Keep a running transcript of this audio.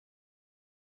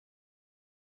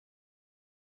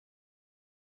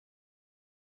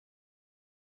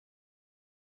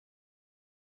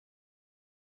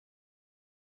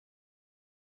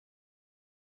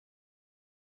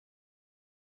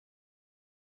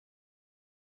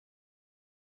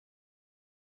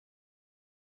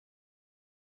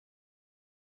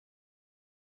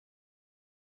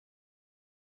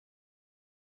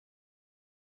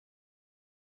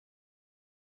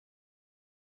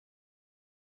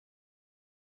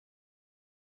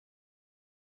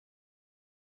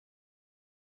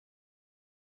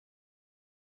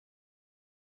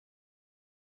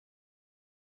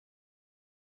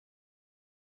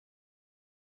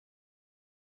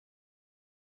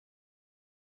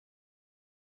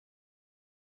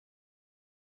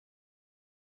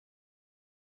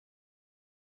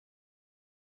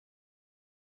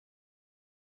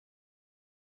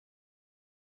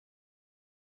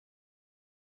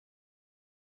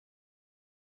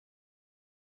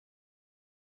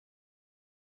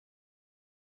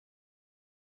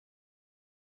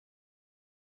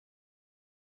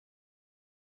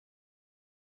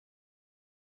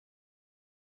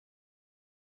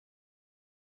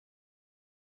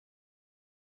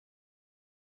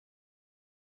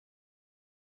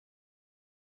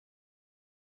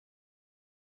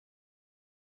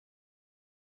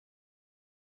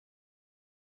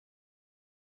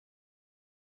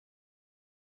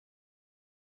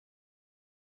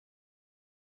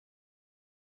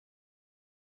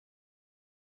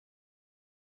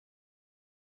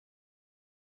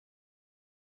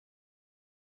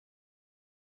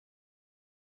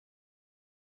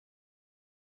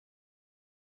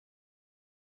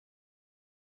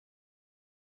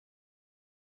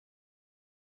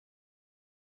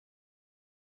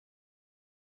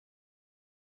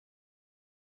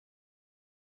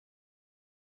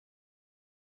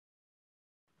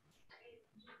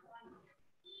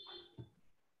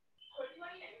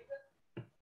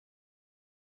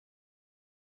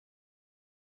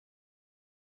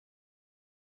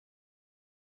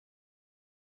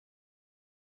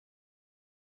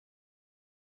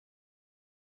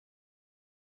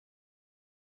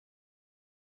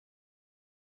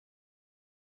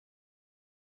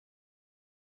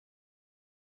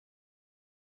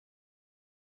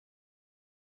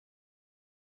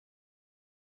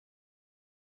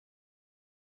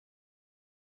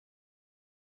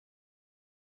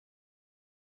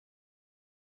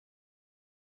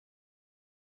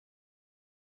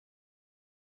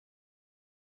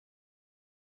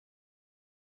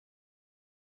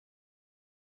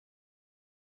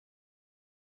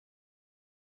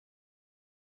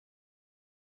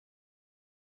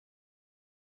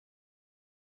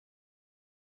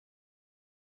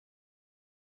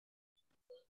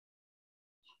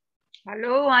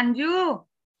Hello, Anju.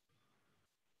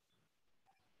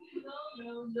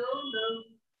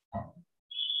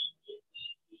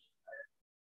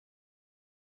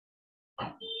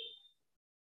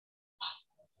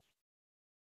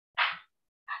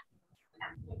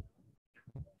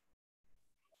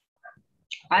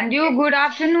 Anju, good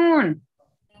afternoon.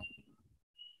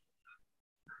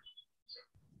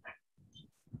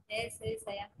 Yes,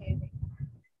 I am hearing.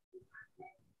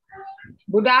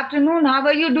 Good afternoon. How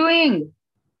are you doing?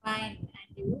 Fine,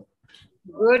 and you?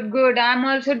 Good, good. I'm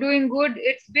also doing good.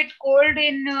 It's a bit cold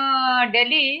in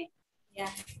Delhi. Yeah.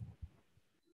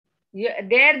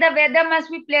 There the weather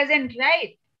must be pleasant,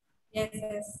 right?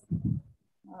 Yes.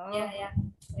 Oh. Yeah.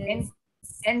 Yes.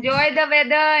 Enjoy the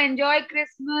weather. Enjoy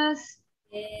Christmas.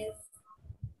 Yes.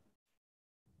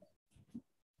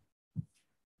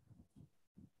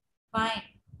 Fine.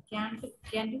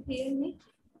 Can you hear me?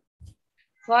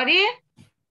 Sorry?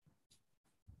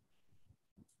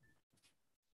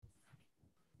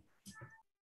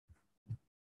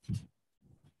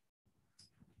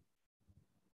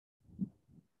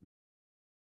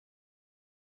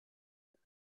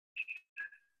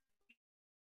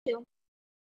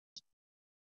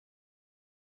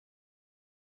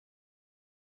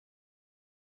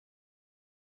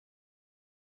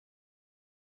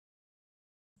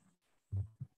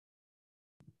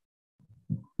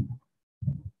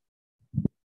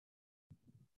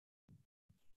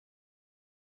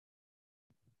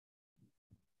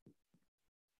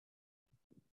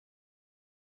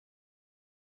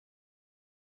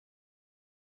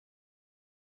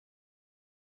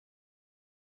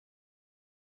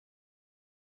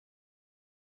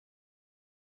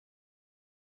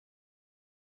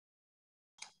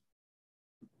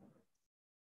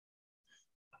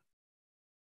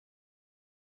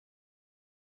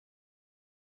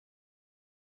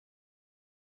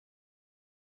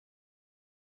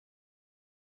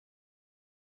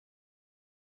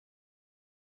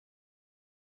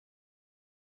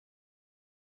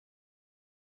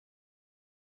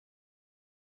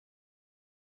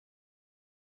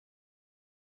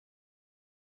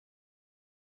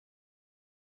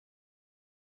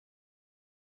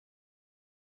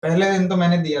 पहले दिन तो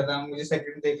मैंने दिया था, मुझे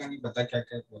second day का नहीं पता क्या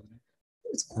क्या बोलना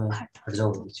है। हट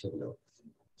जाओ पीछे हो जाओ।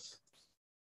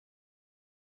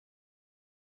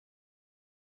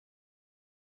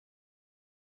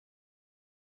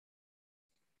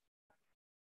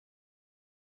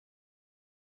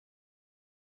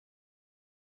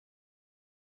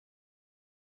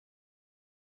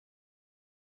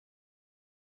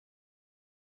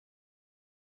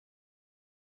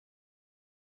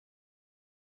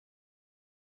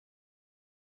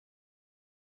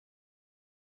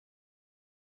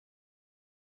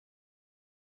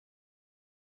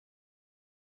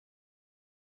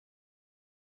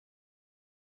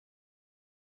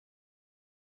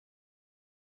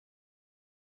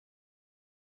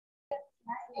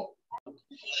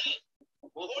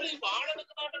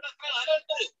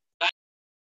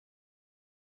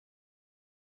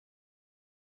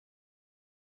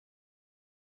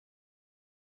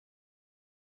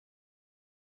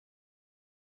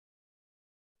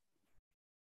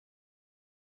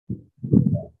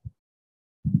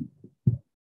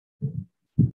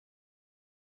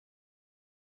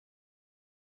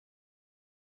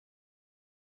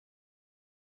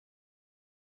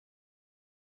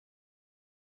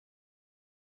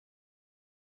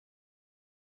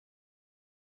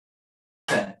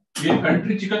 ये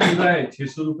कंट्री चिकन मिल रहा है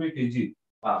 600 रुपए केजी।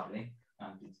 बाप रे।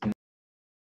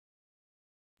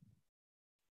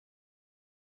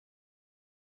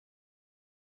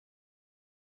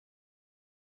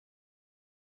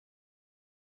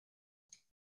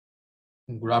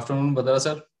 गुड आफ्टरनून बदरा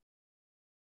sir.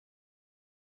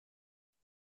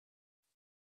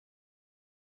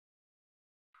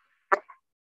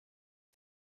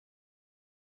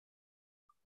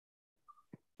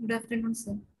 Good afternoon,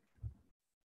 sir.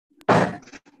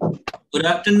 Good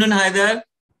afternoon, Haider.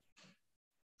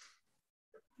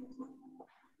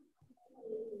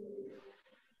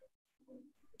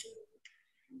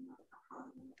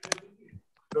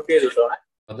 Okay,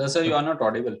 Bhadra sir, you are not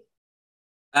audible.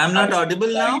 I am not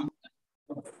audible now.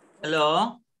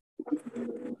 Hello.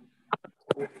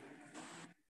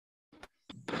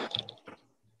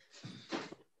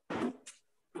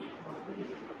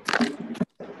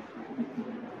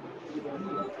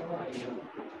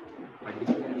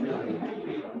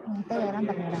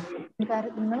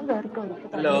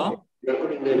 Hello.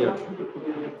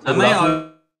 Am I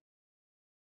audible?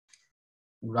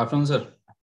 Good afternoon, sir.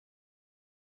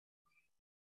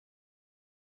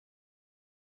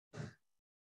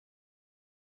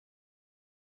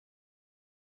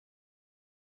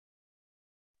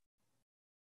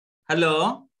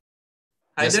 Hello.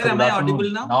 Hi Yes, there. sir, Am good I afternoon.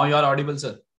 audible now? Now you are audible,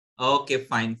 sir. Okay,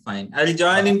 fine. I'll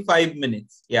join in 5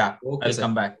 minutes. Yeah, Okay, I'll sir.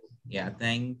 come back. Yeah,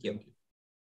 thank you.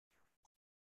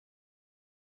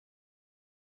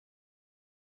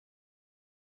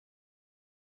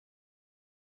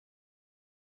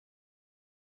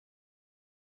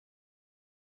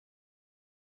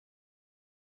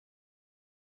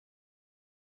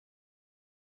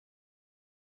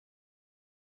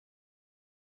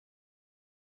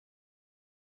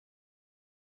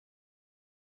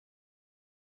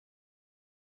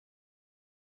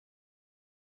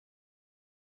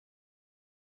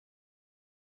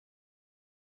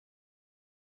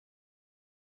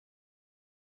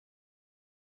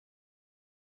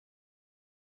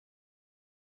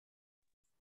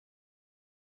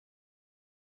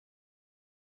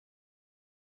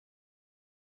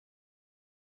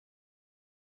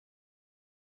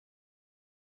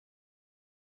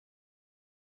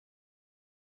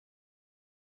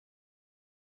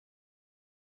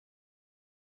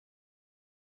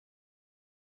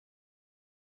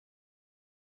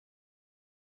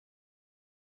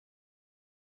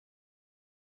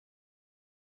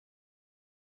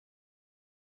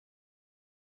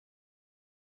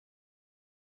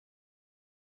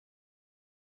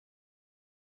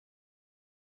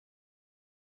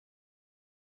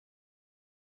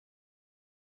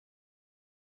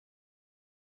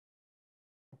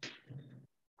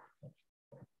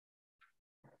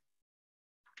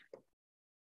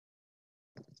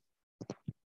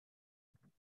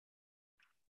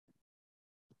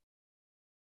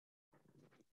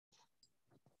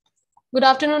 Good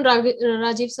afternoon,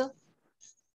 Rajiv sir.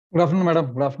 Good afternoon,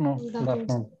 madam. Good afternoon. Good Good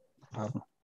afternoon, afternoon.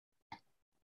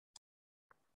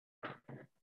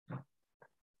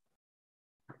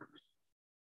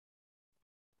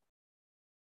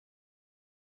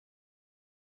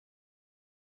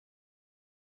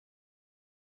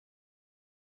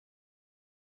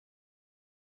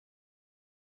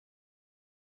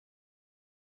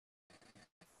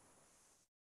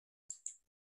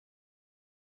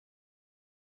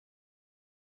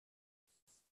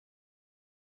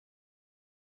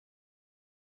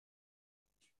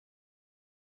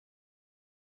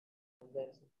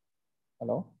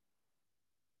 Hello.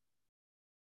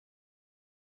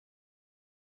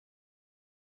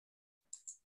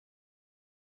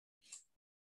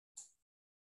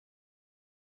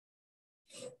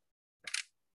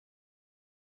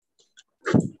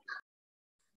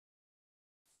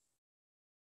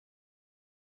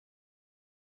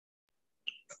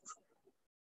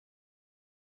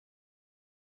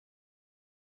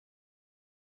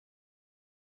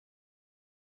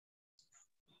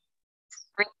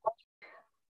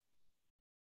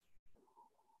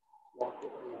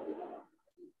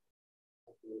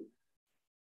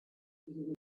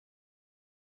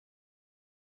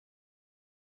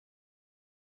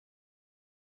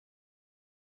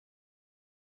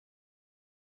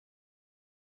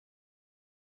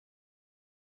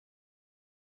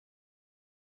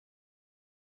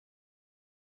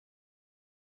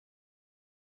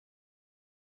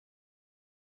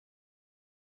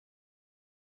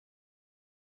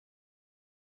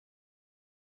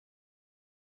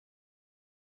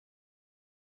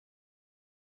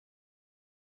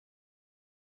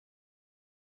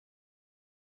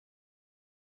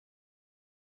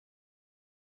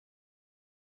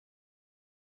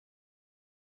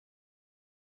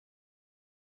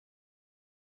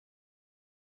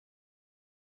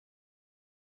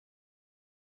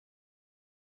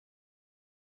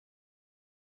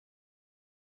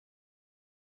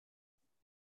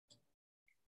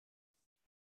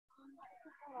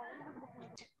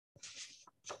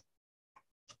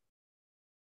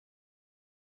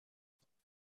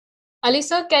 Ali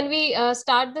sir, can we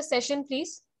start the session,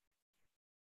 please?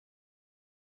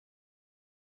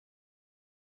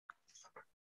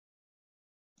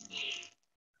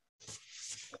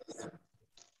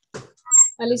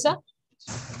 Ali sir?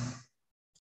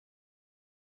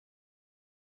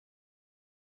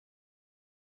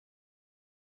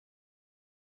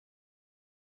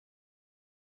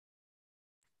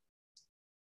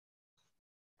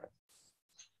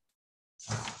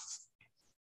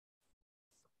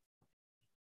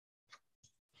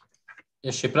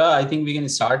 Yes, Shipra, I think we can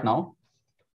start now.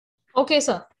 Okay,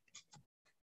 sir.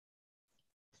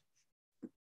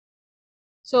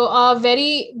 So a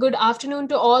very good afternoon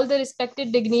to all the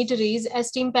respected dignitaries,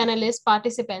 esteemed panelists,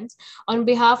 participants. On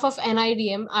behalf of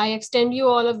NIDM, I extend you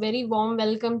all a very warm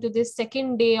welcome to this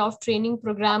second day of training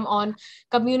program on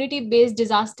community-based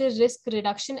disaster risk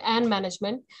reduction and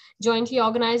management, jointly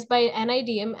organized by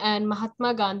NIDM and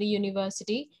Mahatma Gandhi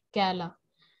University, Kerala.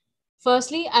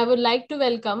 Firstly, I would like to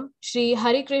welcome Shri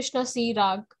Hari Krishna C.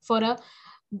 Rag for a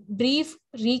brief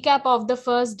recap of the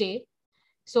first day.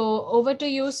 So over to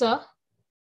you, sir.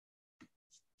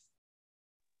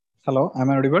 Hello,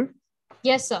 am I audible?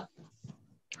 Yes, sir.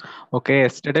 Okay,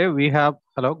 yesterday we have,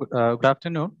 hello, good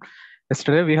afternoon.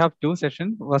 Yesterday we have two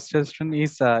sessions. First session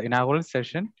is inaugural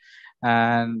session,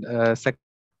 and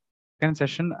second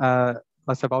session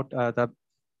was about the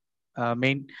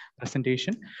main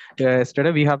presentation.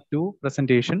 Yesterday we have two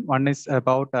presentations. One is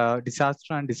about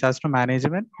disaster and disaster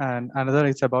management, and another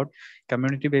is about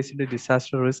community-based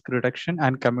disaster risk reduction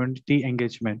and community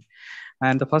engagement.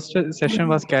 And the first session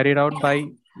was carried out by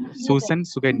Susan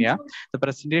Suganya. The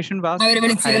presentation was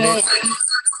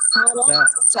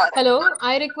Hello,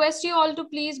 I request you all to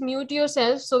please mute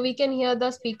yourself so we can hear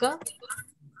the speaker.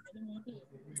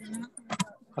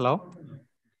 Hello.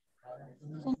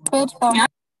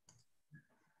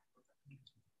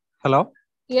 Hello.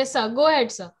 Yes, sir. Go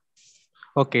ahead, sir.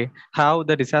 Okay. How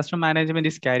the disaster management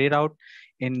is carried out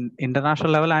in international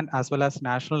level and as well as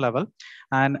national level,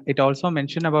 and it also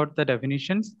mentioned about the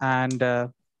definitions and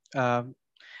the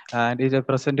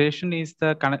presentation is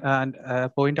the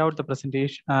point out the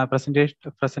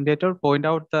presentator point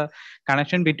out the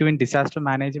connection between disaster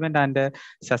management and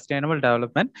sustainable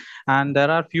development, and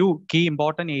there are few key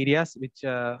important areas which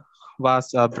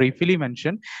was briefly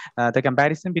mentioned. The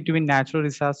comparison between natural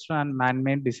disaster and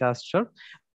man-made disaster,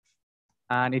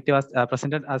 and it was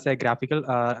presented as a graphical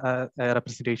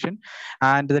representation,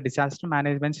 and the disaster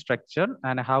management structure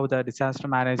and how the disaster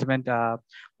management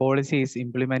policy is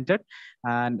implemented,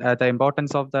 and the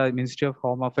importance of the Ministry of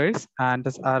Home Affairs, and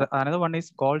this, another one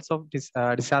is goals of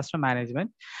disaster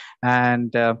management,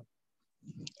 and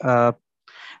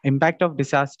impact of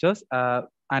disasters,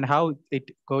 and how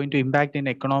it going to impact in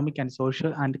economic and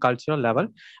social and cultural level,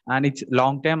 and its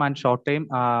long-term and short-term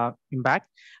impact,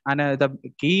 and the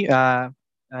key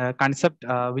concept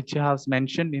which you have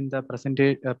mentioned in the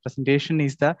presentation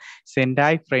is the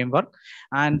Sendai framework,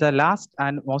 and the last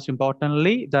and most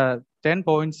importantly, the 10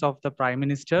 points of the Prime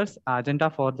Minister's agenda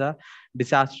for the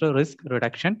disaster risk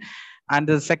reduction. And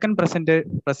the second presenter,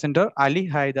 Ali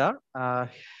Haidar,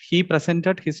 he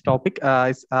presented his topic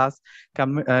as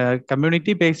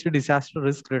community-based disaster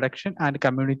risk reduction and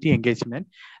community engagement.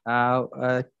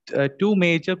 Two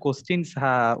major questions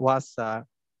was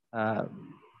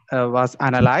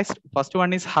analyzed. First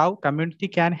one is how community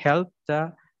can help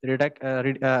the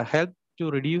help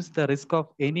to reduce the risk of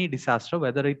any disaster,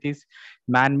 whether it is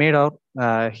man-made or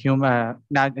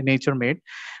nature-made.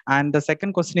 And the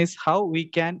second question is how we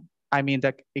can,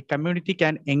 the community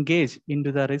can engage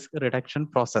into the risk reduction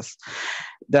process.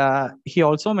 He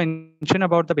also mentioned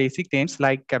about the basic themes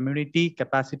like community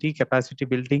capacity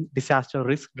building, disaster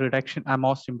risk reduction, and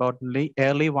most importantly,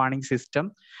 early warning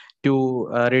system to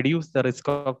reduce the risk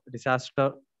of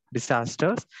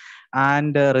disasters,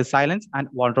 and resilience and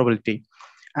vulnerability.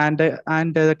 And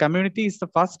the community is the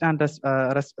first, and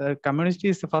community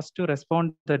is the first to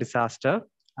respond to the disaster.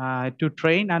 To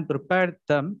train and prepare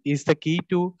them is the key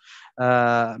to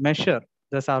measure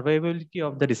the survivability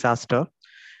of the disaster.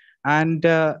 And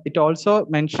it also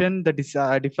mentioned the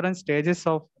different stages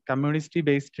of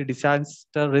community-based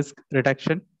disaster risk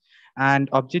reduction and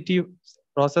objective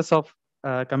process of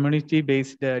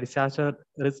community-based disaster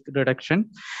risk reduction,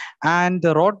 and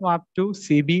the roadmap to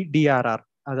CBDRR,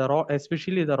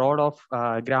 especially the role of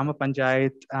Grama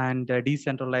Panchayat and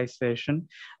decentralization,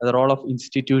 the role of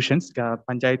institutions,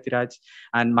 Panchayat Raj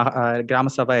and Grama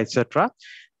Sabha, etc.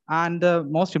 And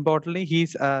most importantly, he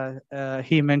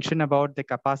mentioned about the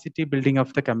capacity building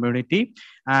of the community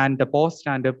and the post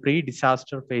and the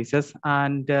pre-disaster phases.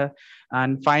 And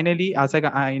finally, as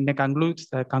in the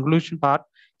conclusion part,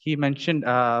 he mentioned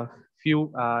a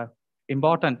few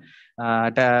important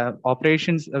the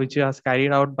operations which was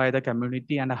carried out by the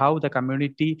community, and how the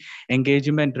community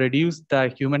engagement reduced the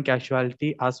human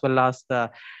casualty as well as the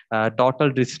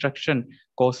total destruction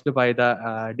caused by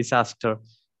the disaster.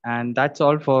 And that's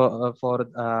all for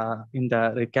in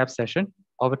the recap session.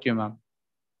 Over to you, ma'am.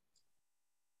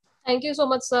 Thank you so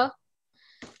much, sir.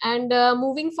 And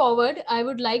moving forward, I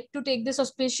would like to take this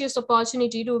auspicious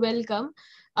opportunity to welcome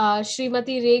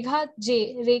Srimati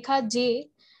Rekha J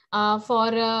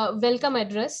for welcome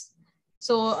address.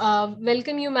 So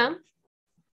welcome you, ma'am.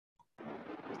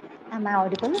 Am I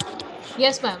audible?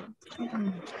 Yes, ma'am.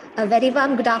 A very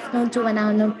warm good afternoon to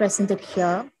anyone presented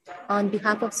here. On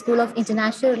behalf of School of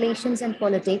International Relations and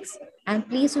Politics, I'm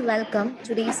pleased to welcome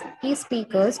today's key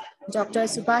speakers, Dr.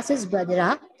 Subhasis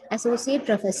Badra, Associate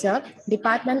Professor,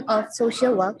 Department of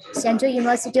Social Work, Central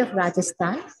University of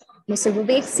Rajasthan, Mr.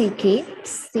 Vivek C.K.,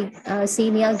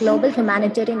 Senior Global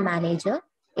Humanitarian Manager,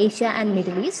 Asia and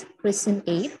Middle East, Christian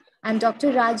Aid, and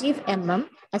Dr. Rajiv M.M.,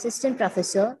 Assistant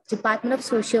Professor, Department of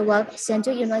Social Work,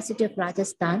 Central University of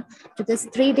Rajasthan, to this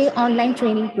 3-day online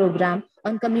training program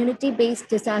on community-based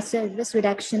disaster risk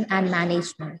reduction and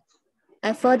management.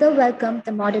 I further welcome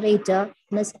the moderator,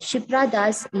 Ms. Shipra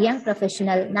Das, Young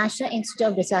Professional, National Institute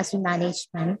of Disaster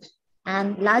Management.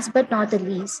 And last but not the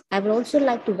least, I would also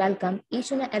like to welcome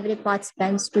each and every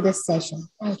participant to this session.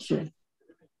 Thank you.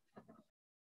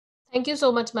 Thank you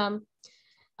so much, ma'am.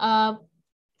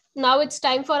 Now it's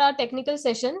time for our technical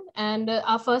session, and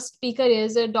our first speaker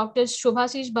is Dr.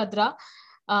 Shubhasish Bhadra,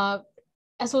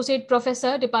 Associate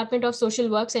Professor, Department of Social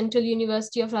Work, Central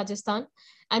University of Rajasthan,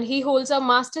 and he holds a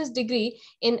master's degree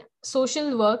in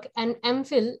social work and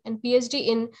MPhil and PhD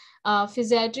in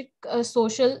physiatric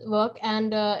social work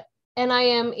and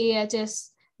NIM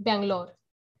AHS Bangalore.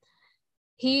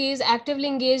 He is actively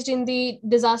engaged in the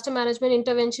disaster management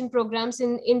intervention programs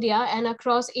in India and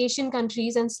across Asian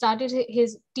countries, and started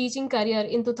his teaching career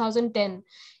in 2010.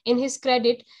 In his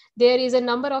credit, there is a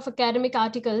number of academic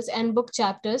articles and book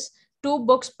chapters, 2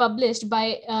 books published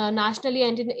by nationally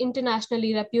and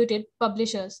internationally reputed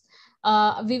publishers.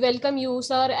 We welcome you,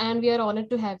 sir, and we are honored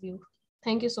to have you.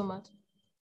 Thank you so much.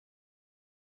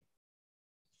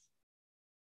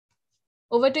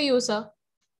 Over to you, sir.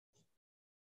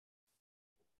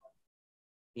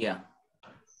 Yeah.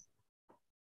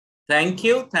 Thank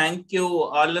you. Thank you,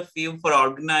 all of you, for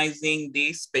organizing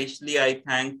this. Especially, I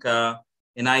thank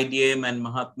NIDM and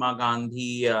Mahatma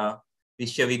Gandhi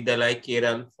Vishwavidyalaya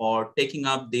Kerala for taking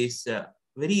up this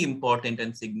very important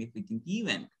and significant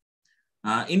event.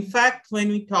 In fact, when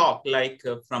we talk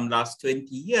from last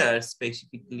 20 years,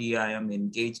 specifically, I am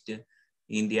engaged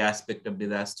in the aspect of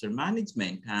disaster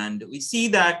management. And we see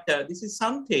that this is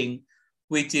something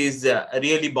which is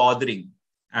really bothering.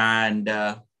 And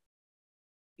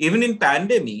even in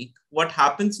pandemic, what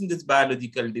happens in this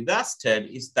biological disaster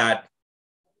is that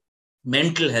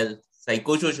mental health,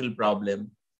 psychosocial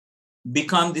problem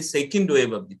become the second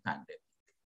wave of the pandemic,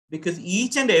 because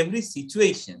each and every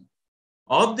situation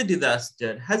of the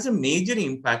disaster has a major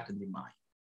impact on the mind.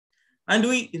 And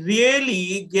we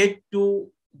really get to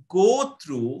go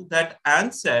through that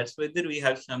answers whether we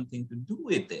have something to do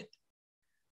with it.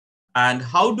 And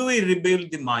how do we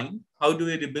rebuild the mind? How do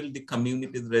we rebuild the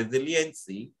community's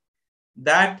resiliency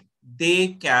that they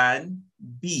can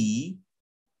be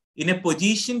in a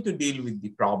position to deal with the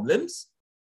problems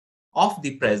of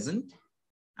the present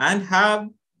and have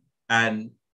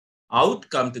an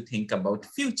outcome to think about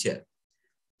future.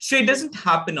 So it doesn't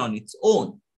happen on its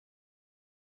own.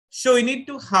 So we need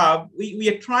to have, we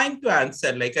are trying to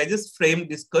answer, like I just framed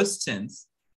these questions,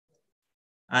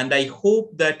 and I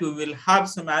hope that we will have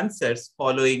some answers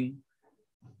following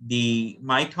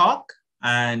my talk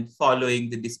and following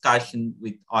the discussion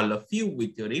with all of you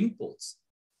with your inputs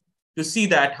to see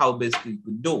that how best we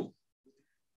could do.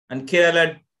 And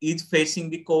Kerala is facing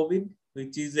the COVID,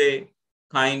 which is a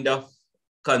kind of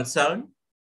concern.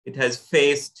 It has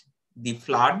faced the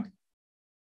flood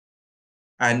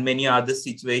and many other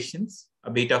situations.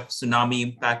 A bit of tsunami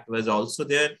impact was also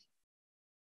there.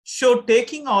 So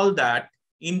taking all that,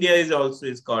 India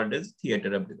is called as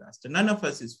theater of disaster. None of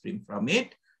us is free from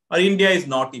it, or India is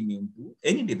not immune to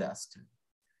any disaster.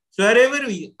 So wherever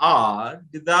we are,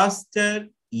 disaster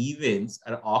events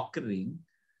are occurring,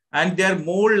 and they are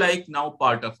more like now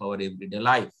part of our everyday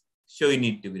life. So we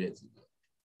need to be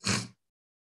resilient.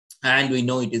 And we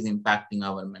know it is impacting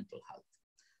our mental health.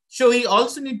 So we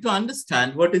also need to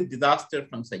understand what is disaster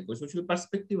from psychosocial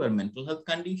perspective or mental health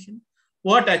condition,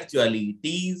 what actually it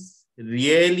is.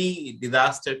 Really,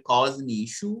 disaster cause an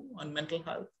issue on mental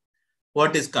health?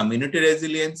 What is community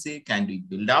resiliency? Can we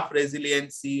build up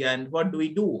resiliency? And what do we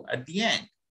do at the end?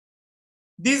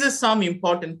 These are some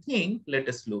important things. Let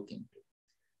us look into.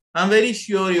 I'm very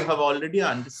sure you have already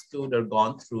understood or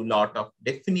gone through a lot of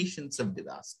definitions of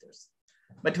disasters.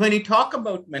 But when you talk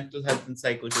about mental health and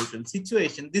psychosocial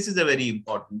situation, this is a very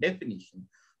important definition,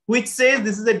 which says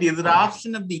this is a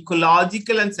disruption of the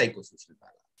ecological and psychosocial balance.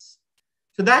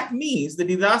 So that means the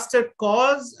disaster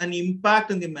cause an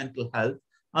impact on the mental health,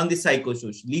 on the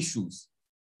psychosocial issues,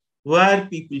 where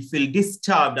people feel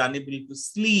disturbed, unable to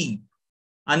sleep,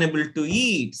 unable to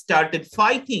eat, started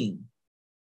fighting,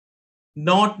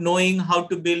 not knowing how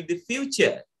to build the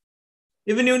future.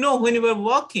 Even when you were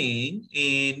working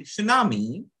in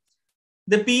tsunami,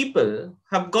 the people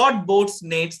have got boats,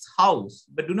 nets, house,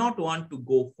 but do not want to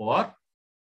go for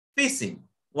fishing.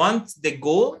 Once they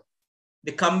go,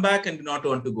 they come back and do not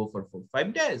want to go for 4 or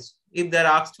 5 days. If they're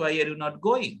asked, why are you not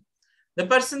going? The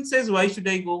person says, why should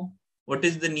I go? What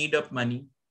is the need of money?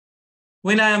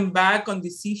 When I am back on the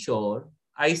seashore,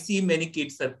 I see many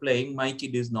kids are playing, my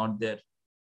kid is not there.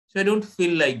 So I don't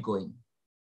feel like going.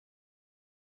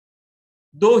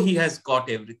 Though he has got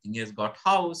everything, he has got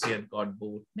house, he has got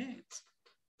boat nets,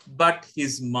 but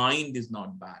his mind is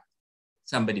not bad.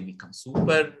 Somebody becomes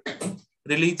super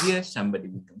religious, somebody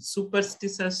becomes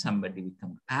superstitious, somebody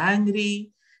becomes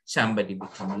angry, somebody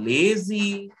becomes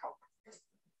lazy.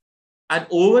 And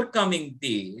overcoming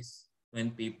this,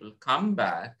 when people come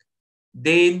back,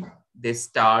 then they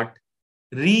start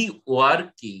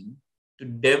reworking to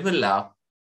develop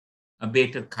a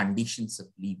better conditions of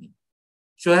living.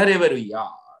 So wherever we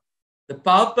are, the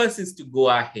purpose is to go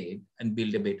ahead and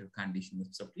build a better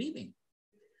conditions of living.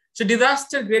 So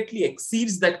disaster greatly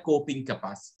exceeds that coping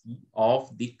capacity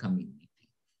of the community.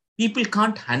 People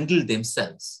can't handle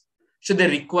themselves. So they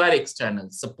require external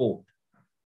support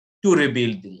to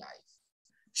rebuild the life.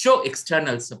 So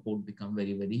external support become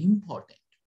very, very important.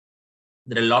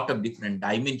 There are a lot of different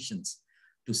dimensions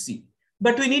to see.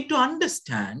 But we need to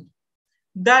understand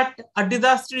that a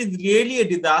disaster is really a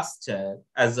disaster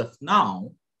as of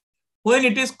now when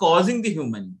it is causing the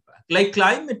human impact. Like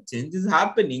climate change is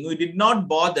happening, we did not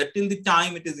bother till the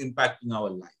time it is impacting our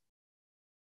life.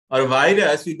 Or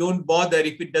virus, we don't bother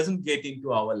if it doesn't get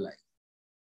into our life.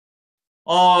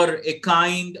 Or a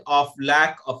kind of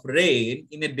lack of rain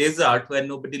in a desert where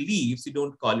nobody lives, you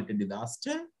don't call it a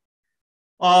disaster.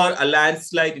 Or a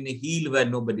landslide in a hill where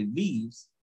nobody lives,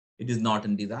 it is not a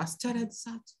disaster as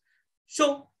such.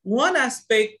 So one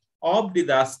aspect of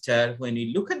disaster, when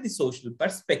you look at the social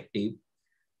perspective,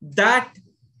 that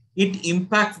it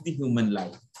impacts the human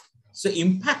life. So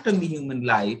impact on the human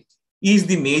life is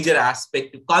the major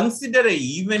aspect to consider an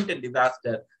event a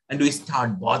disaster and we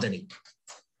start bothering.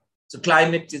 So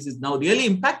climate change is now really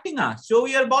impacting us. So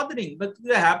we are bothering, but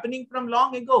they are happening from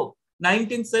long ago.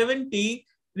 1970,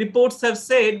 reports have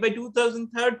said by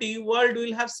 2030, world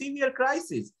will have severe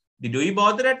crisis. Did we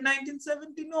bother at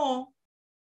 1970? No,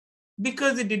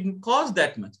 because it didn't cause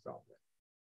that much problem.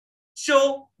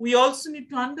 So we also need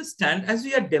to understand as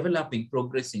we are developing,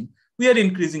 progressing, we are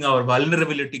increasing our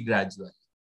vulnerability gradually.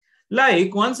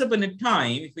 Like once upon a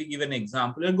time, if we give an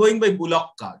example, we're going by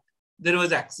bullock cart. There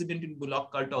was accident in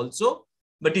bullock cart also,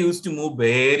 but it used to move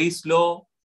very slow,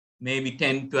 maybe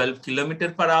 10, 12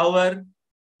 kilometers per hour.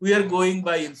 We are going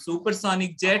by in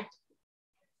supersonic jet.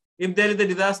 If there is a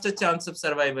disaster, chance of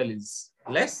survival is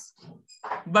less.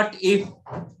 But if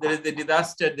there is a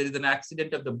disaster, there is an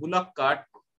accident of the bullock cart,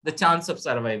 the chance of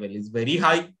survival is very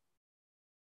high.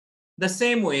 The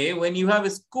same way, when you have a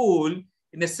school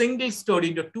in a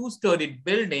single-storied or two-storied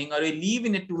building, or you live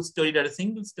in a two-storied or a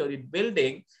single-storied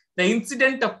building, the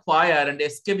incident of fire and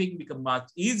escaping become much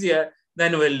easier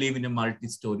than when you live in a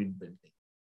multi-storied building.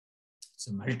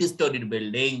 So multi-storied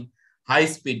building,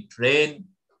 high-speed train,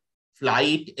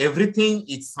 flight, everything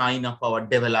is sign of our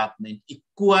development,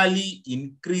 equally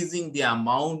increasing the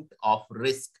amount of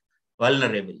risk,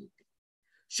 vulnerability.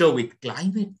 So with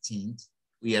climate change,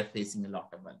 we are facing a lot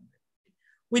of vulnerability.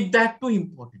 With that, two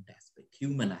important aspect,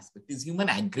 human aspect, is human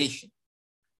aggression.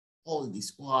 All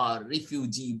this war,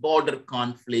 refugee, border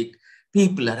conflict,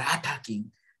 people are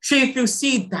attacking. So if you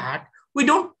see that, we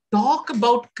don't talk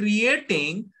about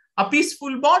creating a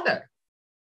peaceful border.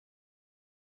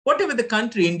 Whatever the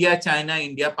country, India, China,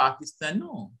 India, Pakistan,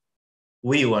 no.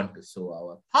 We want to show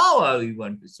our power. We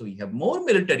want to show we have more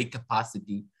military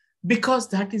capacity because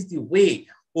that is the way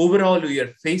overall we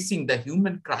are facing the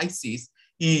human crisis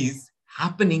is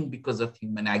happening because of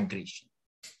human aggression.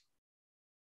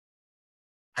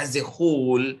 As a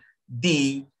whole,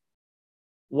 the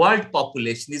world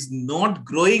population is not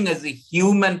growing as a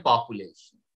human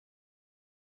population.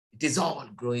 It is all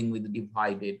growing with a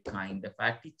divided kind of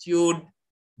attitude.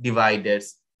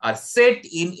 Dividers are set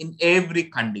in every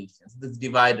condition. This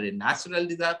divider in national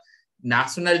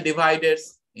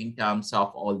dividers in terms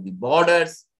of all the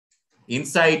borders.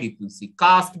 Inside, you can see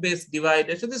caste-based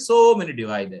dividers. So there's so many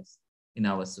dividers in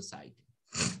our society.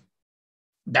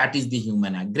 That is the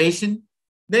human aggression.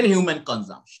 Then human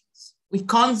consumptions. We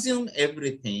consume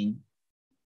everything.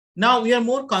 Now we are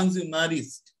more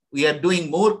consumerist. We are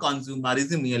doing more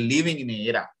consumerism. We are living in an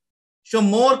era. So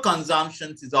more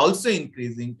consumptions is also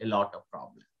increasing a lot of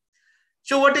problems.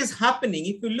 So what is happening,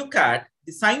 if you look at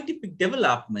the scientific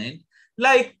development,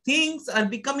 like things are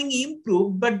becoming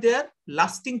improved, but they are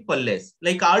lasting for less.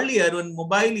 Like earlier when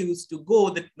mobile used to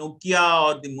go, the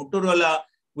Nokia or the Motorola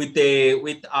with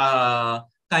a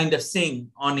kind of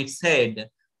thing on its head,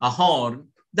 a horn,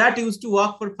 that used to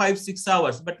work for 5-6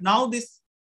 hours. But now this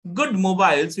good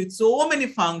mobiles with so many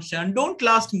functions don't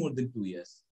last more than 2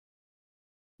 years.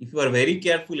 If you are very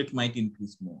careful, it might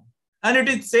increase more. And it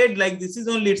is said like this is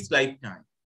only its lifetime.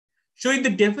 Showing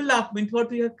the development, what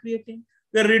we are creating.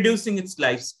 We are reducing its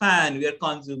lifespan. We are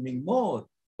consuming more,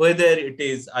 whether it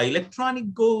is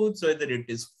electronic goods, whether it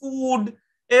is food,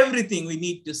 everything. We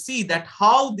need to see that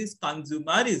how this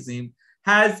consumerism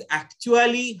has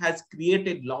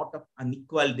created a lot of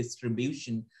unequal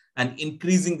distribution and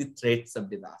increasing the threats of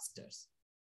disasters.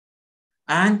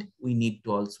 And we need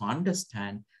to also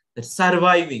understand that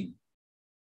surviving,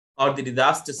 or the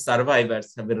disaster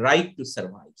survivors have a right to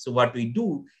survive. So what we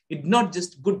do, it's not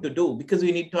just good to do, because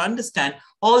we need to understand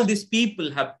all these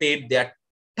people have paid their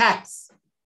tax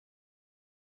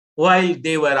while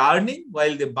they were earning,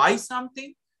 while they buy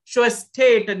something. So a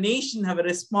state, a nation have a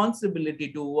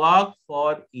responsibility to work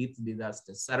for its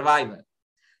disaster survivor.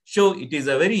 So it is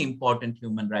a very important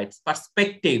human rights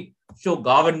perspective. So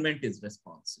government is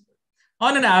responsible.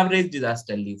 On an average,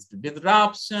 disaster leads to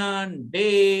disruption,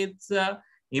 deaths,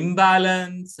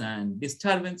 imbalance, and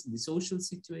disturbance in the social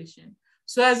situation.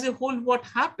 So as a whole, what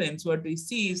happens, what we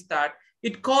see is that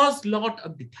it caused a lot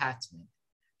of detachment.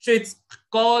 So it's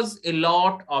caused a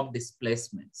lot of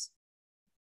displacements.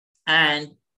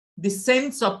 And the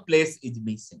sense of place is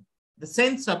missing. The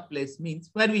sense of place means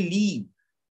where we live.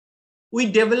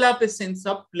 We develop a sense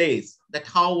of place, that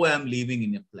how I am living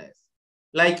in a place.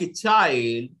 Like a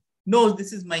child knows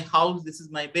this is my house, this is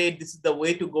my bed, this is the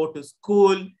way to go to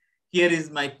school. Here is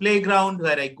my playground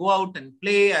where I go out and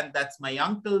play, and that's my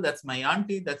uncle, that's my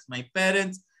auntie, that's my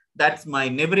parents, that's my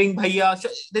neighboring bhaiya. So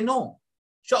they know.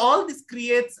 So all this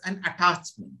creates an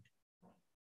attachment.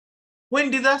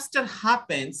 When disaster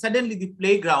happens, suddenly the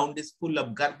playground is full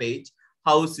of garbage,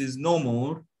 house is no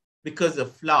more because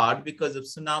of flood, because of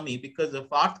tsunami, because of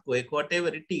earthquake, whatever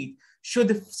it is. So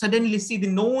they suddenly see the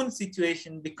known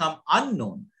situation become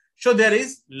unknown. So there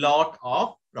is lot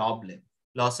of problem,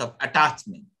 loss of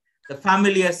attachment. The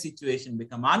familiar situation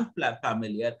become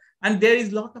unfamiliar, and there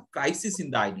is a lot of crisis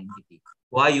in the identity.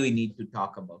 Why we need to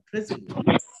talk about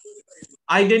resilience?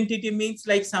 Identity means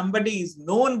like somebody is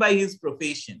known by his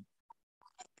profession.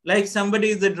 Like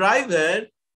somebody is a driver,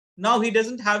 now he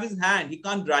doesn't have his hand, he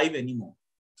can't drive anymore.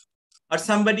 Or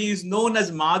somebody is known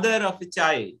as mother of a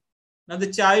child. Now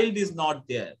the child is not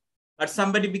there. Or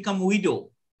somebody become widow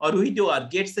or widower,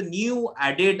 gets a new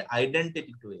added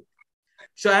identity to it.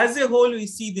 So as a whole, we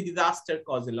see the disaster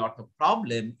cause a lot of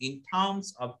problem in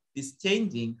terms of this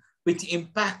changing, which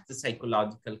impact the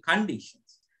psychological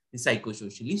conditions, the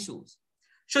psychosocial issues.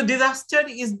 So disaster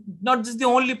is not just the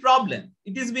only problem.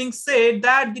 It is being said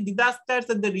that the disasters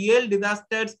are the real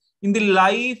disasters in the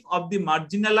life of the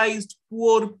marginalized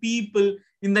poor people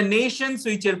in the nations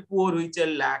which are poor, which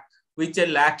are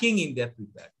lacking in their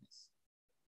preparedness.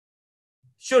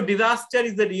 So disaster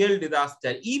is the real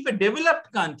disaster. If a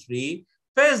developed country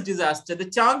face disaster, the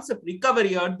chance of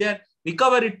recovery or their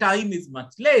recovery time is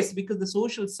much less because the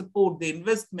social support, the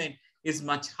investment is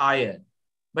much higher.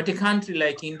 But a country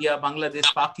like India,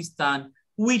 Bangladesh, Pakistan,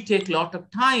 we take a lot of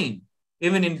time.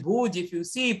 Even in Bhuj, if you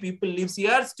see, people live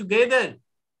years together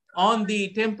on the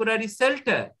temporary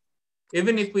shelter.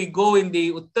 Even if we go in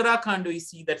the Uttarakhand, we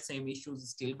see that same issues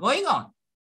still going on.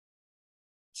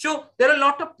 So there are a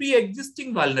lot of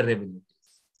pre-existing vulnerabilities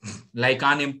like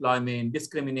unemployment,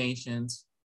 discriminations.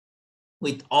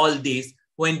 With all this,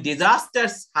 when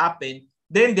disasters happen,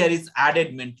 then there is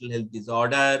added mental health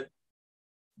disorder,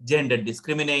 gender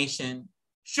discrimination.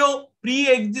 So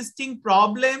pre-existing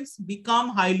problems become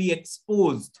highly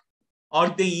exposed or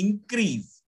they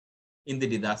increase in the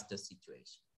disaster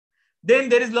situation. Then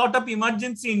there is a lot of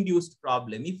emergency-induced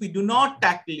problem if we do not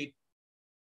tackle it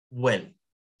well.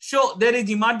 So there is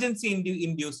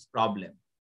emergency-induced problem.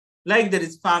 Like there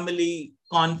is family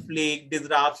conflict,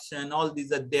 disruption, all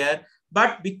these are there.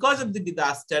 But because of the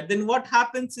disaster, then what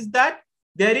happens is that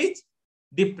there is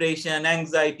depression,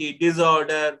 anxiety,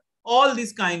 disorder, all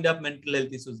these kind of mental health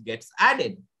issues gets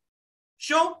added.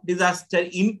 So disaster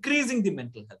increasing the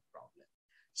mental health problem.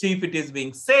 So if it is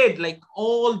being said like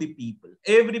all the people,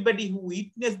 everybody who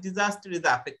witnessed disaster is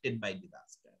affected by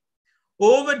disaster.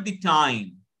 Over the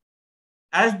time,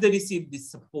 as they receive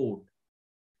this support,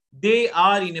 they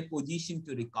are in a position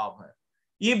to recover.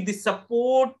 If the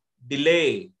support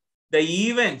delay, the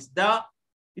events,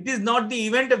 it is not the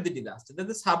event of the disaster, that is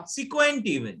the subsequent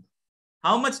event.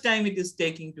 How much time it is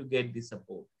taking to get the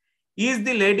support? Is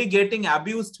the lady getting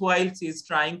abused while she is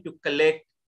trying to collect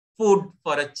food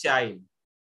for a child?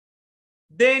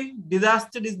 Then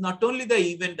disaster is not only the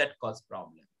event that causes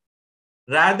problem.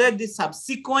 Rather, the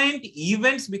subsequent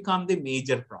events become the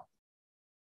major problem,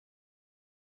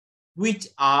 which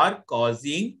are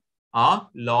causing a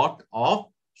lot of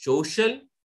social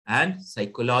and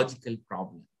psychological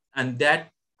problem. And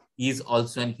that is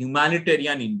also an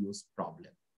humanitarian induced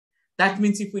problem. That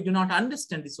means if we do not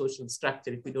understand the social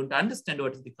structure, if we don't understand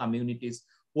what is the community's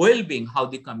well-being, how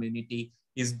the community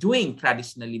is doing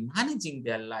traditionally managing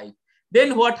their life, then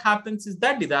what happens is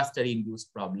that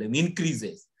disaster-induced problem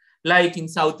increases. Like in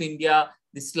South India,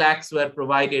 the slacks were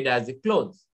provided as a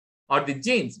clothes or the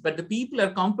jeans, but the people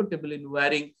are comfortable in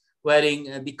wearing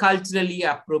the culturally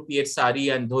appropriate sari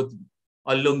and dhoti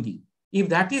or lungi. If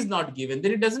that is not given,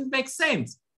 then it doesn't make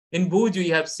sense. In Bhuj,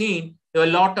 you have seen there were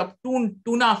a lot of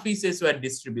tuna fishes were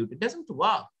distributed. It doesn't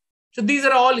work. So these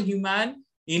are all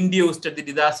human-induced, the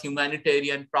disaster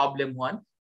humanitarian problem one.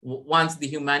 Once the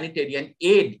humanitarian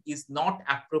aid is not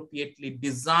appropriately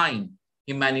designed,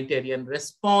 humanitarian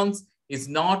response is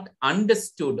not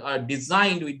understood or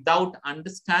designed without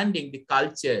understanding the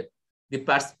culture, the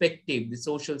perspective, the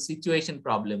social situation,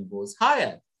 problem goes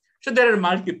higher. So there are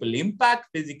multiple impact,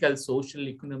 physical, social,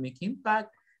 economic impact.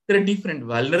 There are different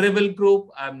vulnerable group.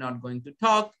 I'm not going to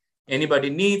talk. Anybody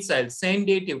needs, I'll send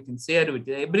it. You can share it with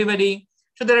everybody.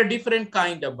 So there are different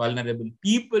kind of vulnerable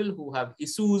people who have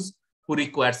issues, who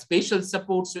require special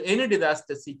support. So any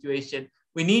disaster situation,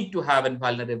 we need to have a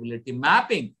vulnerability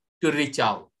mapping to reach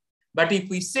out. But if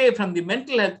we say from the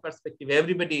mental health perspective,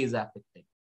 everybody is affected.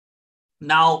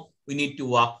 Now we need to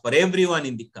work for everyone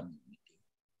in the community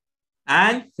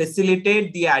and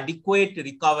facilitate the adequate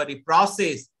recovery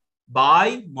process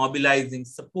by mobilizing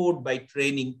support, by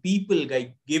training people,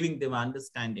 by giving them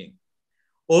understanding.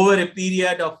 Over a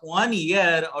period of 1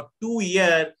 year or 2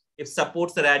 years, if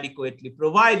supports are adequately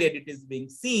provided, it is being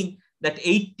seen that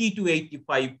 80 to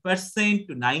 85%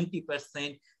 to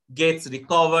 90% gets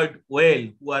recovered well,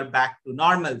 who are back to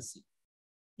normalcy,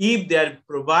 if they are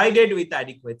provided with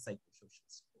adequate psychosocial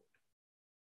support.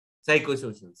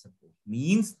 Psychosocial support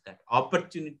means that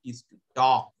opportunities to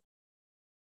talk,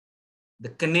 the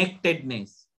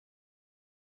connectedness,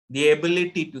 the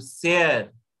ability to share,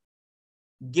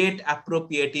 get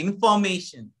appropriate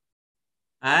information,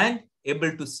 and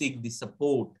able to seek the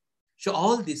support. So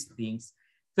all these things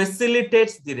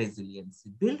facilitates the resiliency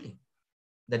building,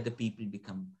 that the people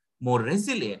become more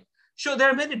resilient. So there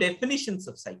are many definitions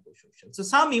of psychosocial. So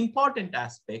some important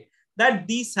aspect that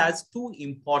this has two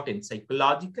important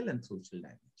psychological and social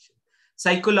dimensions.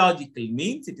 Psychological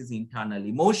means it is internal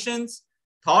emotions,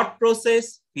 thought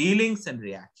process, feelings, and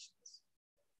reactions.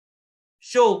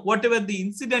 So whatever the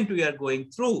incident we are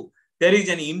going through, there is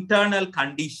an internal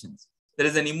conditions. There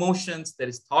is an emotions, there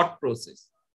is thought process.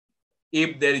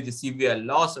 If there is a severe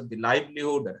loss of the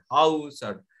livelihood or house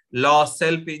or loss,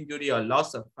 self-injury or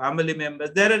loss of family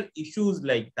members, there are issues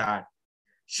like that.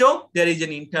 So there is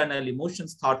an internal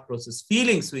emotions, thought process,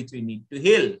 feelings which we need to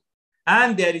heal.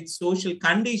 And there is social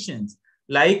conditions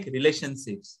like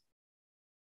relationships,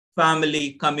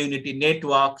 family, community,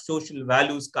 network, social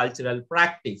values, cultural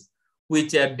practice,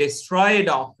 which are destroyed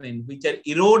often, which are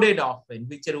eroded often,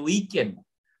 which are weakened.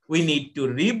 We need to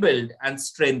rebuild and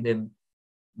strengthen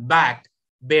back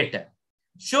better.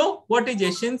 So what is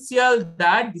essential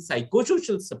that the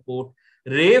psychosocial support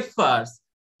refers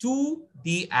to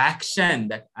the action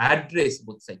that address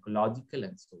both psychological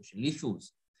and social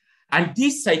issues. And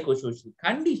this psychosocial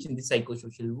condition, the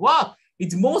psychosocial work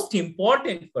is most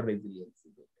important for resiliency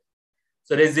building.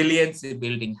 So resiliency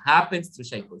building happens through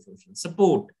psychosocial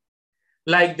support.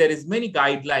 Like there is many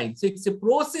guidelines. So it's a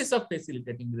process of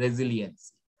facilitating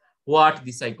resiliency. What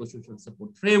the psychosocial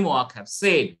support framework have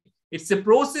said, it's a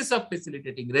process of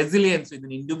facilitating resilience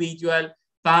within individual,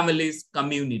 families,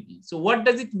 community. So what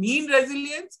does it mean,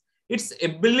 resilience? It's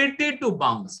ability to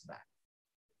bounce back.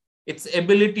 It's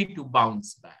ability to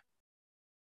bounce back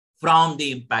from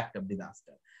the impact of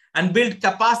disaster and build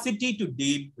capacity to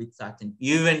deal with such an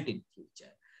event in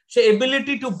future. So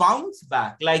ability to bounce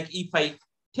back, like if I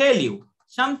tell you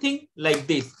something like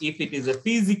this, if it is a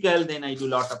physical, then I do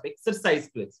a lot of exercise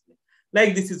to explain.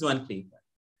 Like this is one paper.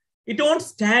 It won't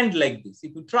stand like this.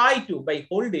 If you try to, by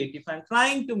hold it, if I'm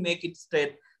trying to make it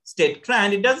straight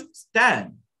trend, it doesn't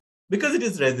stand because it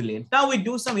is resilient. Now we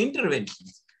do some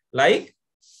interventions, like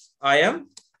I am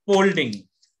folding it.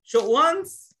 So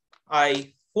once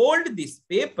I fold these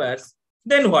papers,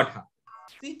 then what happens?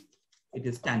 See, it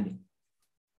is standing.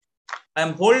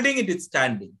 I'm holding it, it's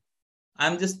standing.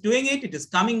 I'm just doing it, it is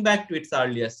coming back to its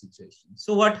earlier situation.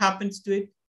 So what happens to it?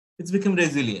 It's become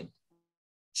resilient.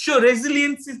 Sure,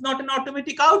 resilience is not an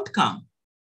automatic outcome.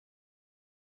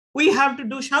 We have to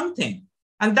do something.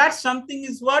 And that something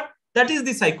is what? That is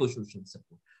the psychosocial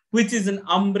support, which is an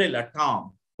umbrella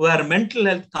term where mental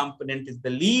health component is the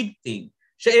lead thing.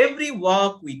 So every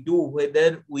work we do,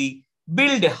 whether we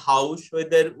build a house,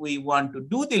 whether we want to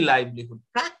do the livelihood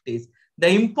practice, the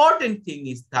important thing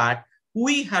is that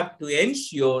we have to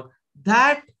ensure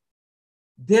that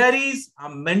there is a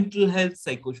mental health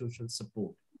psychosocial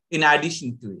support in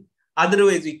addition to it.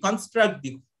 Otherwise, we construct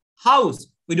the house,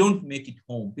 we don't make it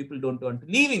home. People don't want to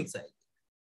live inside.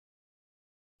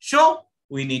 So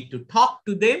we need to talk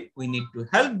to them. We need to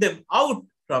help them out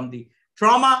from the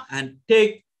trauma and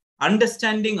take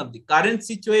understanding of the current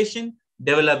situation,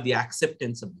 develop the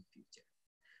acceptance of the future.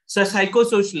 So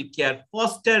psychosocial care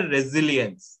foster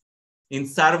resilience in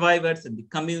survivors in the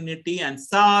community and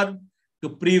serve to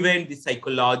prevent the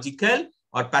psychological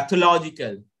or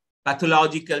pathological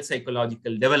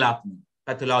psychological development.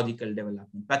 Pathological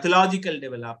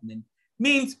development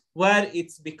means where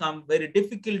it's become very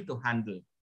difficult to handle.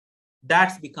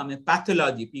 That's become a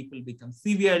pathology. People become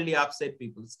severely upset.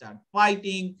 People start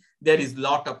fighting. There is a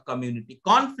lot of community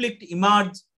conflict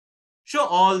emerge. So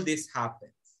all this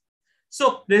happens.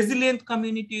 So resilient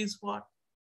community is what?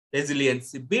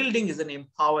 Resiliency building is an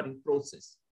empowering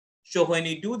process. So when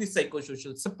we do the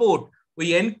psychosocial support,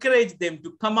 we encourage them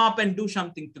to come up and do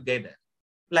something together.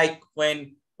 Like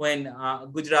when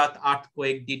Gujarat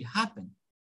earthquake did happen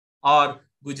or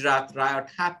Gujarat riot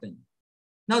happened.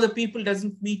 Now the people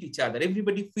doesn't meet each other.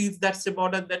 Everybody feels that's a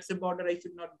border, I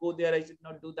should not go there, I should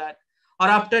not do that. Or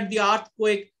after the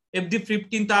earthquake, if the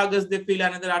 15th August, they feel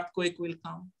another earthquake will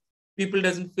come. People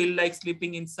doesn't feel like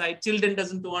sleeping inside. Children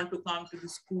doesn't want to come to the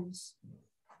schools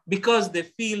because they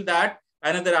feel that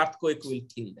another earthquake will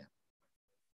kill them.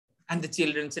 And the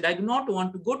children said, I do not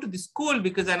want to go to the school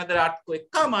because another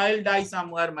earthquake come, I'll die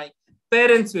somewhere. My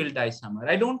parents will die somewhere.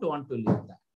 I don't want to live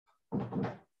that.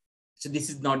 So this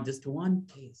is not just one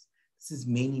case. This is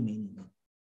many.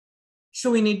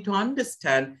 So we need to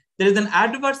understand there is an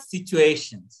adverse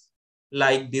situations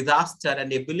like disaster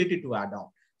and ability to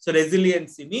adapt. So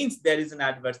resiliency means there is an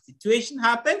adverse situation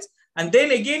happens and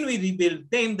then again we rebuild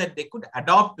them that they could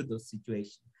adapt to those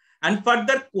situations and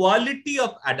further quality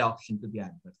of adoption to the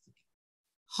adversity.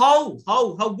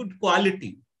 How good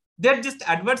quality? They're just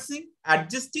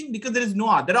adjusting because there is no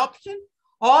other option,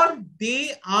 or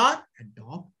they are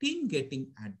adopting, getting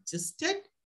adjusted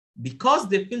because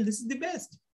they feel this is the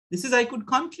best. This is I could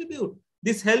contribute.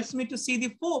 This helps me to see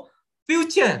the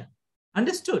future.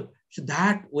 Understood? So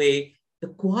that way, the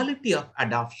quality of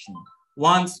adoption,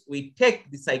 once we take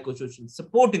the psychosocial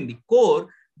support in the core,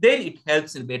 then it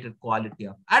helps in better quality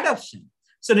of adoption.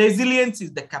 So resilience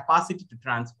is the capacity to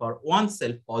transfer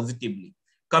oneself positively.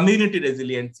 Community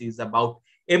resilience is about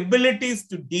abilities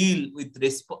to deal with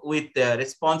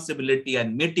responsibility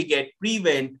and mitigate,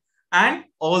 prevent, and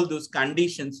all those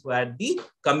conditions where the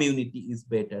community is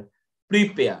better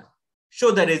prepared.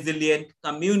 So the resilient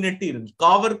community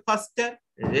recover faster,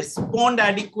 respond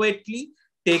adequately,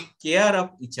 take care of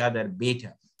each other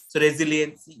better. So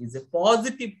resiliency is a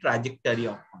positive trajectory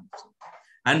of function.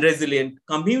 And resilient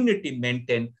community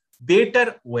maintain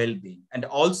better well-being and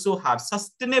also have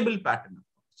sustainable pattern of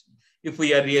function. If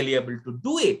we are really able to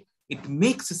do it, it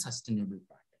makes a sustainable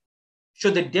pattern. So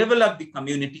they develop the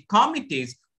community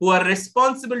committees who are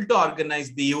responsible to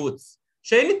organize the youths.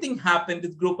 So anything happens,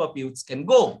 this group of youths can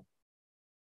go.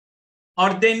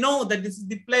 Or they know that this is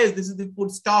the place, this is the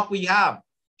food stock we have.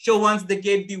 So once they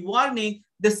get the warning,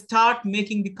 they start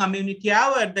making the community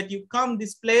aware that you come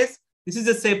this place, this is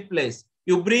a safe place.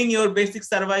 You bring your basic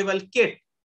survival kit.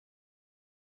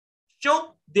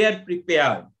 So they are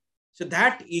prepared. So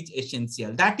that is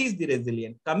essential. That is the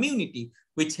resilient community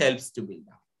which helps to build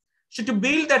up. So to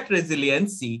build that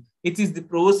resiliency, it is the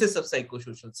process of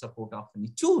psychosocial support often we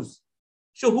choose.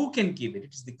 So who can give it?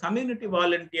 It is the community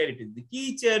volunteer, it is the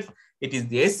teachers, it is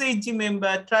the SHG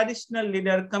member, traditional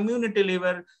leader, community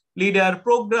leader,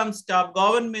 program staff,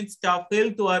 government staff,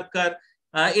 health worker,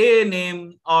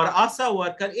 ANM or ASA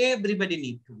worker, everybody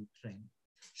needs to be trained.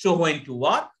 So when to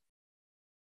work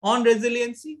on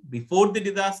resiliency? Before the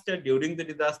disaster, during the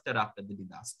disaster, after the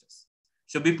disasters.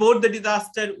 So before the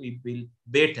disaster, we build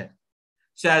better.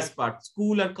 So as part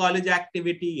school or college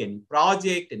activity, any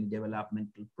project, any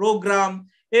developmental program,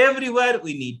 everywhere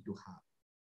we need to have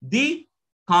the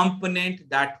component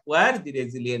that where the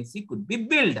resiliency could be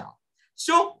built up.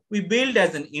 So we build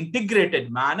as an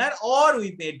integrated manner, or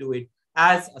we may do it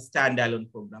as a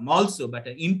standalone program also, but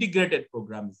an integrated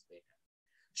program is better.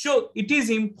 So it is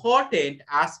important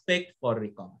aspect for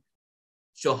recovery.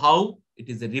 So how it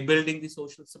is a rebuilding the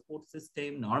social support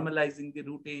system, normalizing the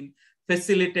routine,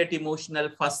 facilitate emotional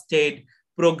first aid,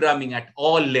 programming at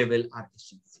all levels are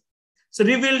essential. So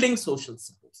rebuilding social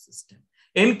support system,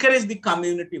 encourage the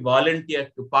community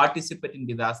volunteer to participate in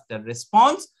disaster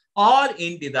response or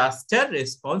in disaster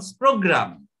response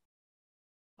programming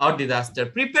or disaster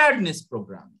preparedness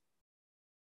programming.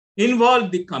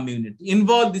 Involve the community,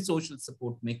 involve the social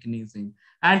support mechanism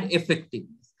and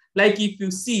effectiveness. Like if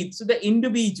you see, so the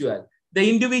individual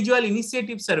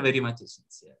initiatives are very much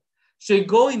essential. So we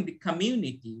go in the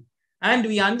community and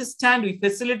we understand, we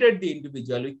facilitate the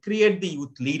individual, we create the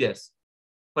youth leaders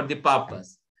for the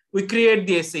purpose. We create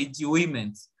the SHG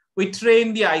women's, we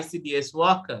train the ICDS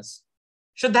workers.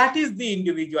 So that is the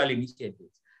individual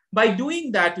initiatives. By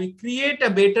doing that, we create a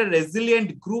better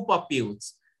resilient group of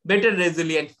youths, better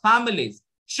resilient families.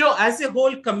 So as a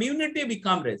whole community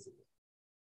become resilient.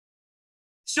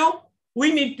 So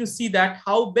we need to see that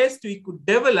how best we could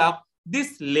develop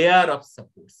this layer of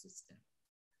support system.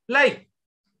 Like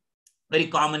very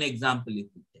common example if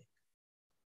we take.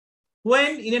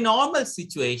 When in a normal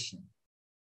situation,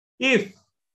 if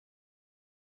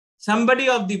somebody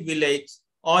of the village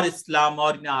or slum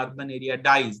or in an urban area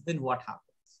dies, then what happens?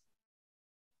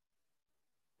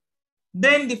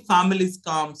 Then the families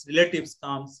comes, relatives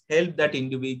comes, help that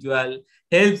individual,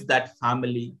 helps that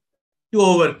family to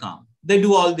overcome. They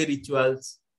do all the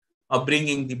rituals of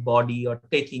bringing the body or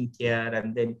taking care,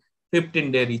 and then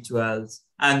 15-day rituals,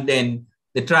 and then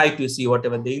they try to see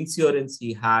whatever the insurance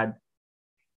he had.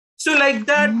 So like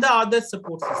that, the other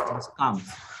support systems comes.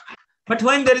 But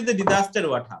when there is a disaster,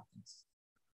 what happens?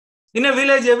 In a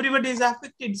village, everybody is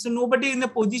affected, so nobody is in a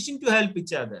position to help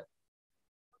each other.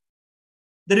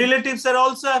 The relatives are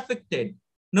also affected.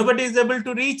 Nobody is able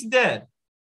to reach there.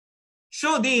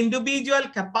 So the individual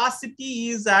capacity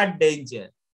is at danger.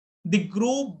 The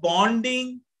group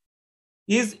bonding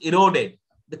is eroded.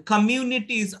 The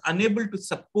community is unable to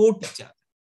support each other.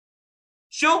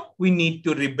 So we need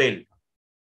to rebuild.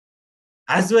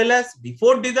 As well as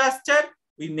before disaster,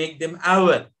 we make them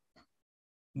aware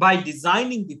by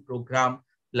designing the program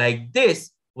like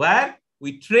this, where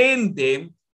we train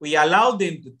them, we allow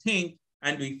them to think,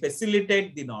 and we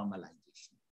facilitate the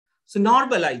normalization. So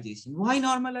normalization, why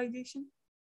normalization?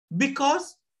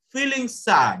 Because feeling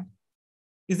sad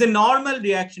is a normal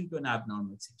reaction to an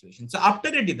abnormal situation. So after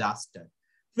a disaster,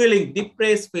 feeling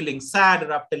depressed, feeling sad,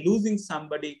 or after losing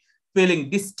somebody, feeling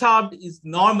disturbed is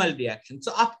normal reaction.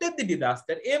 So after the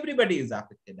disaster, everybody is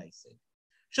affected, I said.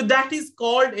 So that is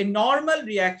called a normal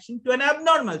reaction to an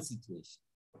abnormal situation.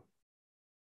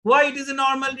 Why it is a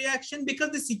normal reaction? Because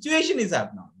the situation is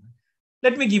abnormal.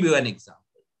 Let me give you an example.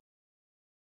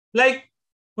 Like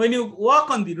when you walk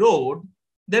on the road,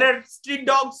 there are street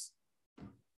dogs.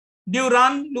 Do you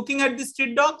run looking at the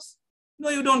street dogs? No,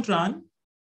 you don't run.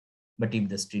 But if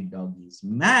the street dog is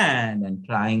mad and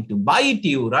trying to bite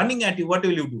you, running at you, what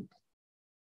will you do?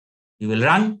 You will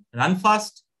run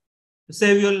fast to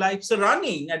save your life. So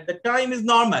running at the time is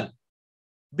normal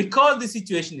because the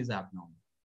situation is abnormal.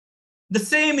 The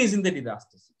same is in the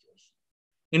disaster situation.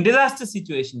 In disaster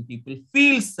situation, people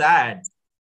feel sad,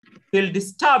 feel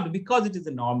disturbed because it is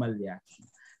a normal reaction.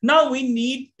 Now we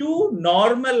need to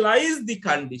normalize the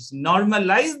condition,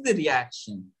 normalize the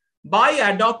reaction by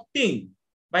adopting,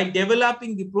 by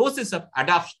developing the process of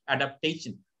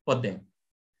adaptation for them.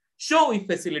 So we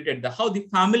facilitate how the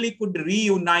family could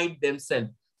reunite themselves,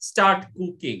 start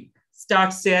cooking,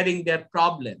 start sharing their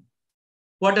problem.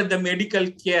 What are the medical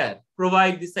care?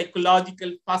 Provide the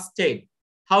psychological first aid.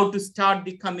 How to start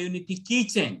the community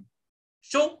kitchen.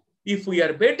 So if we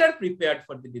are better prepared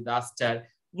for the disaster,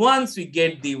 once we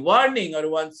get the warning or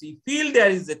once we feel there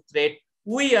is a threat,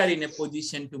 we are in a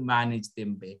position to manage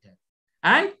them better.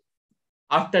 And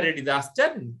after a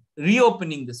disaster,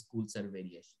 reopening the schools are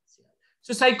very essential.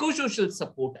 So psychosocial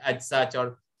support as such,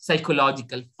 or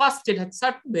psychological first aid, had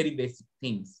certain very basic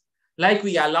things. Like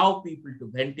we allow people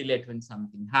to ventilate when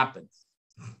something happens.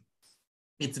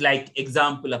 It's like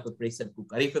example of a pressure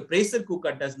cooker. If a pressure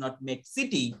cooker does not make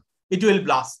city, it will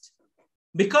blast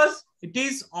because it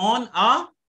is on a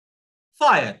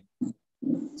fire.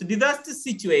 So disaster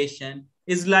situation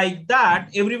is like that.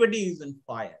 Everybody is on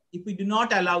fire. If we do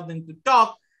not allow them to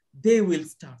talk, they will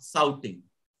start shouting.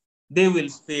 They will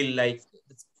feel like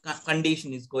the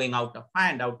condition is going out of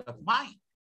hand, out of mind.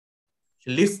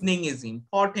 So listening is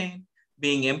important.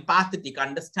 Being empathetic,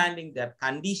 understanding their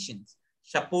conditions,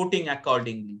 supporting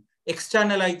accordingly.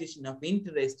 Externalization of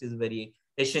interest is very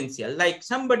essential. Like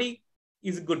somebody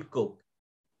is a good cook.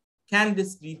 Can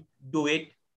this do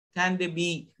it? Can they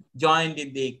be joined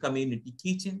in the community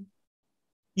kitchen?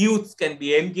 Youths can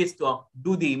be engaged to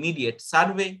do the immediate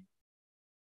survey.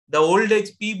 The old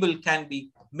age people can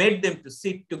be made them to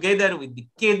sit together with the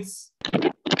kids.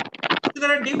 So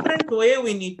there are different ways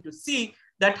we need to see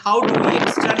that how do we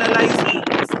externalize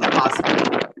this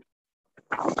capacity.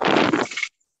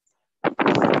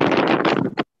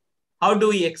 How do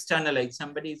we externalize?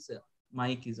 Somebody's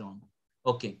mic is on.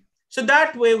 Okay. So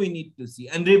that way we need to see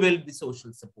and rebuild the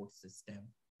social support system.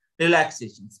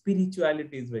 Relaxation.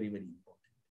 Spirituality is very, very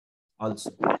important.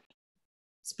 also.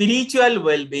 Spiritual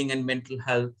well-being and mental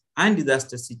health and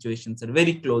disaster situations are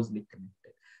very closely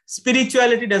connected.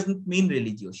 Spirituality doesn't mean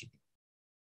religiosity.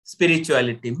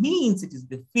 Spirituality means it is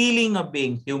the feeling of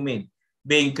being human,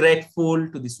 being grateful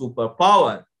to the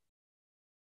superpower,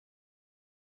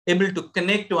 able to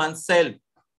connect to oneself,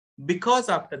 because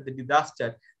after the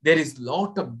disaster, there is a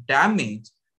lot of damage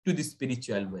to the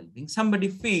spiritual well-being. Somebody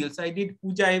feels, I did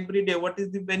puja every day. What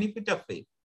is the benefit of it?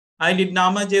 I did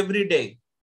namaz every day.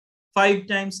 5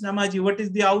 times namaji. What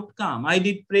is the outcome? I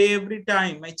did pray every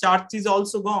time. My church is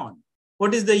also gone.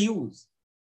 What is the use?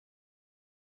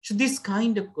 So this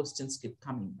kind of questions keep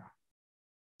coming back.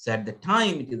 So at the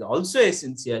time, it is also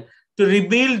essential to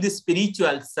rebuild the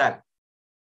spiritual self.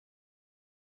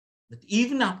 But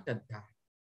even after that,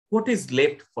 what is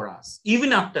left for us?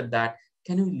 Even after that,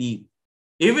 can we live?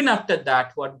 Even after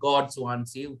that, what God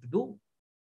wants you to do?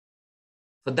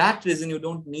 For that reason, you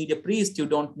don't need a priest. You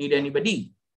don't need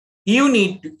anybody. You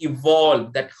need to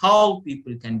evolve that how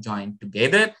people can join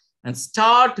together and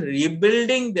start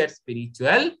rebuilding their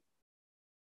spiritual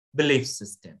belief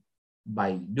system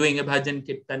by doing a bhajan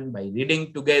kirtan, by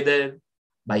reading together,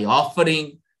 by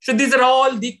offering. So these are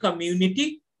all the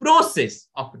community process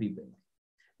of rebuilding.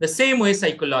 The same way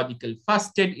psychological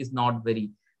first aid is not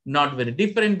very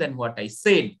different than what I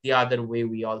said. The other way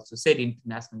we also said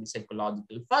internationally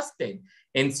psychological first aid,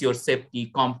 ensure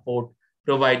safety, comfort,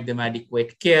 provide them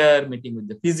adequate care, meeting with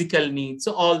the physical needs.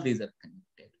 So all these are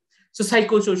connected. So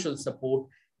psychosocial support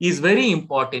is very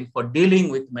important for dealing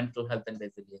with mental health and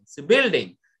resilience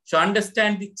building. So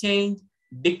understand the change,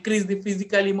 decrease the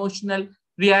physical, emotional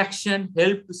reaction,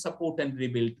 help to support and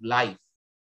rebuild life.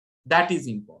 That is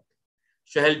important.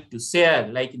 So help to share,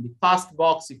 like in the first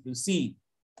box, if you see,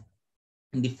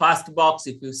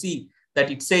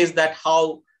 that it says that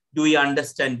how do we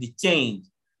understand the change?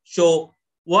 So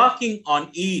working on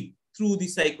it through the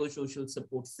psychosocial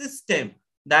support system,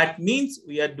 that means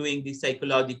we are doing the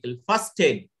psychological first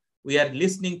aid. We are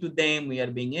listening to them, we are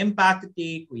being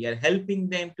empathetic, we are helping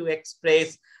them to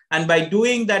express. And by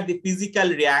doing that, the physical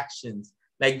reactions,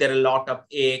 like there are a lot of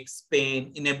aches,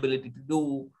 pain, inability to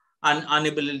do, and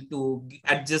unable to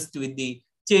adjust with the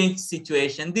change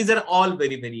situation. These are all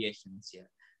very variations here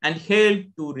and help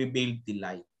to rebuild the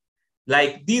life.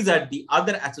 Like these are the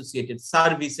other associated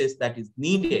services that is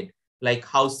needed, like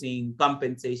housing,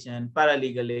 compensation,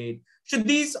 paralegal aid. So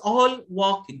these all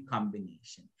work in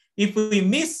combination. If we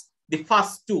miss the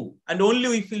first two and only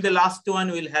we feel the last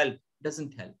one will help,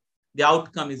 doesn't help. The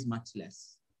outcome is much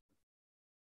less.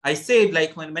 I said,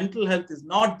 like when mental health is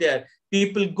not there,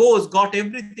 people got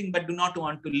everything, but do not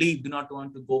want to leave, do not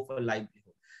want to go for livelihood.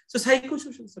 So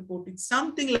psychosocial support is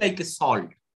something like a salt.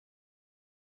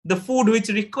 The food which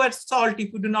requires salt,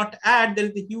 if you do not add, there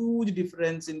is a huge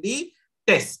difference in the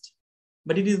taste,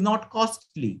 but it is not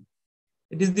costly.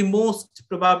 It is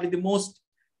probably the most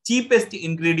cheapest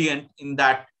ingredient in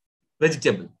that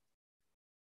vegetable.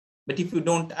 But if you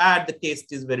don't add, the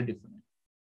taste is very different.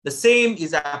 The same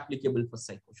is applicable for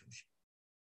psychosocial.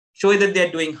 So whether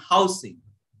they're doing housing,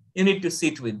 you need to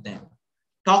sit with them,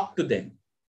 talk to them.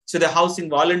 So the housing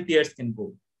volunteers can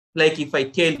go. Like if I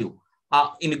tell you,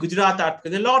 in Gujarat,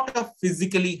 there are a lot of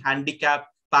physically handicapped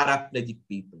paraplegic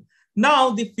people.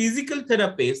 Now the physical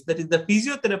therapist, that is the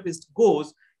physiotherapist,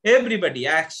 goes, everybody,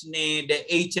 ActionAid,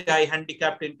 MHA,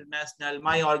 Handicapped International,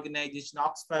 my organization,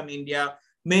 Oxfam India,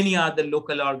 many other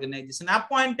local organizations,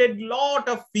 appointed a lot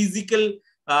of physical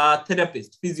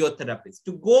therapists, physiotherapists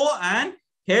to go and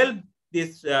help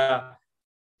this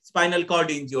spinal cord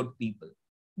injured people.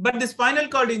 But the spinal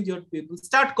cord injured people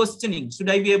start questioning, should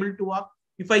I be able to walk?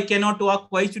 If I cannot walk,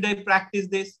 why should I practice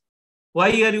this? Why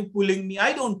are you pulling me?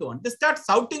 I don't want. They start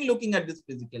shouting, looking at this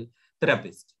physical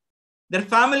therapist. Their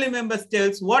family members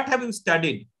tells, what have you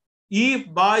studied?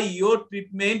 If by your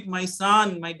treatment, my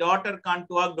son, my daughter can't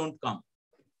walk, don't come.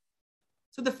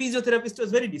 So the physiotherapist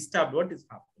was very disturbed. What is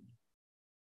happening?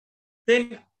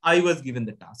 Then I was given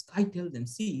the task. I tell them,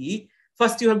 see,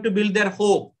 first you have to build their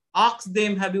hope. Ask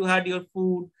them, have you had your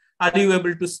food? Are you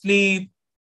able to sleep?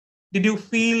 Did you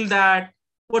feel that?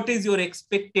 What is your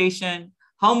expectation?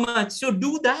 How much? So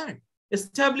do that.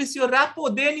 Establish your rapport,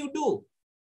 then you do.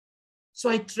 So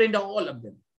I trained all of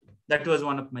them. That was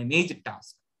one of my major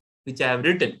tasks, which I have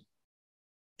written.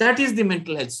 That is the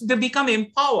mental health. So they become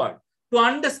empowered to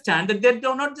understand that they're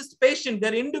not just patient,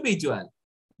 they're individual.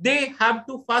 They have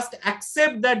to first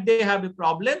accept that they have a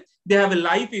problem. They have a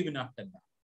life even after that.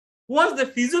 Once the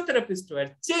physiotherapists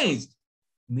were changed,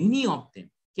 many of them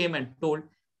came and told,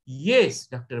 yes,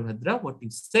 Dr. Bhadra, what you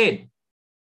said,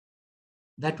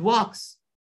 that works.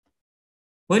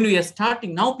 When we are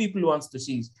starting, now people wants to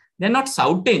see, they're not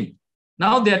shouting.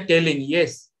 Now they are telling,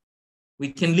 yes, we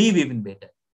can live even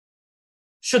better.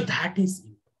 So that is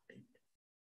important.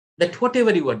 That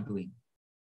whatever you are doing,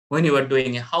 when you are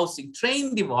doing a housing,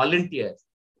 train the volunteers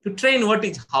to train what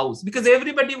is house, because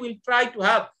everybody will try to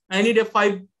have, I need a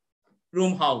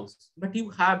 5-room house, but you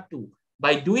have to,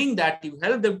 by doing that, you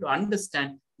help them to understand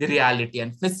the reality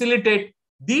and facilitate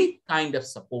the kind of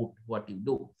support what you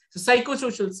do. So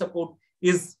psychosocial support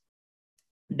is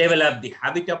develop the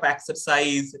habit of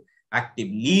exercise, active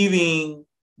living,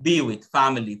 be with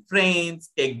family, friends,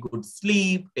 take good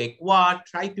sleep, take walk,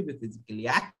 try to be physically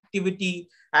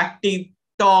active,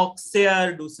 talk,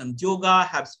 share, do some yoga,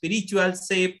 have spiritual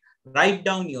shape, write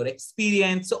down your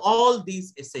experience. So all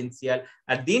these essential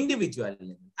at the individual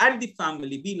level. At the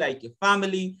family, be like a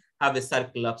family, have a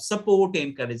circle of support,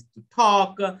 encourage to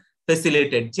talk,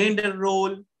 facilitate gender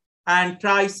role, and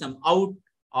try some out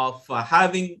of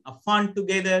having a fun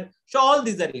together. So all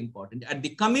these are important. At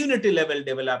the community level,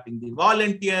 developing the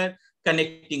volunteer,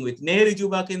 connecting with Nehru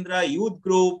Yuva Kendra, youth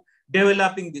group,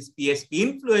 developing this PSP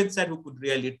influencer who could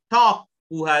really talk,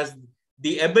 who has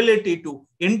the ability to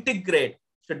integrate,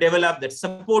 to develop that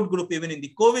support group even in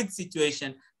the COVID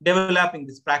situation. Developing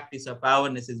this practice of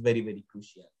awareness is very, very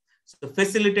crucial. So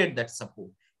facilitate that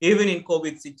support. Even in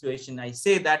COVID situation, I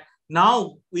say that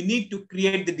now we need to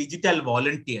create the digital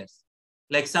volunteers.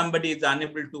 Like somebody is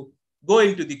unable to go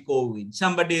into the COVID,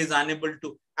 somebody is unable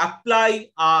to apply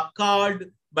a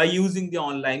card by using the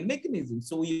online mechanism.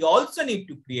 So we also need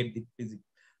to create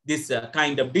this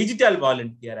kind of digital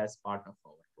volunteer as part of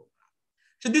our program.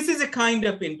 So this is a kind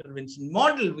of intervention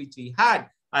model which we had.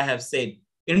 I have said,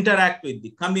 interact with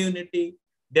the community,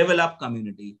 develop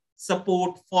community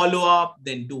support, follow up,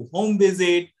 then do home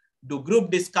visit, do group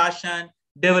discussion,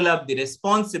 develop the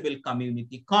responsible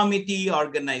community committee,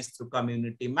 organize through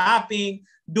community mapping,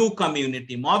 do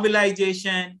community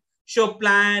mobilization, show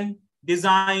plan,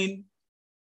 design,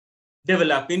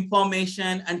 develop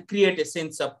information, and create a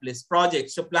sense of place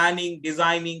projects. So planning,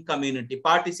 designing, community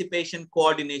participation,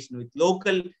 coordination with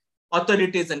local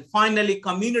authorities, and finally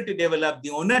community develop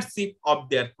the ownership of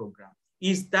their program.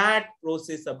 Is that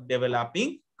process of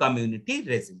developing community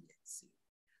resiliency.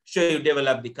 So you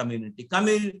develop the community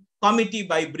committee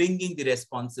by bringing the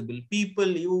responsible people,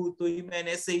 youth, women,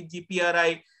 SAG,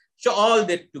 PRI, so all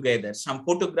that together. Some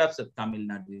photographs of Tamil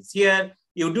Nadu is here.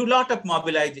 You do a lot of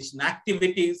mobilization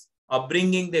activities of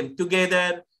bringing them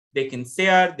together. They can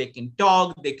share, they can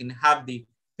talk, they can have the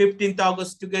 15th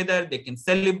August together. They can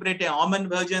celebrate a Oman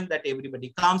version that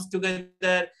everybody comes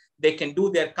together. They can do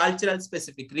their cultural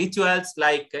specific rituals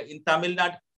like in Tamil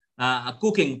Nadu,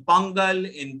 cooking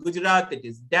Pongal, in Gujarat, it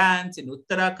is dance, in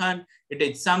Uttarakhand, it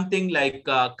is something like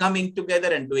coming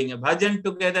together and doing a bhajan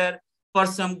together for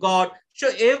some god. So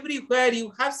everywhere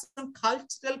you have some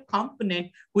cultural component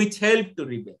which help to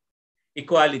rebuild.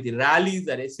 Equality rallies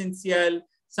are essential,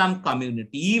 some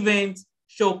community events,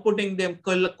 so putting them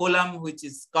kolam, which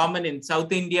is common in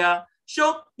South India.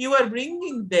 So you are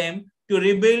bringing them to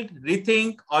rebuild,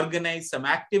 rethink, organize some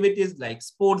activities like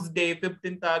Sports Day,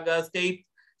 15th August,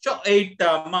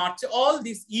 8th March. All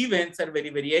these events are very,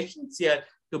 very essential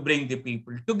to bring the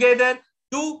people together,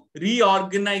 to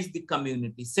reorganize the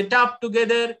community, set up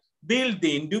together, build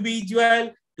the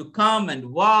individual to come and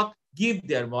work, give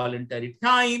their voluntary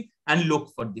time and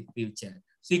look for the future.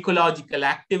 Psychological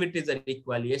activities are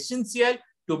equally essential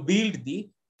to build the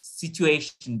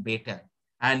situation better.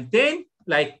 And then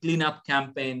like cleanup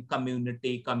campaign,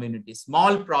 community,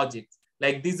 small projects,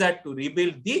 like these are to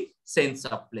rebuild the sense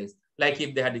of place. Like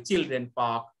if they had a children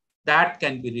park, that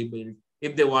can be rebuilt.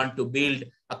 If they want to build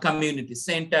a community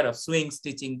center of swing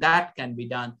stitching, that can be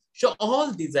done. So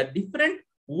all these are different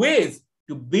ways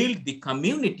to build the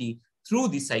community through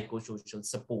the psychosocial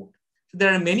support. So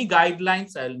there are many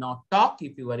guidelines. I will not talk.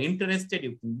 If you are interested,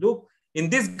 you can look. In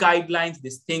these guidelines,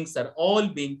 these things are all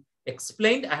being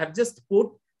explained. I have just put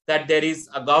that there is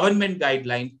a government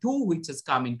guideline 2, which has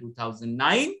come in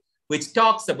 2009, which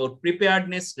talks about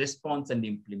preparedness, response, and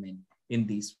implement in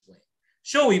this way.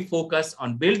 So we focus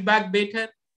on build back better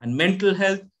and mental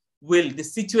health. Will the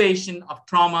situation of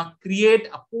trauma create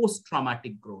a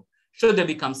post-traumatic growth? So they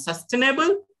become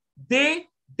sustainable. They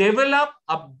develop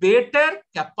a better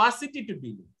capacity to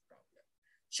deal with the problem.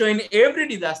 So in every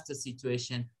disaster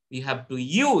situation, we have to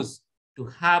use to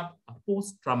have a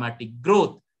post-traumatic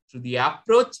growth through the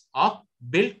approach of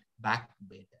build back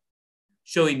better.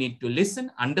 So we need to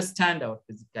listen, understand our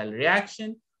physical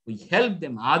reaction. We help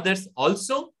them others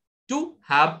also to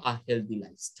have a healthy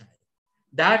lifestyle.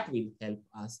 That will help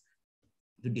us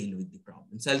to deal with the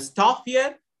problem. So I'll stop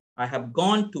here. I have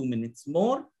gone 2 minutes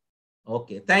more.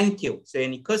 Okay, thank you. So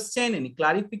any question, any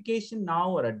clarification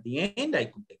now or at the end, I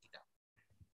could take it up.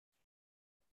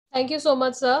 Thank you so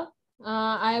much, sir.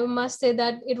 I must say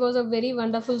that it was a very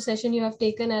wonderful session you have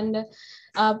taken, and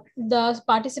the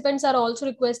participants are also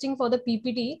requesting for the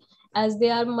PPT as they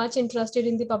are much interested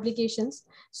in the publications.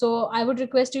 So I would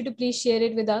request you to please share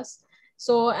it with us.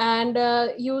 So, and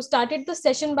you started the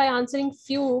session by answering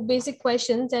few basic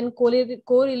questions and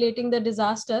correlating the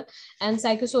disaster and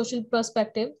psychosocial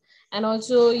perspective. And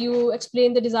also you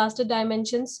explain the disaster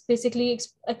dimensions, basically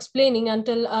explaining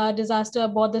until disaster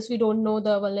bothers, we don't know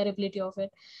the vulnerability of it.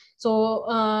 So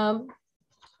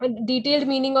a detailed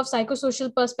meaning of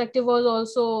psychosocial perspective was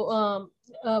also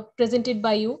presented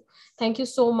by you. Thank you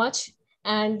so much.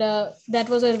 And that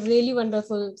was a really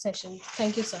wonderful session.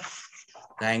 Thank you, sir.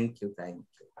 Thank you. Thank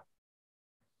you.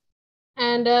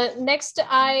 And next,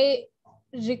 I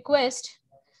request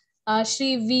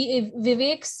Shri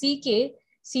Vivek CK,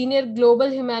 Senior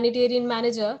Global Humanitarian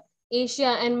Manager,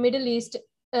 Asia and Middle East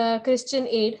Christian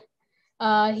Aid.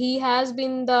 He has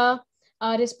been the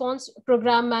Response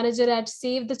Program Manager at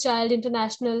Save the Child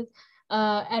International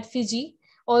at Fiji.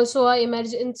 Also, an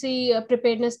emergency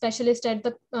preparedness specialist at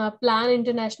the Plan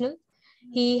International.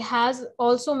 He has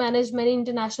also managed many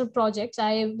international projects.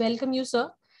 I welcome you, sir,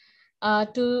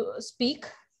 to speak.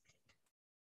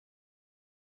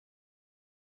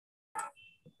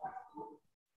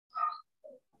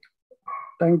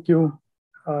 Thank you.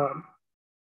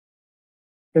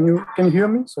 Can you hear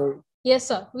me? Sorry. Yes,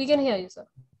 sir. We can hear you, sir.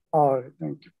 All right.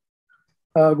 Thank you.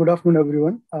 Good afternoon,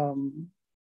 everyone.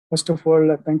 First of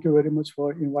all, thank you very much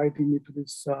for inviting me to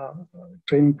this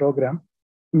training program.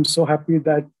 I'm so happy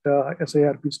that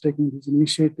SIRP is taking this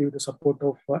initiative with the support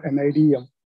of NIDM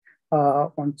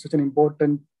on such an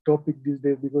important topic these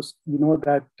days, because we know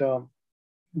that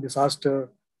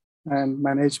disaster and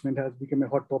management has become a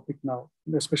hot topic now,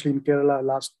 especially in Kerala.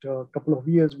 Last couple of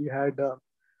years, we had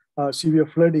severe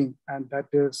flooding, and that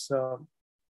has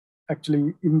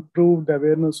actually improved the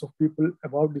awareness of people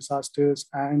about disasters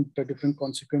and the different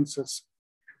consequences.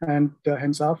 And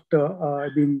hence, after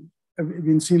I've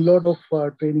been seeing a lot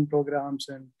of training programs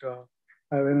and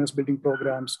awareness building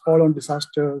programs, all on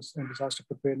disasters and disaster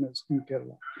preparedness in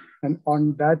Kerala. And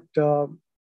on that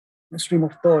stream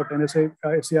of thought, and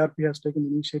SARP has taken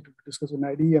the initiative to discuss with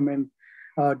NIDM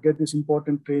and get this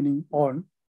important training on.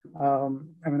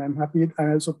 I mean, I'm happy.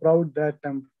 I'm also proud that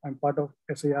I'm part of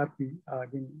SARP,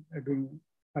 doing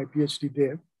my PhD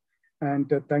there.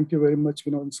 And thank you very much,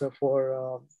 Vinod sir,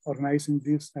 for organizing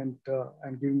this and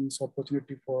giving this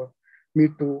opportunity for me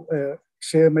to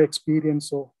share my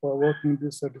experience of working in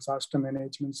this disaster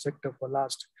management sector for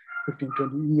last 15,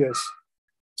 20 years.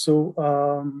 So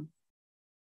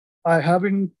I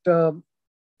haven't, so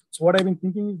what I've been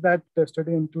thinking is that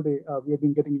yesterday and today, we have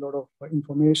been getting a lot of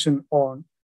information on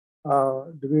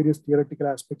the various theoretical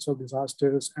aspects of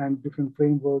disasters and different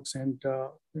frameworks, and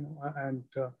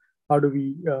how do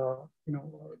we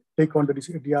take on the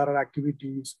DRR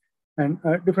activities and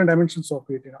different dimensions of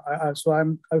it. So I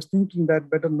was thinking that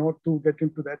better not to get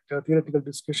into that theoretical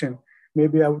discussion.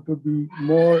 Maybe I would be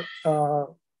more.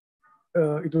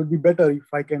 It would be better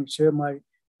if I can share my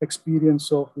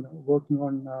experience of working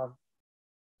on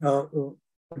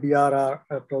DRR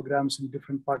programs in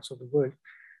different parts of the world.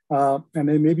 And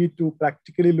then maybe to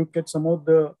practically look at some of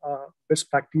the best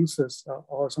practices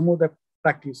or some of the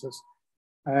practices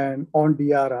and on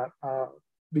DRR,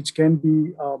 which can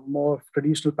be more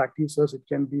traditional practices. It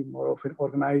can be more of an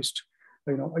organized,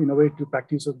 innovative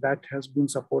practices that has been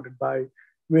supported by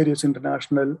various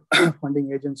international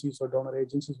funding agencies or donor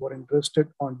agencies who are interested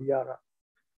on DRR.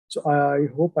 So I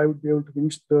hope I would be able to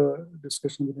finish the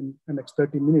discussion within the next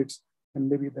 30 minutes. And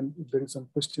maybe then if there is some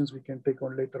questions we can take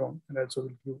on later on, and also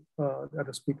will give the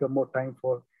other speaker more time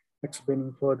for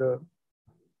explaining further,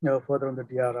 further on the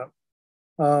DRR.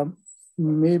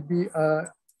 Maybe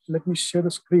let me share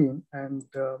the screen, and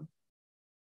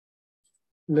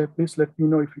please let me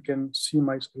know if you can see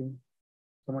my screen.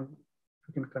 Someone,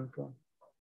 if you can confirm.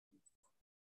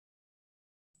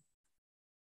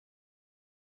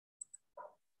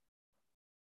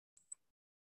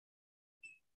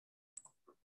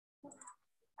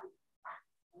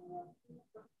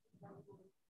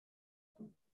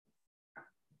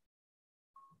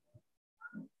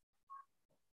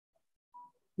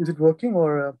 Is it working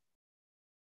or?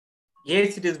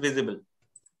 Yes, it is visible.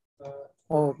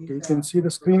 Okay, you can see the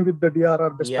screen with the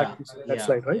DRR best practices. That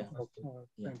slide, right? Yeah. Okay,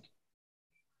 thank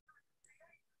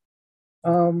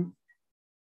you.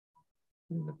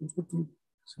 Let me quickly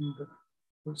see the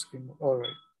full screen. All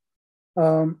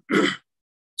right.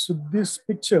 So this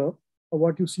picture,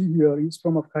 what you see here is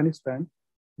from Afghanistan,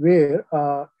 where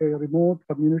a remote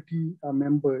community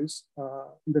members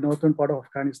in the northern part of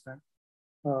Afghanistan,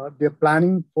 they're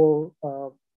planning for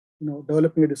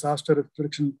developing a disaster risk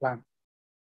reduction plan.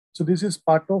 So this is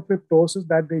part of a process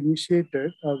that they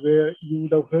initiated, where you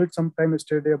would have heard sometime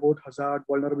yesterday about hazard,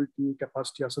 vulnerability,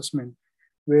 capacity assessment,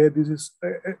 where this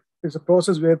is a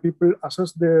process where people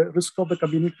assess the risk of the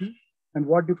community and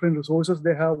what different resources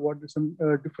they have, what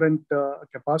different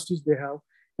capacities they have.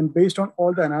 And based on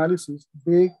all the analysis,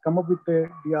 they come up with a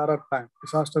DRR plan,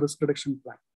 disaster risk reduction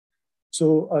plan.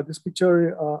 So this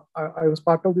picture, I was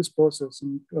part of this process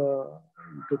in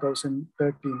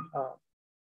 2013.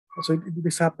 So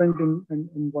this happened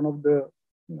in one of the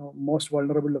most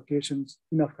vulnerable locations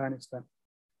in Afghanistan.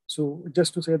 So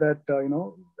just to say that,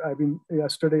 I've been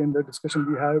yesterday in the discussion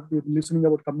we've been listening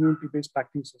about community-based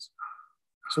practices.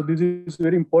 So this is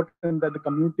very important that the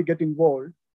community get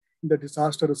involved in the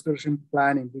disaster risk reduction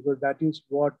planning, because that is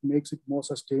what makes it more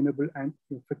sustainable and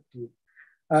effective.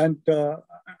 And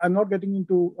I'm not getting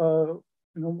into a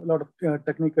lot of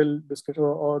technical discussion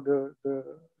or the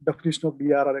definition of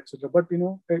DRR, etc. But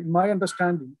in my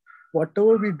understanding,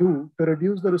 whatever we do to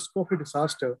reduce the risk of a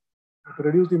disaster, to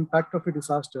reduce the impact of a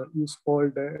disaster, is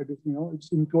called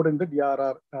it's included in the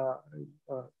DRR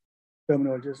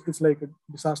terminology. It's like a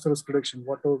disaster risk reduction.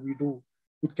 Whatever we do,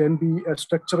 it can be a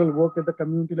structural work at the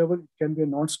community level. It can be a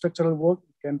non-structural work.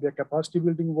 It can be a capacity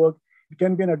building work. It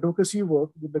can be an advocacy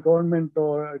work with the government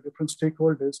or different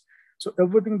stakeholders. So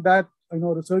everything that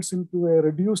results into a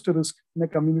reduced risk in a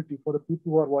community for the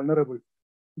people who are vulnerable,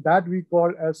 that we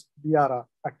call as DRR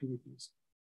activities.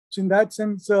 So in that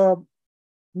sense,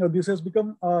 this has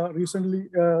become recently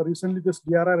this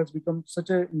DRR has become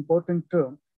such an important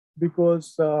term,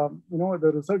 because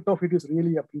the result of it is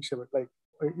really appreciable. Like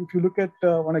if you look at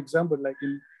one example, like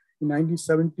in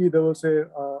 1970, there was a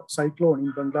cyclone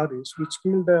in Bangladesh, which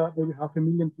killed maybe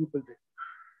 500,000 people there.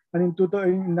 And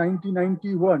in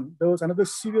 1991, there was another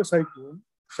severe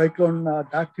cyclone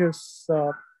that has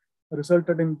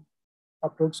resulted in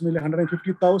approximately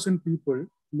 150,000 people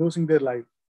losing their life.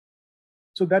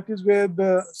 So that is where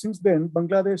since then,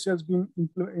 Bangladesh has been,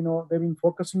 they've been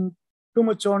focusing too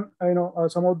much on,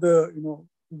 some of the,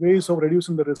 ways of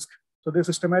reducing the risk. So they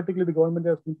systematically, the government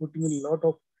has been putting in a lot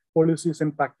of policies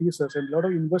and practices, and a lot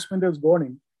of investment has gone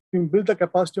in to build the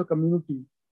capacity of community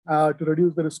to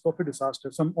reduce the risk of a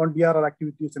disaster, some on DRR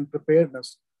activities and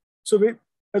preparedness. So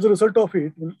as a result of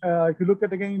it, if you look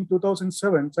at again in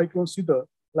 2007, Cyclone Sidar,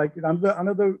 like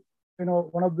another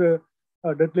one of the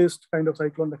deadliest kind of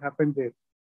cyclone that happened there.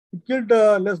 It killed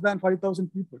less than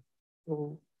 5,000 people.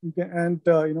 So you can,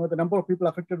 the number of people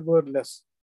affected were less.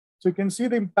 So you can see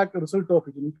the impact, the result of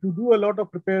it. And if you do a lot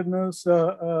of preparedness,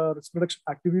 risk reduction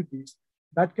activities,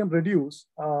 that can reduce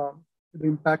the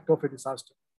impact of a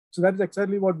disaster. So that is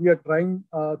exactly what we are trying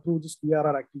through this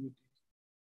DRR activity.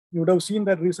 You would have seen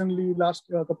that recently, last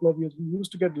couple of years, we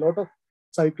used to get a lot of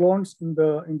cyclones in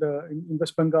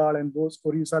West Bengal and those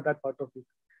Orissa, that part of it.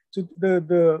 So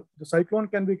the cyclone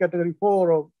can be category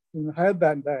 4 or higher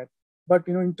than that. But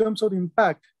in terms of the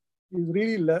impact, is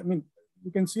really, I mean,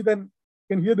 you can see then,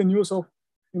 you can hear the news of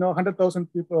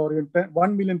 100,000 people or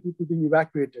 1 million people being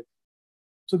evacuated.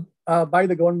 So by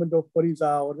the government of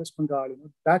Orissa or West Bengal,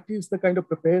 that is the kind of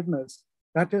preparedness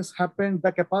that has happened,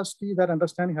 the capacity, that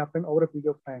understanding happened over a period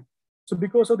of time. So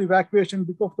because of the evacuation,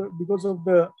 because of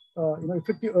the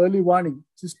effective early warning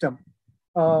system,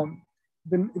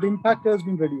 the impact has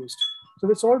been reduced. So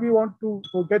that's all we want to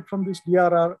get from this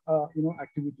DRR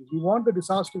activities. We want the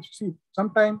disasters to see.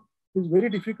 Sometimes it's very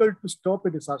difficult to stop a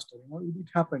disaster. It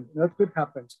happens, an earthquake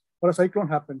happens, or a cyclone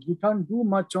happens. We can't do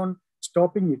much on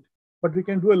stopping it, but we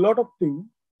can do a lot of things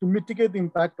to mitigate the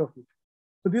impact of it.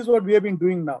 So this is what we have been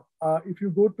doing now. If you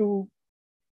go to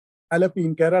Alapi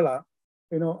in Kerala,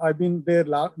 I've been there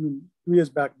 2 years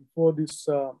back before this,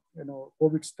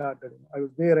 COVID started. I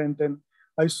was there, and then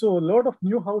I saw a lot of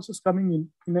new houses coming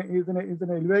in an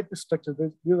elevated structure.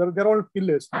 They're all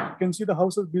pillars. You can see the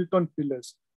houses built on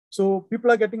pillars. So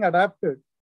people are getting adapted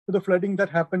to the flooding that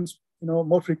happens,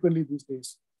 more frequently these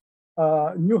days.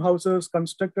 New houses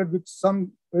constructed with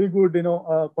some very good,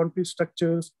 concrete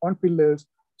structures on pillars,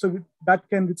 so that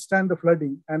can withstand the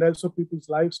flooding, and also people's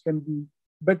lives can be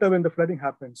better when the flooding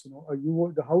happens.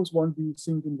 The house won't be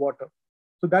sink in water.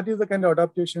 So that is the kind of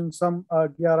adaptation, some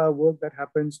DRR work that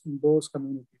happens in those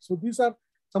communities. So these are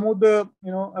some of the,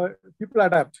 people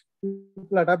adapt.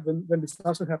 People adapt when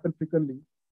disasters happen frequently.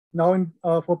 Now,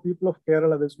 for people of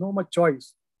Kerala, there's no much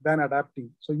choice than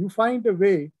adapting. So you find a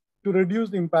way to reduce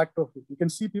the impact of it. You can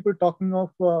see people talking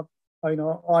of,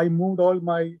 I moved all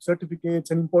my certificates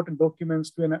and important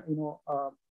documents to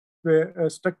a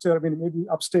structure, maybe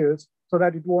upstairs, so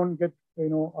that it won't get,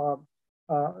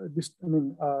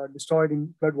 destroyed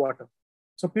in flood water.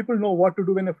 So people know what to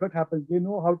do when a flood happens. They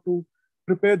know how to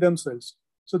prepare themselves.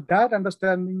 So that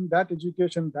understanding, that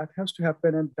education, that has to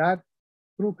happen, and that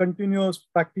through continuous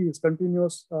practice,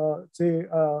 continuous,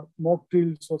 mock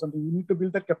drills or something, you need to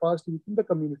build that capacity within the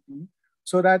community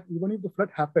so that even if the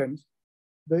flood happens,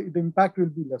 the impact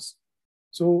will be less.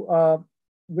 So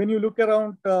when you look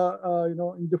around,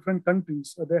 in different countries,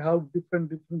 they have different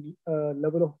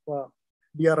level of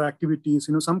DRR activities.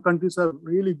 Some countries are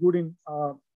really good in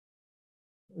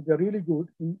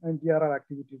DRR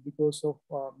activities because of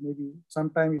maybe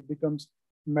sometimes it becomes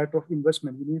a matter of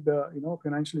investment. You need the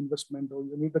financial investment, or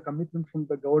you need the commitment from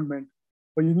the government,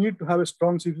 or you need to have a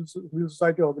strong civil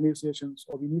society organizations,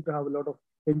 or we need to have a lot of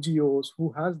NGOs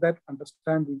who has that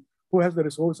understanding, who has the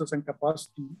resources and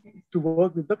capacity to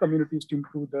work with the communities to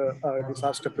improve the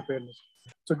disaster preparedness.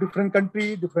 So different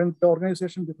country, different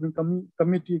organization, different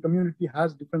community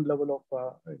has different level of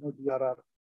DRR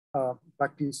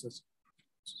practices.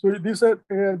 So these are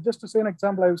just to say an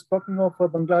example. I was talking of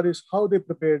Bangladesh, how they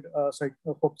prepared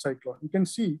for cyclone. You can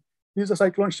see this is a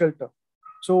cyclone shelter.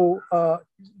 So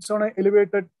it's on an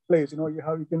elevated place.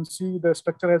 You can see the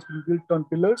structure has been built on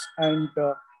pillars, and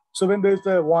so when there's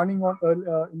a warning on,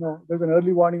 there's an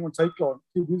early warning on cyclone.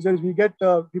 See, these days we get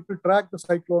people track the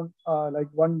cyclone like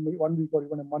one week or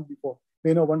even a month before.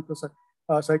 They know one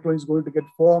cyclone is going to get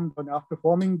formed, and after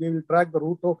forming, they will track the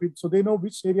route of it, so they know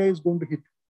which area is going to hit.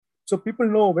 So people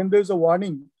know when there's a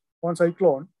warning on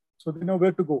cyclone, so they know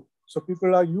where to go. So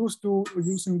people are used to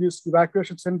using this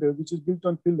evacuation center, which is built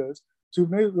on pillars. So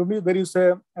if there is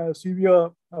a severe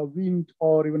wind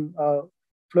or even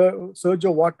surge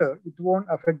of water, it won't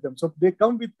affect them. So they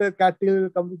come with their cattle,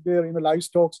 come with their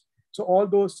livestock. So all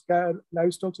those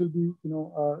livestock will be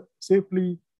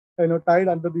safely tied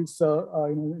under this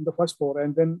in the first floor,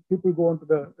 and then people go on to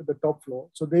the top floor.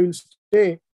 So they will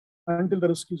stay until the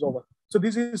risk is over. So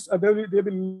this is there will be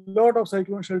a lot of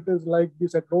cyclone shelters like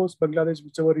this across Bangladesh,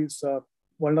 whichever is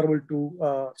vulnerable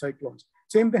to cyclones.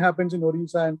 Same thing happens in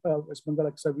Orissa and West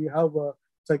Bengal. We have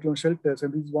cyclone shelters,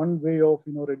 and this is one way of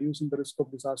reducing the risk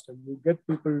of disaster. You get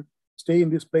people stay in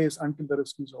this place until the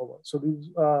risk is over. So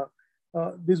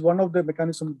this is one of the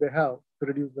mechanisms they have to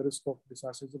reduce the risk of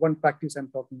disasters. One practice I'm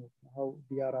talking about, how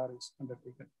DRR is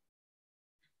undertaken.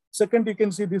 Second, you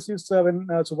can see this is when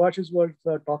Subhash was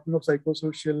talking of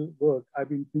psychosocial work. I've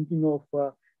been thinking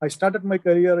of, I started my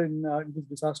career in this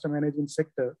disaster management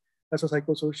sector as a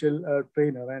psychosocial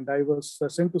trainer, and I was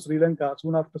sent to Sri Lanka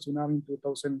soon after tsunami in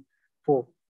 2004.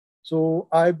 So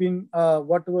I've been,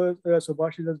 whatever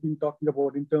Subhash has been talking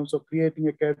about in terms of creating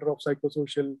a cadre of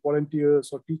psychosocial volunteers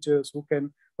or teachers who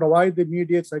can provide the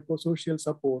immediate psychosocial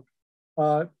support,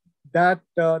 that's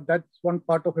one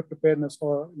part of a preparedness,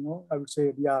 or I would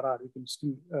say DRR. You can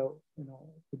still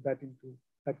put that into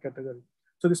that category.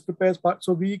 So this prepares part.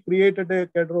 So we created a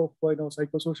cadre of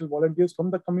psychosocial volunteers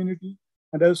from the community,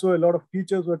 and also a lot of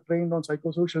teachers were trained on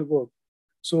psychosocial work.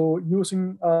 So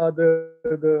using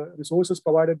the resources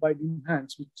provided by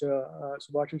Enhance, which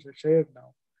Subhash has shared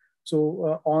now.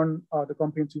 So on the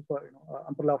comprehensive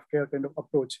umbrella of care kind of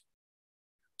approach.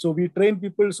 So we train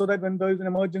people so that when there is an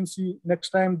emergency,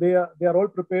 next time they are all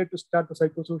prepared to start the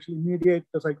psychosocial, immediate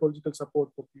psychological support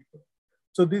for people.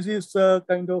 So this is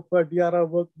kind of DRR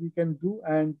work we can do.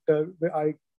 And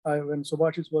when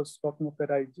Subhash was talking of that,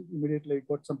 I immediately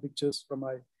got some pictures from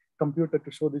my computer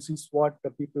to show this is what the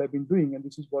people have been doing, and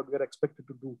this is what we are expected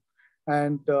to do.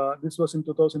 And this was in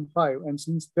 2005. And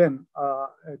since then, a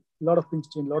lot of things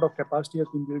changed, a lot of capacity has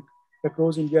been built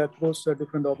across India, across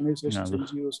different organizations,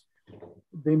 NGOs.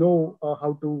 They know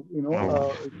how to,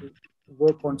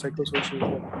 work on psychosocial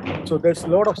work. So there's a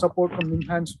lot of support from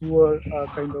Enhance who are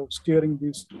kind of steering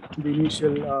this in the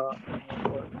initial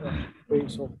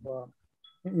phase of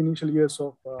initial years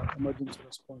of emergency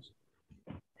response.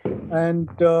 And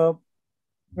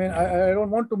I don't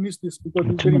want to miss this because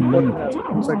it's very important aspect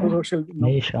of psychosocial.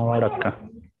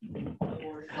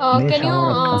 Can you,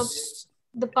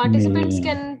 the participants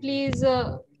can please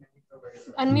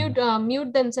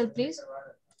mute themselves, please.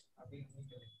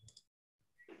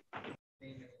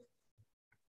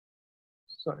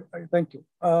 Sorry, thank you.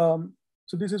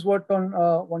 So this is what on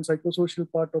one psychosocial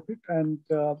part of it. And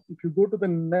if you go to the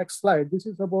next slide, this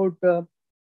is about,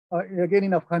 again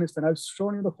in Afghanistan. I've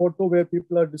shown you the photo where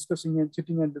people are discussing and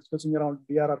sitting and discussing around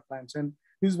DRR plans. And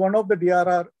this is one of the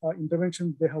DRR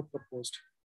interventions they have proposed.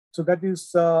 So that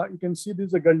is, you can see this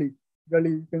is a gully.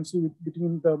 You can see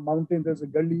between the mountain, there's a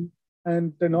gully.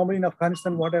 And normally in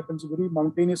Afghanistan, what happens, a very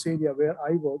mountainous area where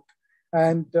I work.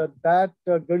 And that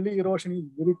gully erosion is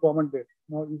very common there.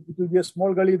 It will be a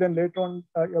small gully, then later on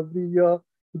every year,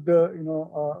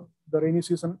 the rainy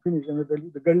season finish and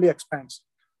the gully expands.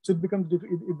 So it becomes,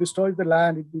 it destroys the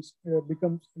land. It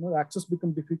becomes, access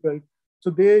becomes difficult. So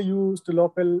they used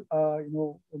local,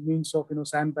 means of,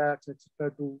 sandbags,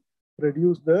 etc., to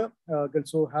reduce the,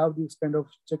 so have this kind of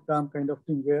check dam kind of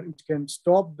thing where it can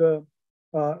stop the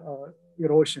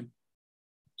erosion.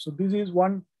 So this is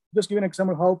one, just give an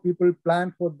example how people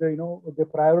plan for the, they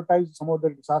prioritize some of the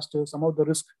disasters, some of the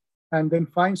risk, and then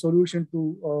find solution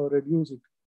to reduce it.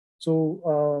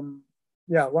 So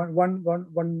yeah, one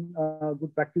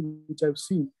good practice which I've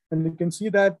seen, and you can see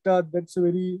that that's a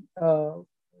very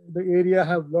the area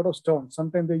have a lot of stones.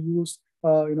 Sometimes they use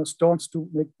stones to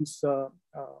make this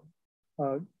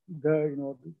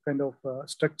kind of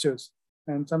structures,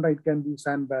 and sometimes it can be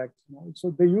sandbags.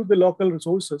 So they use the local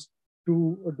resources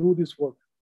to do this work,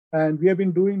 and we have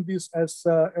been doing this as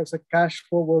a cash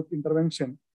for work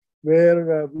intervention,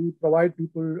 where we provide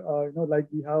people, like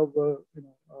we have,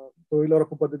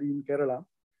 in Kerala.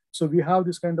 So we have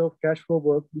this kind of cash for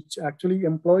work, which actually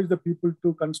employs the people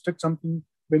to construct something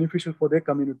beneficial for their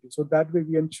community. So that way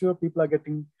we ensure people are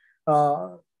getting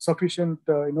sufficient,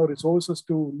 resources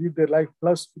to live their life.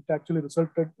 Plus, it actually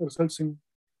results in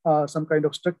some kind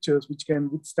of structures which can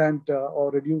withstand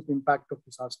or reduce the impact of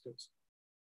disasters.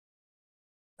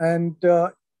 And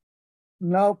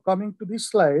now coming to this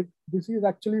slide, this is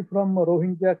actually from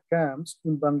Rohingya camps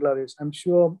in Bangladesh. I'm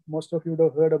sure most of you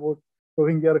have heard about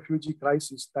Rohingya refugee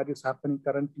crisis that is happening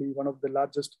currently, one of the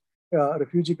largest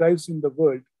refugee crises in the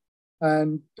world.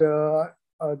 And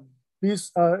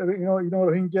these,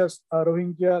 Rohingya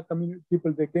community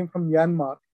people, they came from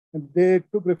Myanmar, and they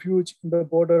took refuge in the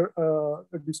border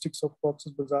districts of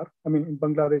Cox's Bazar. I mean, in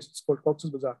Bangladesh, it's called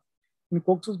Cox's Bazar. In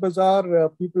Cox's Bazar,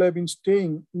 people have been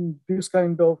staying in this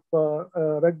kind of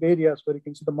rugged areas where you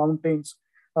can see the mountains.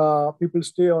 People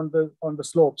stay on the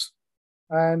slopes,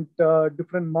 and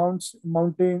different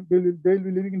mountain. They'll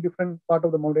be living in different part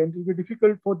of the mountain. It will be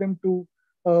difficult for them to,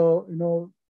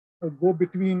 go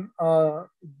between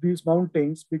these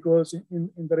mountains, because in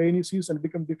the rainy season it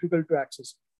becomes difficult to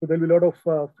access. So there'll be a lot of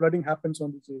flooding happens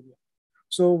on this area.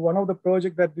 So one of the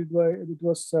projects that it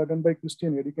was done by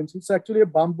Christian here, you can see it's actually a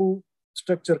bamboo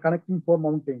structure connecting 4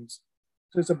 mountains.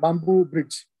 So it's a bamboo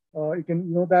bridge. You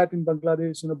can know that in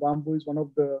Bangladesh, bamboo is one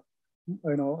of the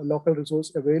local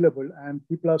resource available, and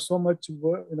people are so much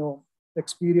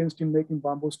experienced in making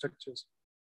bamboo structures.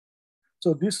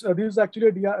 So this is actually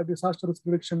a disaster risk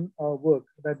reduction work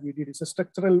that we did. It's a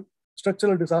structural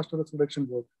disaster risk reduction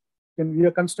work. And we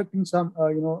are constructing some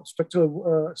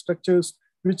structural structures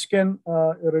which can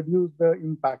reduce the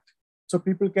impact. So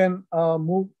people can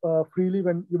move freely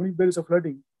when even if there is a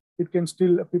flooding. People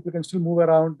can still move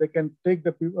around. They can take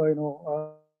the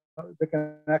they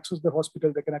can access the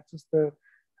hospital. They can access the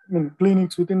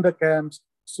clinics within the camps.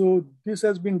 So this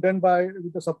has been done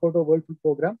with the support of World Food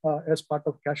Program as part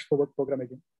of Cash for Work program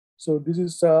again. So this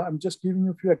is I'm just giving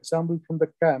you a few examples from the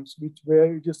camps,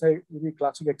 where it is a very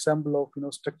classic example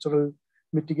of structural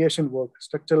mitigation work,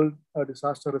 structural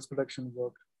disaster risk reduction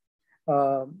work.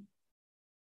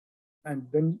 And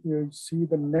then you see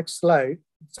the next slide.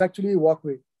 It's actually a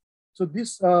walkway. So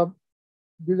this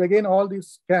again, all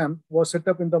this camp was set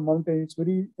up in the mountain. It's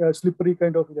very slippery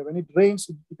kind of area. When it rains,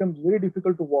 it becomes very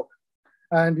difficult to walk.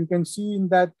 And you can see in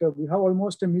that we have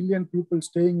almost 1 million people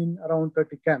staying in around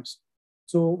 30 camps.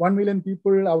 So 1 million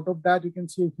people, out of that, you can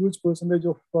see a huge percentage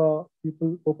of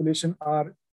population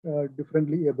are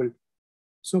differently abled.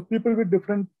 So people with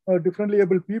differently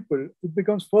able people, it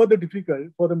becomes further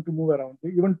difficult for them to move around,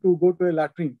 even to go to a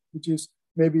latrine, which is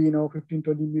maybe 15,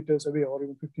 20 meters away or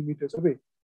even 50 meters away.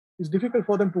 It's difficult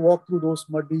for them to walk through those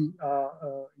muddy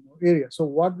areas. So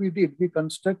what we did, we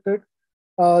constructed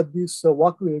this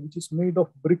walkway, which is made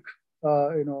of brick.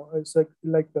 It's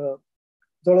like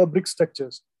sort of brick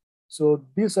structures. So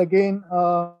this again,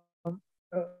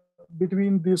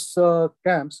 between these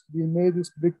camps, we made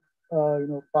this brick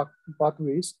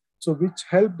pathways, so which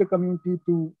help the community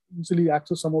to easily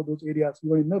access some of those areas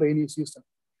even in the rainy season.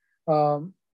 A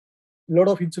lot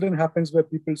of incident happens where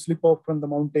people slip off from the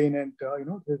mountain and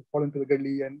they fall into the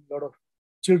gully, and a lot of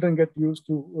children get used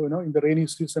to in the rainy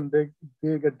season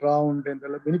they get drowned, and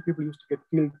many people used to get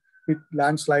killed with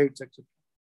landslides, etc.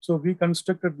 So we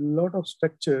constructed a lot of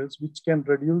structures which can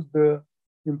reduce the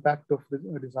impact of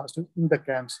the disasters in the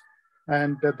camps.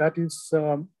 And that is,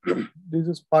 this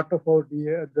is part of our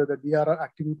the DRR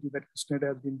activity that Krishna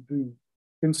has been doing.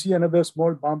 You can see another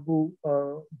small bamboo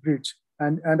bridge.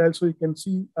 And also you can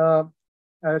see a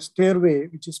stairway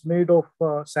which is made of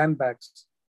sandbags.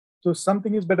 So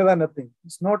something is better than nothing.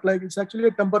 It's not like, it's actually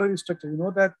a temporary structure. You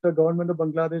know that the government of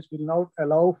Bangladesh will now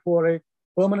allow for a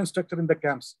permanent structure in the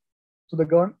camps. So the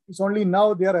government, it's only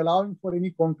now they are allowing for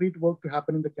any concrete work to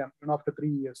happen in the camp, and after 3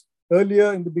 years.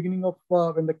 Earlier, in the beginning of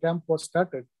when the camp was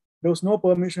started, there was no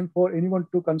permission for anyone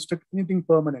to construct anything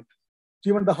permanent. So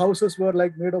even the houses were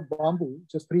like made of bamboo,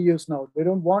 just 3 years now. They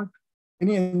don't want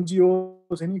any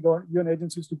NGOs, any UN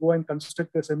agencies to go and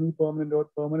construct a semi-permanent or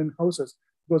permanent houses,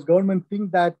 because government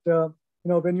think that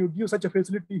when you give such a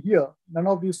facility here, none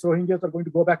of these Rohingyas are going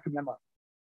to go back to Myanmar.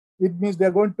 It means they're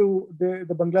going to,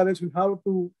 the Bangladesh will have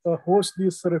to host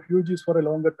these refugees for a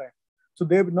longer time. So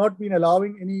they've not been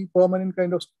allowing any permanent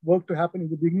kind of work to happen in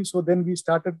the beginning. So then we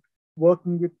started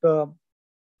working with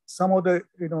some of the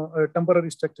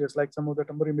temporary structures, like some of the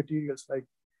temporary materials, like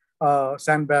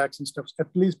sandbags and stuff. At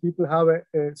least people have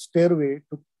a stairway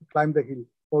to climb the hill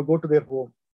or go to their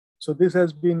home. So this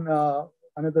has been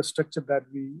another structure that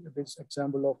this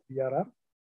example of DRR.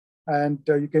 And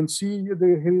you can see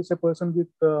here is a person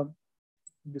with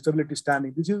disability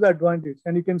standing. This is the advantage.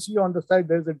 And you can see on the side,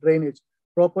 there's a drainage,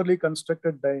 properly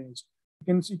constructed drainage.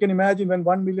 You can imagine when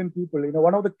 1 million people,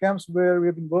 one of the camps where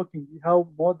we've been working, we have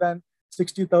more than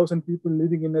 60,000 people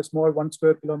living in a small 1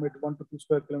 square kilometer, 1 to 2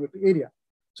 square kilometer area.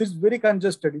 So it's very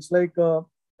congested. It's like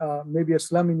maybe a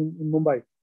slum in Mumbai.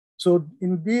 So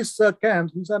in these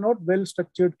camps, these are not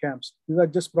well-structured camps. These are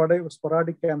just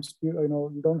sporadic camps.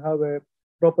 You don't have a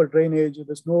proper drainage.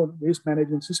 There's no waste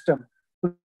management system.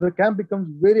 So the camp becomes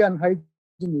very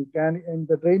unhygienic. And in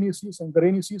the rainy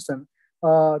season,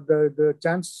 the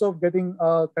chances of getting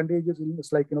contagious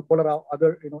illness like cholera,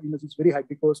 other illness is very high,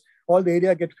 because all the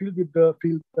area get filled with the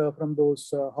filth from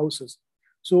those houses.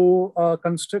 So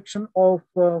construction of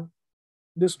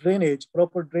this drainage,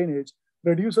 proper drainage,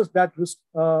 reduces that risk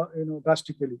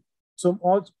drastically. So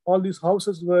all these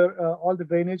houses were all the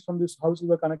drainage from these houses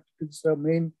were connected to this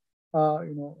main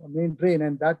drain,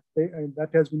 and that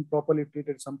has been properly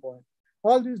treated at some point.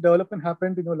 All this development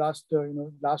happened last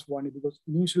 1 year, because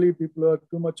initially people are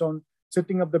too much on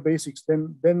setting up the basics.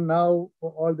 Then now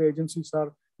all the agencies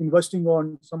are investing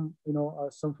on some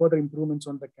further improvements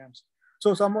on the camps.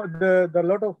 So there are a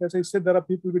lot of, as I said, there are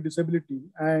people with disability,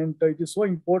 and it is so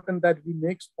important that we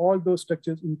make all those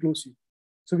structures inclusive.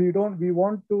 So we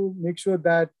want to make sure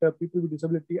that people with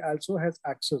disability also has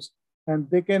access, and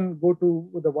they can go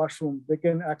to the washroom, they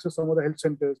can access some of the health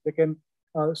centers, they can.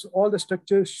 So all the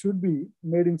structures should be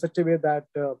made in such a way that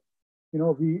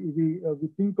we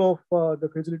think of the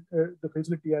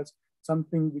facility as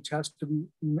something which has to be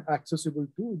accessible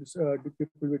to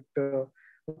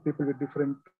people with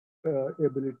different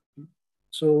ability.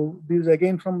 So these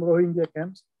again from Rohingya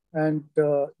camps, and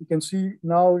you can see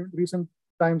now in recent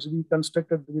times we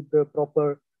constructed with the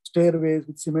proper stairways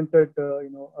with cemented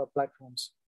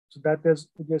platforms. So that has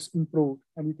just improved,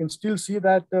 and you can still see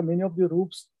that many of the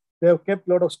roofs, they have kept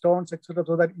a lot of stones, etc.,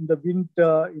 so that in the wind,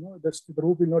 the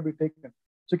roof will not be taken.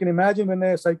 So you can imagine when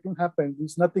a cyclone happens,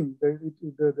 there's nothing.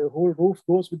 The whole roof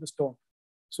goes with the stone.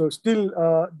 So still,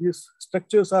 these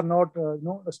structures are not,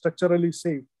 structurally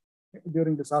safe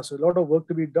during disaster. A lot of work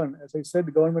to be done. As I said,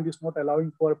 the government is not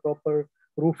allowing for a proper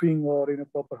roofing or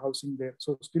proper housing there.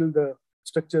 So still, the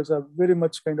structures are very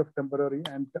much kind of temporary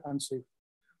and unsafe.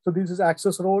 So this is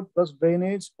access road plus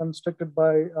drainage constructed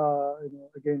by,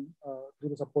 again, through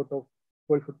the support of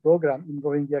World Food Program in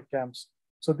Rohingya camps.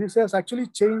 So this has actually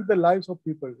changed the lives of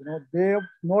people. They are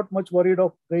not much worried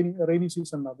of rainy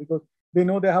season now, because they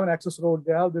know they have an access road,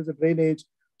 there's a drainage.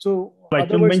 So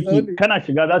otherwise,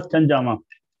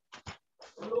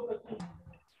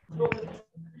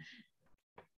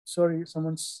 sorry,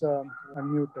 someone's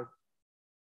unmuted,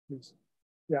 please.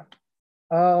 Yeah.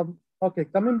 Okay,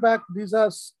 coming back, these are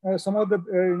some of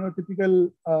the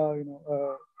typical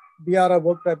DRR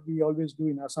work that we always do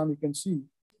in Assam. You can see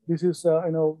this is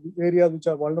areas which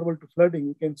are vulnerable to flooding.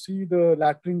 You can see the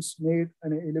latrines made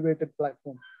on an elevated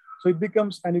platform. So it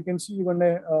becomes, and you can see even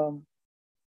a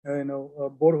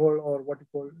borehole, or what you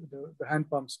call the hand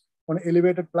pumps on an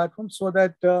elevated platform, so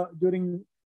that during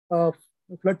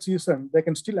flood season they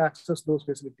can still access those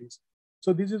facilities.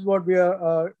 So this is what we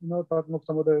are, talking of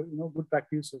some of the, good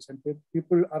practices, and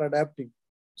people are adapting,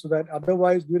 so that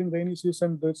otherwise during rainy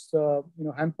season, this,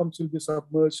 hand pumps will be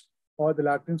submerged, or the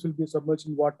latrines will be submerged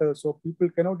in water, so people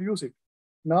cannot use it.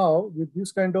 Now with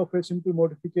this kind of a simple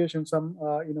modification, some,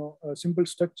 simple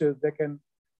structures, they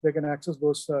can access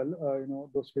those,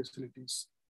 those facilities.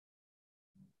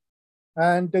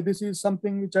 And this is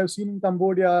something which I've seen in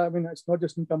Cambodia. I mean, it's not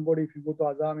just in Cambodia. If you go to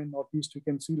Assam in Northeast, you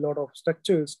can see a lot of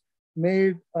structures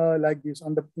made like this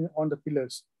on the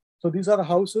pillars. So these are the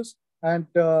houses, and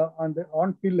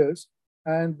on pillars,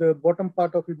 and the bottom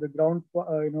part of it, the ground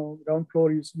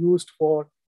floor is used for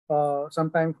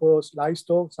sometimes for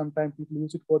livestock, sometimes people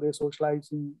use it for their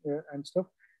socializing and stuff.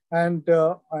 and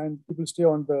people stay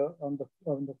on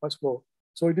the first floor.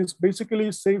 So it is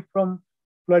basically safe from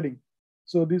flooding.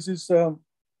 So this is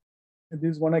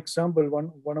one example,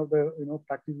 one of the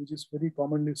practice which is very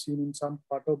commonly seen in some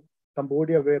part of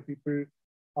Cambodia where people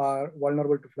are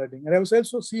vulnerable to flooding. And I was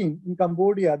also seen in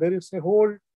Cambodia there is a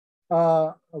whole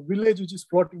village which is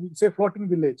floating. We say floating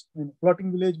village.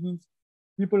 Floating village means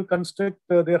people construct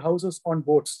their houses on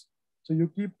boats. So you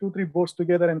keep 2-3 boats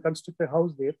together and construct a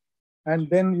house there, and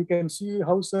then you can see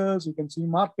houses, you can see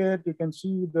market, you can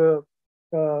see the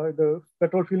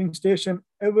petrol filling station.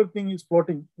 Everything is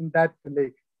floating in that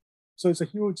lake. So it's a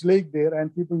huge lake there,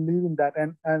 and people live in that.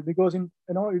 And because it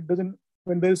doesn't,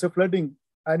 when there is a flooding,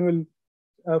 annual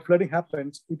flooding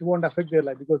happens, it won't affect their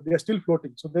life because they are still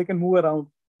floating. So they can move around.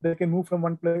 They can move from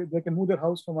one place. They can move their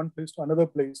house from one place to another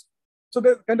place. So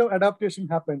that kind of adaptation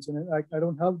happens. And I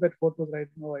don't have that photo right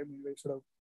now. I mean, I should have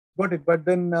got it. But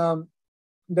then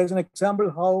there's an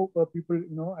example how people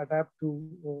adapt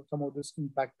to some of this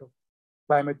impact of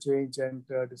climate change and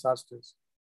disasters.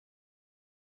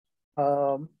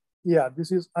 Yeah,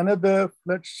 this is another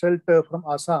flood shelter from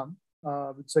Assam,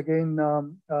 which again,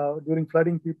 during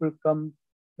flooding, people come,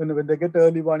 when they get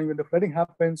early warning, when the flooding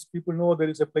happens, people know there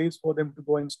is a place for them to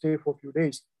go and stay for a few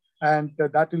days. And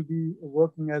that will be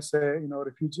working as a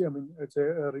refugee, it's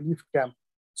a relief camp.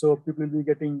 So people will be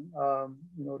getting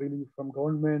relief from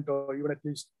government, or even at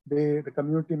least the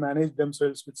community manage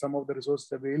themselves with some of the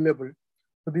resources available.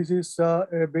 So this is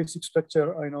a basic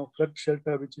structure, flood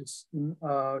shelter, which is in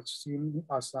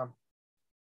Assam.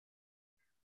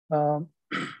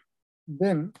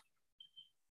 Then,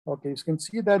 okay, you can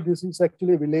see that this is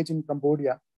actually a village in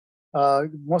Cambodia.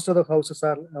 Most of the houses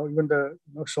are, even the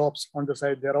shops on the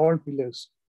side, they're all pillars.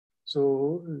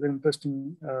 So it's an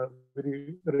interesting,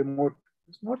 very remote,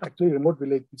 it's not actually a remote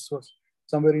village. This was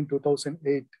somewhere in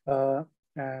 2008.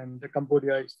 And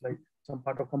Cambodia is like, some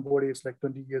part of Cambodia is like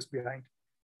 20 years behind.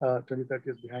 20, 30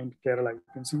 years behind Kerala.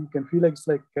 You can feel like it's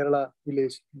like Kerala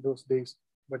village in those days.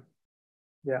 But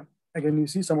yeah, again, you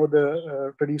see some of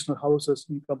the traditional houses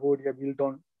in Cambodia built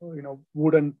on,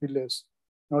 wooden pillars,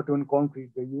 not even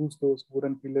concrete. They use those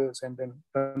wooden pillars and then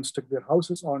construct their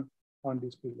houses on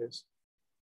these pillars.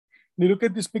 When you look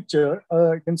at this picture,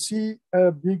 you can see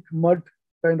a big mud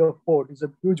kind of pot. It's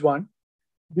a huge one.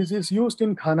 This is used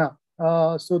in Ghana,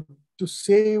 so to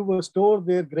save or store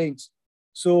their grains.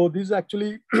 So this is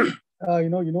actually,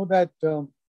 that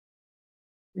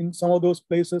in some of those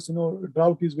places,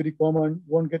 drought is very common,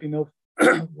 won't get enough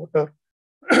water.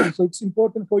 So it's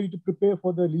important for you to prepare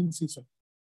for the lean season.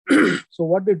 So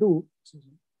what they do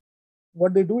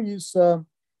is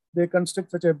they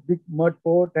construct such a big mud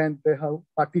pot, and they have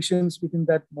partitions within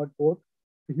that mud pot,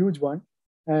 a huge one,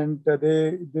 and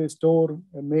they store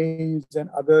maize and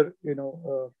other,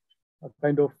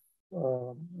 kind of,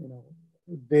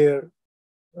 their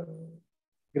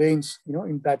grains,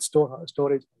 in that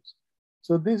storage.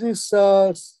 So this is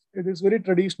it is very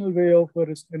traditional way of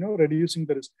reducing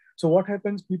the risk. So what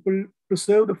happens? People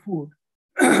preserve the food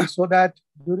so that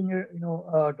during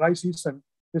a dry season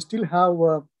they still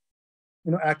have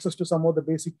access to some of the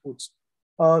basic foods.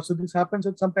 So this happens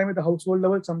at sometime at the household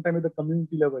level, sometime at the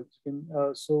community level.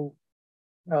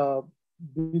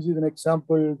 This is an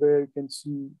example where you can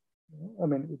see.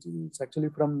 It's actually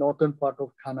from northern part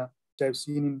of Ghana, which I've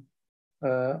seen in,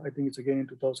 I think it's again in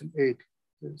 2008.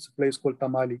 It's a place called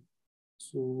Tamale.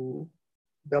 So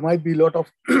there might be a lot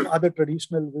of other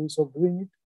traditional ways of doing it.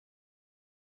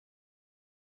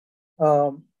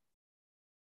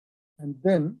 And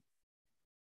then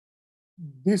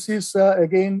this is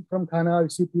again from Ghana. You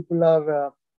see people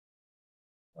are,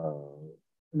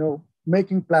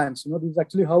 making plans. This is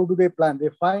actually how do they plan? They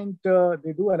find,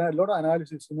 they do a lot of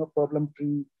analysis, problem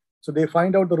tree. So they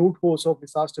find out the root cause of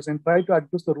disasters and try to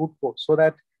address the root cause so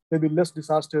that there'll be less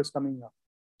disasters coming up.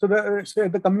 So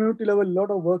at the community level, a lot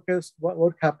of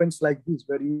work happens like this,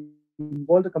 where you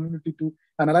involve the community to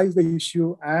analyze the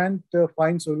issue and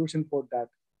find solution for that.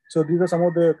 So these are some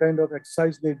of the kind of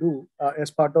exercise they do as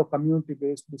part of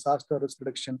community-based disaster risk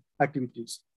reduction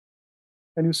activities.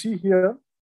 And you see here,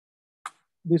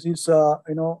 this is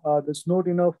there's not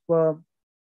enough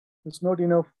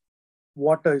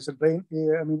water. It's a drain.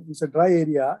 It's a dry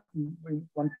area in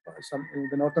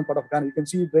the northern part of Ghana. You can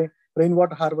see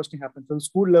rainwater harvesting happens. So,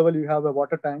 school level, you have a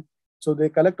water tank. So they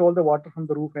collect all the water from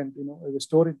the roof and they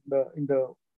store it in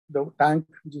the tank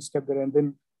which is kept there. And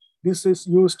then this is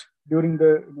used during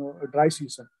the dry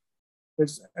season.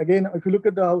 It's again, if you look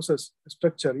at the houses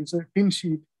structure, it's a tin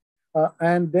sheet,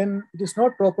 and then it is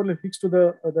not properly fixed to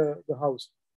the house.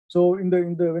 So when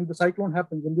the cyclone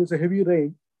happens, when there's a heavy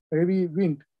rain, a heavy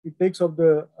wind, it takes off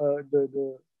the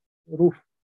roof.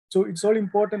 So it's all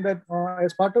important that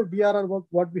as part of DRR work,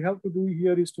 what we have to do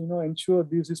here is to ensure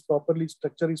this is properly,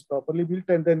 structure is properly built,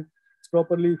 and then it's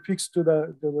properly fixed to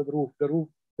the roof.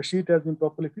 The sheet has been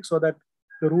properly fixed so that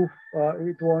the roof,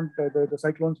 it won't, the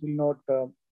cyclones will not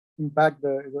impact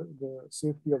the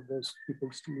safety of those people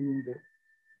living there.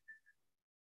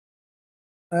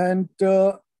 And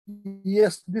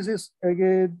yes, this is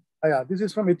again, this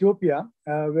is from Ethiopia,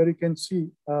 where you can see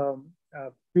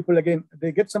people again,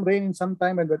 they get some rain in some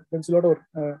time, and there's a lot of,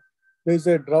 there's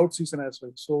a drought season as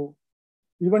well. So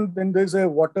even when there's a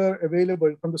water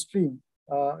available from the stream,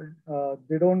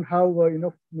 they don't have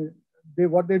enough.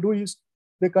 What they do is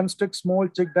they construct small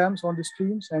check dams on the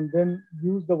streams and then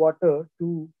use the water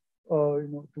to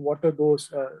to water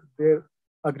those their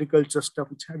agriculture stuff,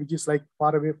 which is like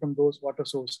far away from those water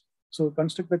source. So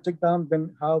construct the check dam,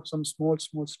 then have some small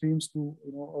streams to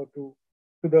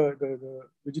to the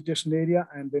vegetation area,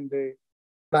 and then they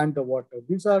plant the water.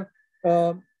 These are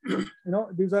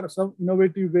these are some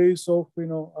innovative ways of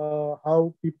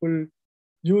how people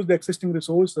use the existing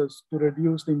resources to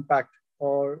reduce the impact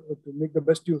or to make the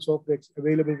best use of the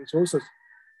available resources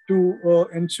to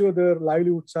ensure their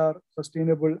livelihoods are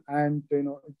sustainable and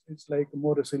it's like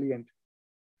more resilient.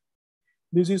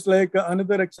 This is like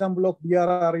another example of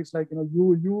DRR is like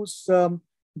you use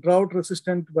drought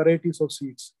resistant varieties of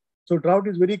seeds. So drought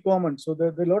is very common. So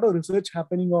there's a lot of research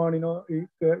happening on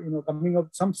coming up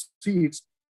some seeds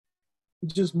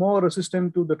which is more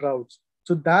resistant to the droughts.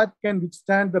 So that can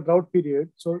withstand the drought period.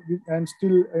 So and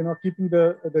still keeping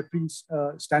the trees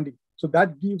standing. So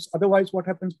that gives, otherwise what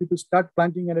happens, people start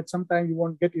planting and at some time you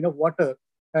won't get enough water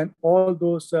and all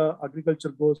those agriculture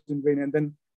goes in vain, and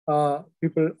then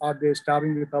people are there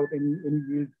starving without any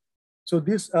yield. So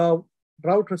this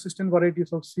drought resistant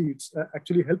varieties of seeds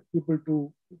actually help people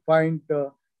to find,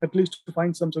 at least to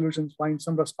find some solutions, find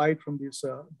some respite from this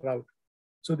drought.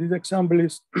 So this example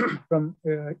is from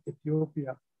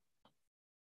Ethiopia.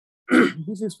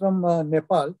 This is from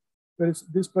Nepal.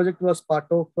 This project was part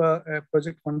of a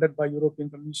project funded by European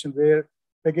Commission, where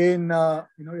again,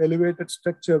 elevated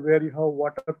structure where you have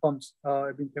water pumps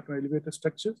have been kept on elevated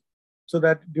structures, so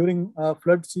that during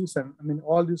flood season,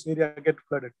 all this area get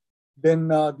flooded. Then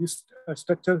this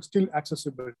structure is still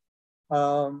accessible,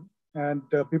 and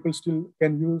people still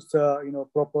can use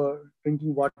proper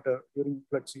drinking water during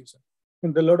flood season.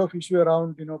 And there are a lot of issue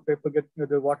around people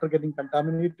the water getting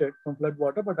contaminated from flood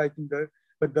water, but I think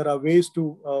but there are ways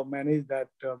to manage that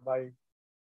by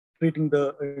treating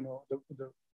the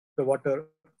the water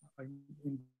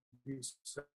in this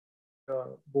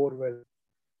bore well.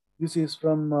 This is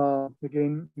from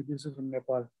again. This is from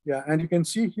Nepal. Yeah, and you can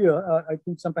see here. I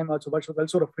think sometime Subhash was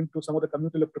also referring to some of the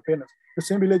community level preparedness. The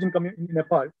same village in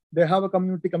Nepal, they have a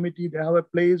community committee. They have a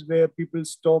place where people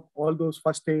stock all those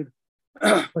first aid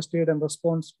and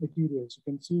response materials. You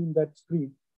can see in that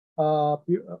screen.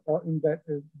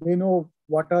 They know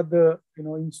what are the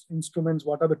instruments,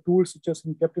 what are the tools which has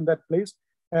been kept in that place,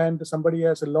 and somebody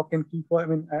has a lock and key for.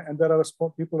 And there are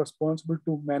people responsible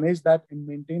to manage that and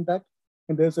maintain that.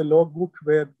 And there's a logbook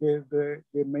where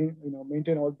they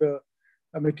maintain all the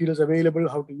materials available,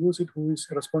 how to use it, who is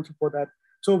responsible for that.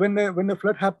 So when the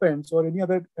flood happens or any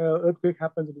other earthquake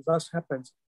happens, a disaster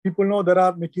happens, people know there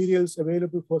are materials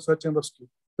available for search and rescue.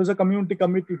 There's a community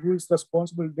committee who is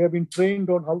responsible. They have been trained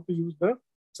on how to use the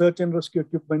search and rescue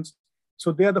equipments.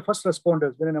 So they are the first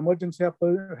responders. When an emergency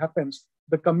happens,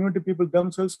 the community people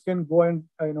themselves can go and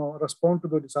respond to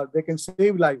the disaster. They can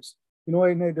save lives. In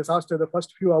a disaster, the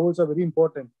first few hours are very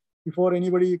important. Before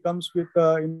anybody comes with,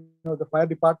 the fire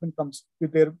department comes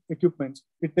with their equipment,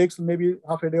 it takes maybe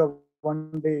half a day or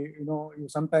 1 day,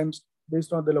 sometimes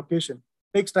based on the location,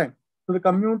 it takes time. So the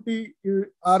community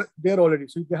are there already.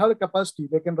 So if they have the capacity,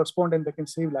 they can respond and they can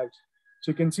save lives.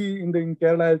 So you can see in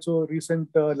Kerala also recent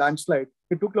landslide,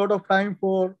 it took a lot of time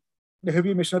for the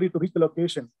heavy machinery to reach the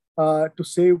location to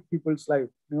save people's life.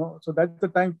 So that's the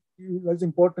time, that's the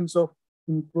importance of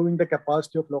improving the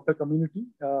capacity of local community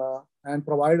and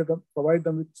provide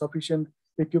them with sufficient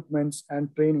equipments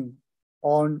and training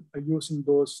on using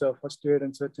those first aid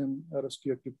and search and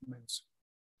rescue equipments.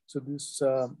 So this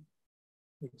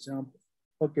example.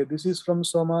 Okay, this is from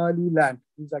Somaliland.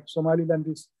 Somaliland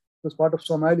was part of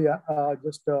Somalia,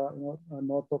 just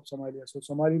north of Somalia. So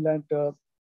Somaliland,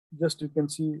 just you can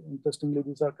see, interestingly,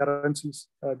 these are currencies.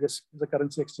 This is a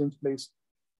currency exchange place.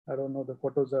 I don't know, the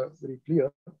photos are very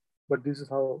clear, but this is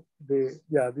how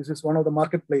this is one of the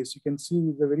marketplace. You can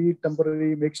see the very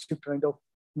temporary makeshift kind of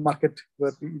market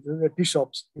where the tea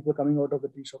shops, people coming out of the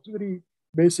tea shops, very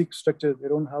basic structures. They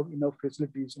don't have enough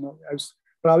facilities. I was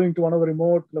traveling to one of the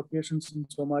remote locations in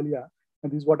Somalia.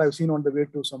 And this is what I've seen on the way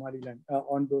to Somaliland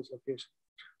on those locations.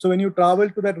 So when you travel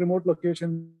to that remote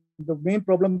location, the main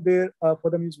problem there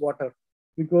for them is water,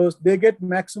 because they get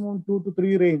maximum 2 to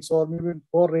 3 rains or maybe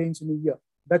 4 rains in a year.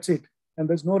 That's it. And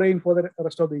there's no rain for the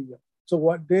rest of the year. So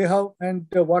what they have, and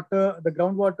the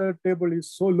groundwater table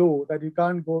is so low that you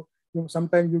can't go.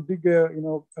 Sometimes you dig a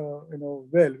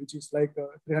well, which is like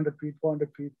 300 feet, 400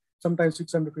 feet, sometimes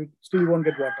 600 feet, still you won't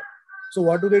get water. So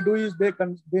what do? Is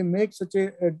they make such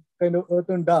a kind of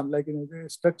earthen dam, like a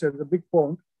structure, a big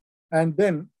pond, and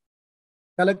then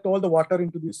collect all the water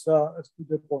into this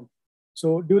pond.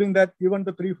 So during that, even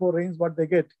the 3-4 rains, what they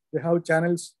get, they have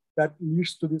channels that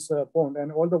leads to this pond,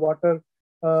 and all the water,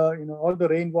 all the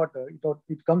rainwater,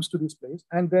 it comes to this place,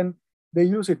 and then they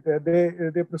use it.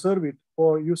 They preserve it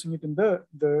for using it in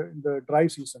the dry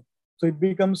season. So it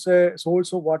becomes a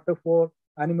source of water for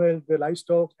animals, the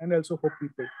livestock, and also for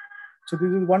people. So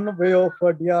this is one way of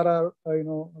DRR,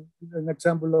 an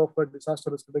example of a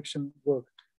disaster risk reduction work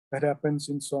that happens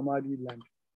in Somaliland.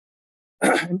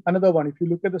 And another one, if you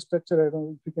look at the structure, if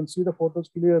you can see the photos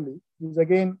clearly, is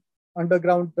again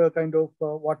underground kind of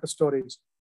water storage.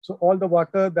 So all the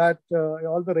water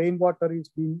all the rainwater is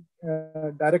being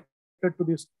directed to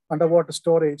this underwater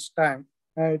storage tank,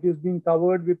 and it is being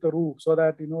covered with a roof so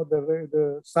that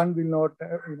the sun will not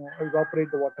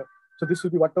evaporate the water. So this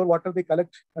will be water they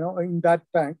collect in that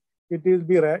tank. It will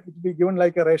be given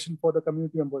like a ration for the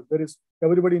community members.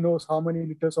 Everybody knows how many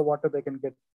liters of water they can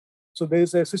get. So there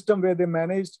is a system where they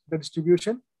manage the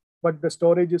distribution, but the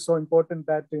storage is so important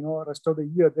that rest of the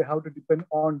year they have to depend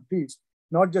on these,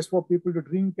 not just for people to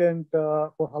drink and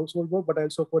for household work, but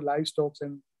also for livestock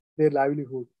and their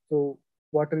livelihood. So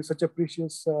water is such a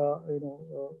precious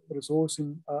resource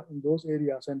in those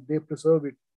areas, and they preserve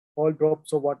it. All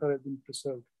drops of water have been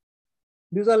preserved.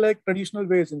 These are like traditional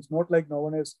ways. It's not like no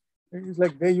one has. It's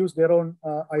like they use their own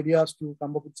ideas to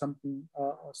come up with something,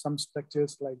 some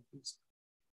structures like this.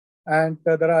 And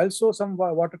there are also some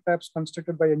water taps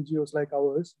constructed by NGOs like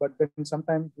ours, but then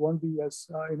sometimes it won't be as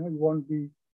you won't be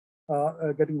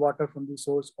getting water from the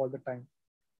source all the time.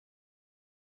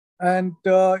 And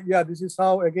yeah, this is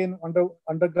how, again,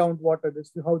 underground water,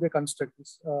 this is how they construct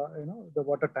this, the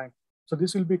water tank. So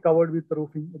this will be covered with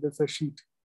roofing. There's a sheet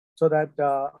so that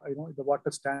the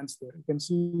water stands there. You can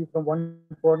see from one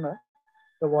corner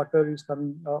the water is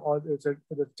coming, or it's a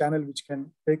channel which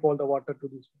can take all the water to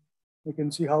this. You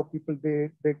can see how people they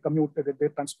commute, they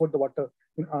transport the water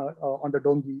on the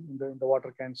donkey in the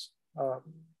water cans.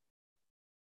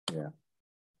 Yeah,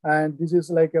 and this is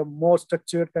like a more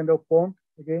structured kind of pond.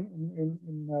 Again,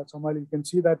 in Somalia, you can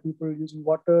see that people using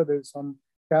water. There's some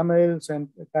camels and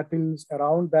cattle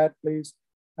around that place,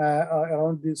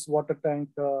 around this water tank,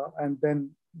 and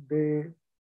then they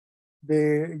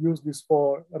use this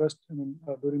for rest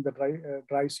during the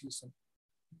dry season.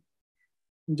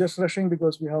 I'm just rushing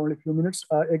because we have only a few minutes.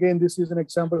 Again, this is an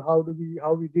example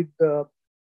how we did the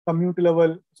community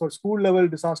level, so school level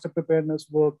disaster preparedness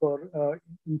work or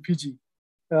in Fiji.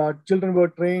 Children were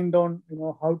trained on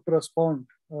how to respond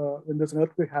when there's an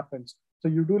earthquake happens. So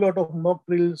you do a lot of mock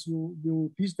drills.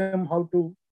 You teach them how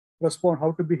to respond,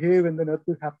 how to behave when an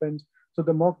earthquake happens. So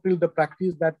the mock drill, the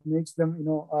practice that makes them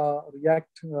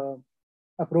react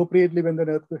appropriately when the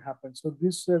earthquake happens. So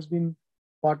this has been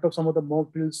part of some of the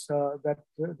mock drills that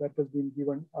has been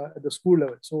given at the school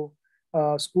level. So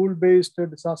school-based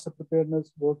disaster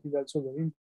preparedness work is also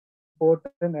very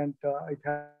important, and it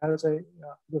has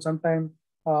sometimes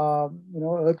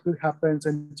earthquake happens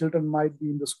and children might be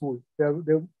in the school. They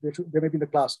may be in the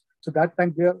class. So that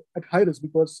time they are at high risk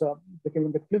because they can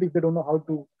even get killed if they don't know how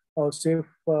to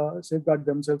safeguard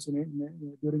themselves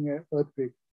during an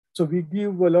earthquake. So we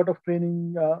give a lot of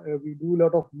training. We do a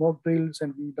lot of mock drills,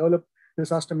 and we develop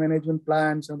disaster management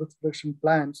plans and restoration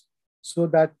plans so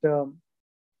that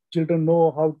children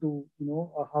know how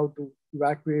to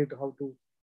evacuate, how to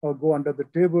go under the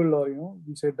table, or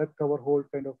we say duck cover hold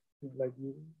kind of thing, like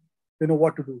they know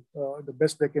what to do, the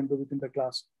best they can do within the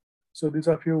class. So these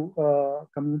are a few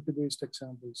community-based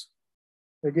examples.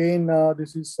 Again,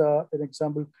 this is an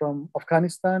example from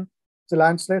Afghanistan. So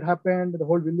landslide happened, the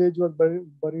whole village was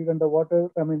buried under water,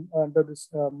 under this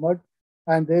mud,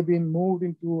 and they've been moved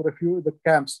into the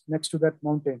camps next to that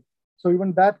mountain. So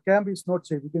even that camp is not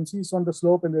safe. You can see it's on the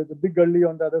slope, and there's a big gully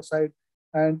on the other side,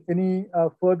 and any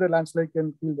further landslide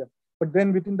can kill them. But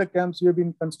then within the camps, we have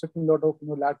been constructing a lot of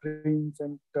latrines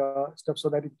and stuff so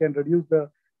that it can reduce the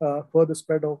further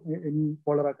spread of any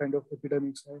cholera kind of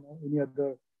epidemics, any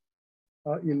other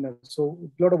illness. So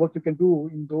a lot of work you can do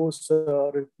in those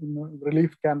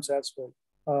relief camps as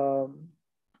well.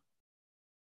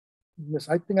 Yes,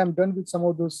 I think I'm done with some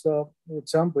of those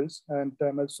examples, and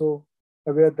I'm also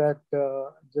aware that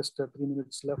just 3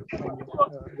 minutes left on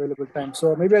available time.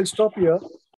 So maybe I'll stop here.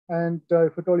 And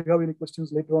if at all you have any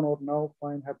questions later on or now,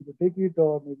 fine, happy to take it,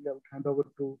 or maybe I would hand over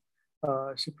to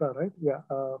Shikha, right? Yeah,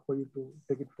 for you to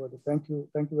take it further. Thank you.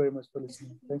 Thank you very much for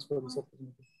listening. Thanks for this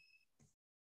opportunity.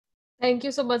 Thank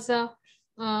you so much, sir.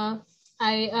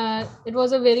 It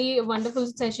was a very wonderful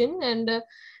session, and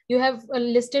you have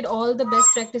listed all the best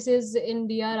practices in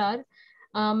DRR.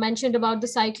 Mentioned about the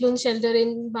cyclone shelter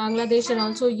in Bangladesh, and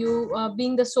also you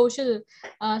being the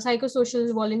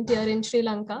psychosocial volunteer in Sri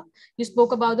Lanka. You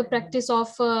spoke about the practice of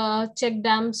check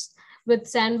dams with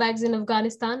sandbags in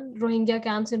Afghanistan, Rohingya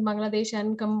camps in Bangladesh,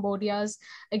 and Cambodia's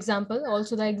example.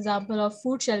 Also the example of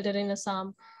food shelter in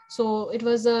Assam. So it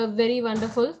was very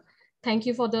wonderful. Thank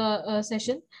you for the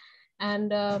session.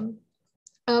 And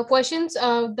questions,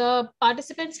 the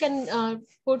participants can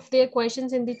put their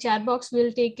questions in the chat box.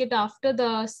 We'll take it after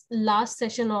the last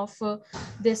session of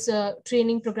this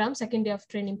training program, second day of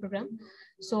training program.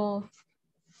 So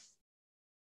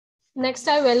next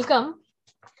I welcome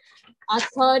our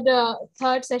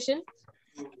third session,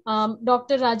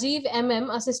 Dr. Rajiv MM,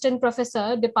 Assistant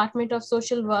Professor, Department of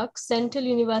Social Work, Central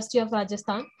University of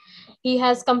Rajasthan. He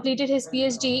has completed his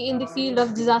PhD in the field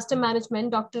of disaster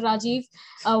management. Dr. Rajiv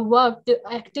worked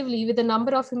actively with a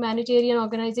number of humanitarian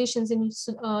organizations in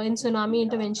tsunami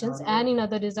interventions and in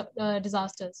other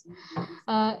disasters.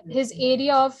 His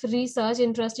area of research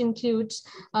interest includes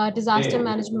disaster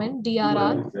management,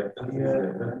 DRR.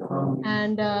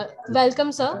 And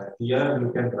welcome, sir.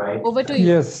 Over to you.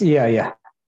 Yes, yeah.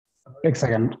 Take a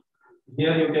second.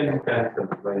 Here you can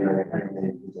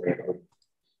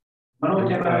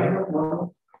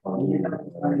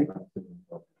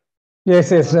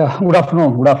Yes. Good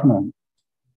afternoon. Good afternoon.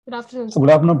 So good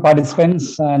afternoon,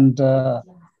 participants, and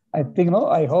I think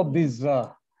I hope this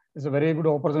is a very good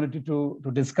opportunity to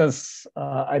discuss.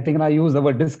 I think I use the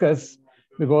word discuss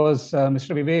because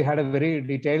Mr. Vivek had a very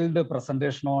detailed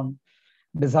presentation on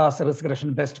disaster risk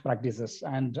reduction best practices,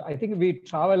 and I think we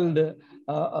traveled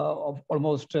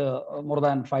almost more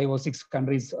than 5 or 6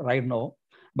 countries right now.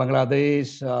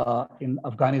 Bangladesh, in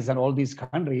Afghanistan, all these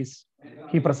countries.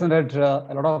 He presented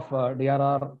a lot of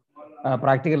DRR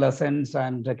practical lessons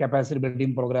and capacity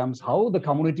building programs, how the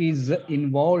community is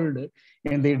involved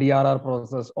in the DRR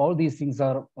process. All these things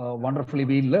are wonderfully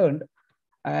being learned.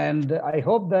 And I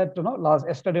hope that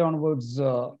yesterday onwards,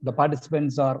 the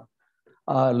participants are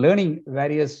learning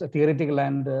various theoretical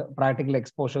and practical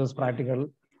exposures, practical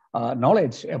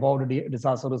knowledge about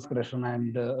disaster risk reduction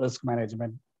and risk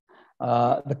management,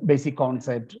 the basic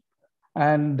concept.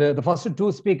 And the first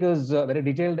 2 speakers very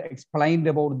detailed explained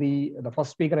about the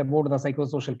first speaker about the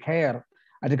psychosocial care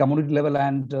at the community level,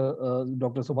 and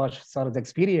Dr. Subhash sir's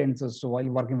experiences while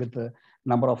working with a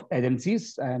number of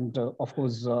agencies, and of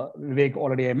course Vivek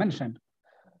already I mentioned.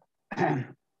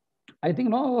 I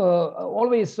think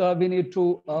always we need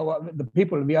to the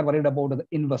people, we are worried about the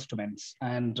investments,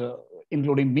 and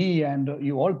including me and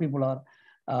you all people are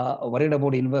worried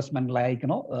about investment, like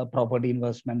property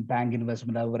investment, bank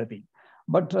investment, everything.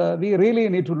 But we really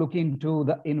need to look into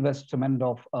the investment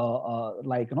of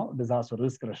disaster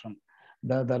risk reduction.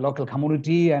 The local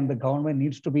community and the government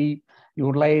needs to be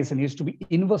utilized, needs to be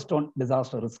invest on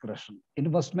disaster risk reduction.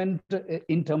 Investment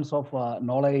in terms of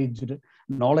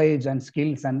knowledge and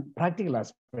skills and practical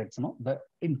aspects,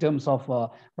 in terms of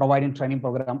providing training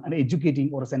program and educating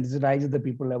or sensitizing the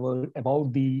people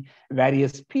about the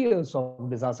various peers of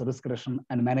disaster risk reduction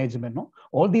and management.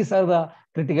 All these are the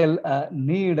critical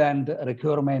need and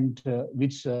requirement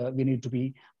which we need to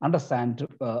be understand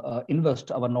to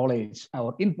invest our knowledge,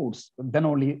 our inputs. Then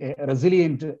only a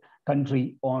resilient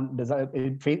country on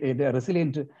a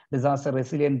resilient disaster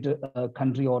resilient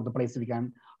country or the place we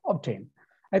can obtain.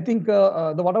 I think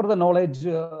whatever the knowledge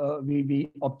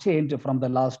we obtained from the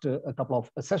last couple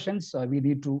of sessions, we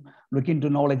need to look into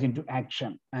knowledge into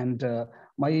action. And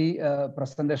my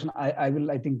presentation, I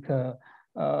will, I think,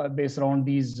 based on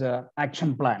these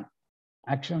action plan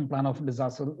of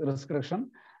disaster risk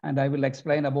reduction. And I will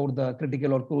explain about the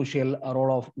critical or crucial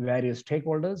role of various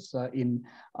stakeholders in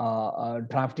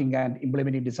drafting and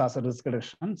implementing disaster risk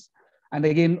reductions. And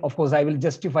again, of course, I will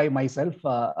justify myself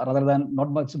rather than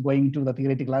not much going to the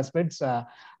theoretical aspects. I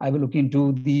will look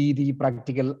into the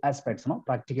practical aspects,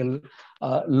 practical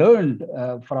learned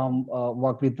from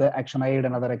work with the Action Aid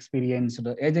and other experienced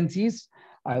agencies.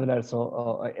 I will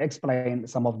also explain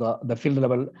some of the field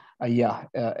level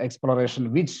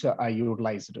exploration which I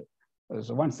utilized.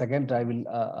 So 1 second, I will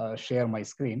share my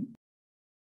screen.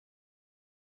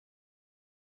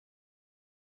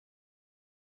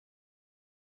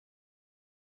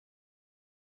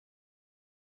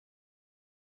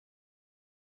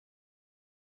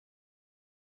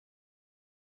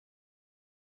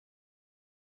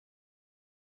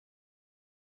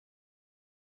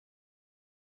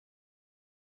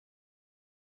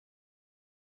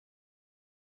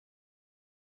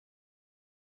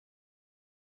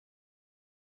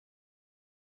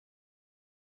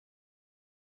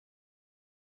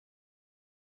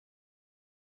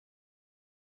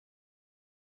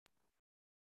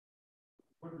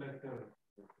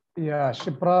 Yeah,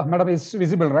 Shipra, madam, is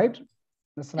visible, right?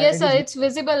 Yes, sir, it's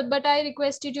visible, but I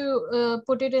request you to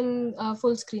put it in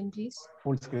full screen, please.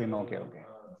 Full screen, okay, okay.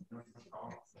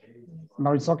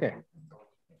 Now it's okay.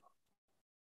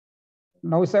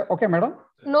 Now it's okay, madam?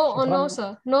 No, Shipra, no,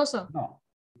 sir. No, sir. No.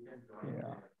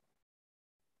 Yeah.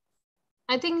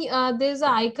 I think there's an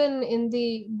icon in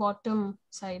the bottom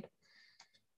side.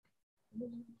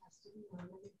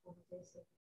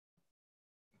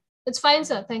 It's fine,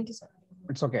 sir. Thank you, sir.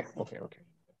 It's okay. Okay, okay.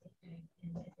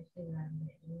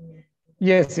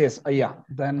 Yes, yes, yeah.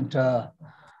 Then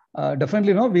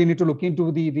definitely, no, we need to look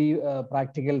into the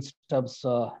practical steps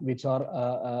which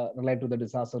are related to the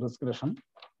disaster risk reduction.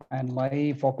 And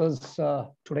my focus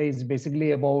today is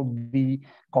basically about the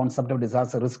concept of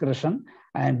disaster risk reduction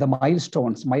and the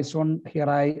milestones. Milestone here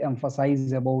I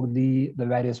emphasize about the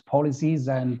various policies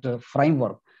and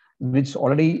framework, which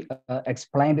already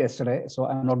explained yesterday. So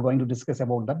I'm not going to discuss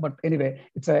about that. But anyway,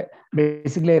 it's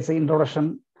basically it's an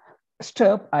introduction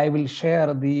step. I will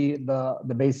share the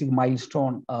basic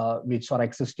milestone which are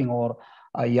existing or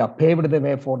paved the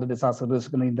way for the disaster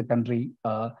risk in the country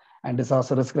and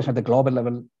disaster risk at the global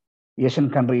level. Asian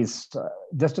countries,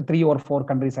 just 3 or 4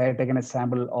 countries, I have taken a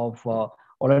sample of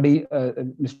already.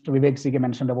 Mr. Vivek Sige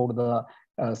mentioned about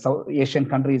the South Asian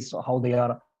countries, how they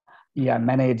are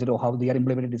managed or how they are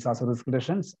implementing disaster risk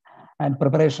reductions. And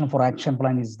preparation for action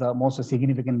plan is the most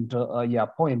significant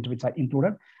point which I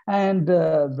included. And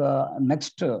the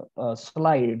next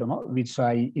slide, which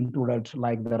I included,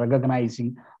 like the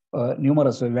recognizing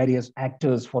numerous various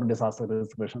actors for disaster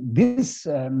risk reduction. This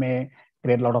may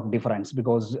create a lot of difference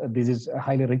because this is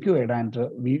highly required, and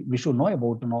we should know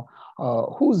about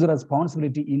whose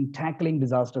responsibility in tackling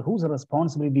disaster, whose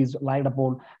responsibility is lied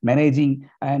upon managing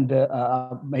and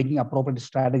making appropriate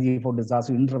strategy for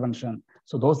disaster intervention.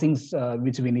 So those things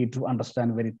which we need to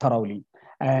understand very thoroughly.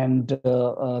 And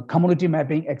community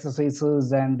mapping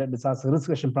exercises and disaster risk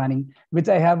reduction planning, which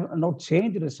I have not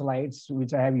changed the slides,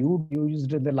 which I have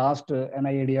used in the last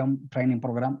NIDM training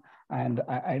program. And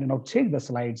I did not change the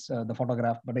slides, the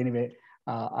photograph, but anyway,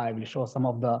 I will show some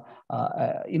of the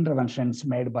interventions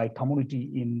made by community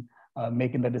in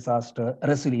making the disaster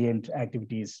resilient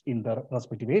activities in the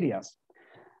respective areas.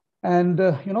 And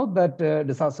that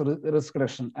disaster risk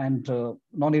reduction, and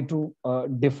no need to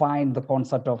define the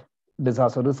concept of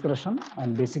disaster risk reduction.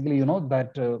 And basically,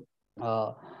 that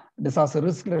disaster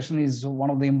risk reduction is one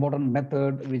of the important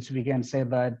method which we can say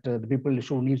that the people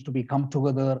needs to be come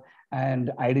together,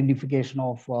 and identification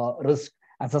of risk,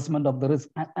 assessment of the risk,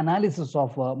 and analysis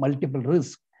of multiple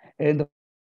risks in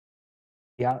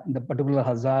the particular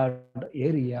hazard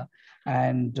area,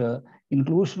 and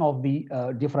inclusion of the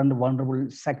different vulnerable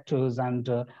sectors, and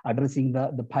addressing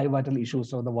the pivotal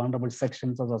issues of the vulnerable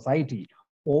sections of society.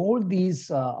 All these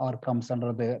comes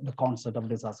under the concept of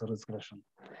disaster risk reduction.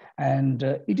 And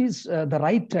it is the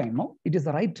right time, it is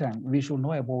the right time we should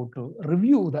know about to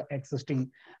review the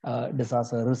existing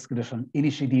disaster risk reduction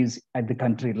initiatives at the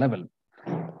country level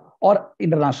or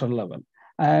international level.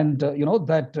 And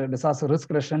that disaster risk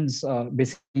reductions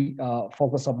basically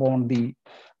focus upon the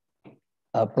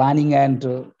planning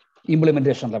and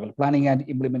implementation level,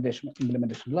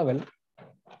 level.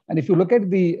 And if you look at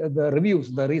the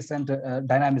reviews, the recent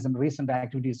dynamism, recent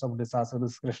activities of disaster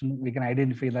risk reduction, we can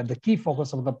identify that the key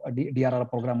focus of the DRR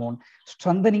program on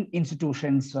strengthening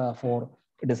institutions for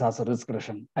disaster risk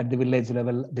reduction at the village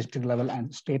level, district level,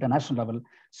 and state and national level.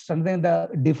 Strengthening the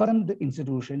different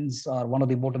institutions are one of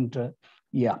the important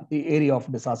the area of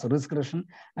disaster risk reduction.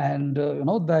 And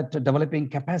that developing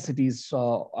capacities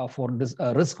for this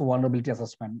risk vulnerability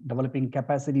assessment, developing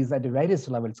capacities at various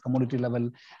levels, community level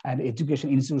and education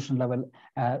institution level,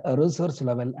 research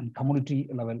level and community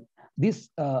level. These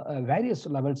various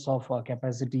levels of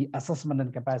capacity assessment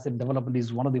and capacity development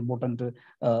is one of the important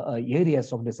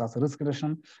areas of disaster risk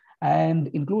reduction. And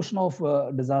inclusion of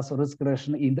disaster risk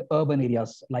reduction in the urban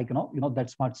areas, like that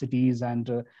smart cities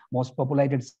and most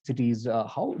populated cities,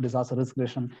 how disaster risk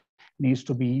reduction needs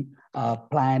to be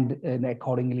planned and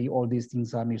accordingly. All these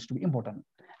things needs to be important.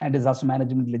 And disaster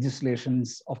management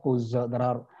legislations, of course, there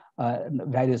are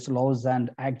various laws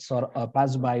and acts are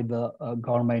passed by the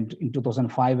government in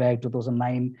 2005 Act,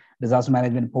 2009 disaster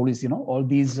management policy. All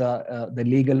these the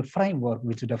legal framework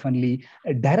which definitely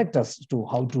direct us to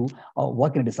how to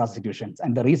work in disaster situations.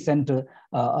 And the recent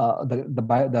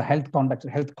the health conduct,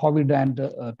 health COVID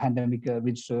and pandemic,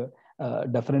 which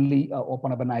definitely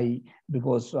open up an eye,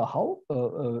 because how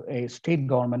a state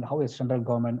government, how a central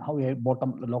government, how a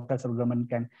bottom local government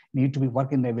can need to be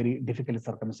working in a very difficult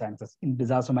circumstances. In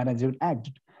Disaster Management Act,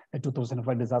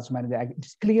 2005 Disaster Management Act,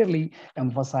 it's clearly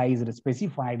emphasized,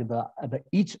 specified the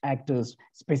each actor's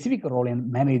specific role in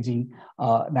managing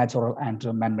natural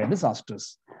and man-made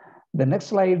disasters. The next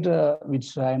slide,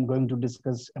 which I am going to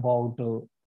discuss about.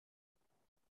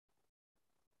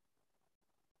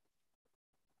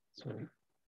 Sorry.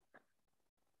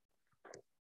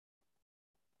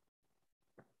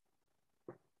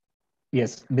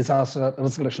 Yes, disaster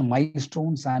risk reduction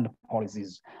milestones and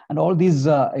policies, and all these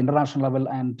international level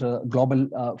and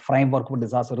global framework for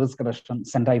disaster risk reduction,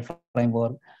 Sendai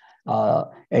framework,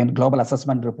 and global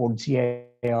assessment report, GIR,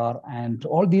 and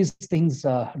all these things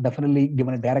definitely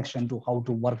given a direction to how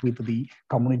to work with the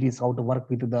communities, how to work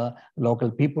with the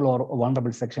local people or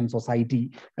vulnerable section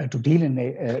society to deal in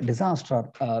a disaster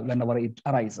whenever it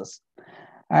arises.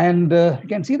 And you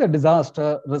can see the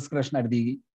disaster risk reduction at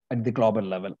the global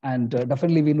level. And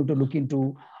definitely we need to look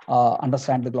into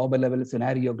understand the global level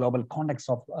scenario, global context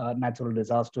of natural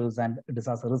disasters and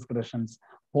disaster risk reductions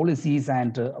policies,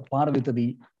 and part with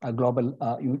the global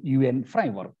UN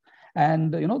framework.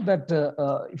 And you know that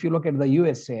if you look at the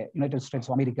USA, United States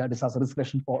of America, disaster risk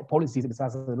reduction policies,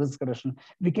 disaster risk reduction,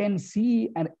 we can see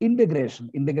an integration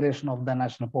of the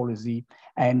national policy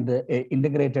and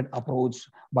integrated approach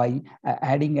by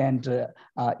adding and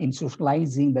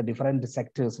institutionalizing the different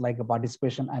sectors like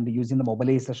participation and using the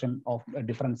mobilization of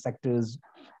different sectors,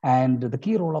 and the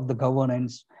key role of the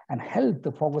governance and health,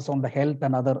 the focus on the health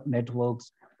and other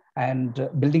networks, and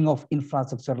building of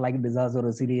infrastructure like disaster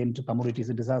resilient communities,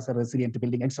 disaster resilient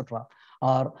building, etc.,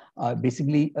 are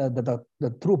basically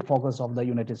the true focus of the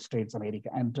United States of America.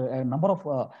 And a number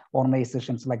of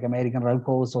organizations like American Red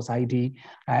Cross Society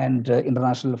and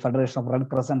International Federation of Red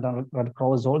Crescent and Red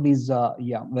Cross, all these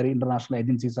very international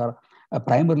agencies are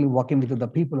primarily working with the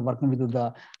people, working with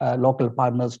the local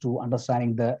partners to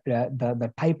understanding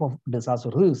the type of disaster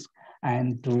risk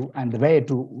and the way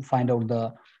to find out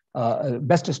the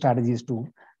best strategies to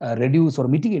reduce or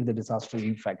mitigate the disaster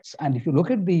effects. And if you look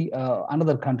at the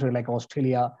another country like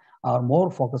Australia, are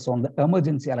more focused on the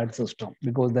emergency alert system,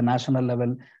 because the national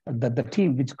level, the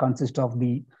team which consists of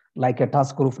the like a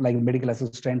task group like medical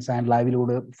assistance and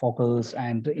livelihood focus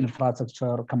and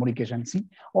infrastructure communication. See,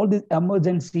 all these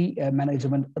emergency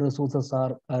management resources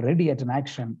are ready at an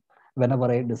action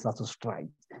whenever a disaster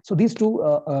strikes. So these two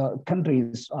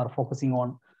countries are focusing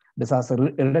on disaster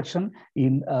reduction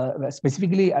in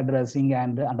specifically addressing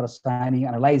and understanding,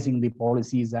 analyzing the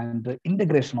policies and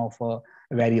integration of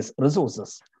various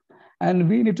resources. And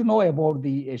we need to know about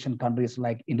the Asian countries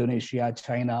like Indonesia,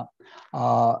 China.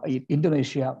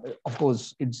 Indonesia, of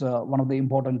course, it's one of the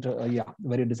important,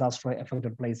 very disaster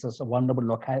affected places, vulnerable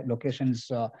locations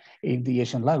in the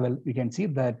Asian level. We can see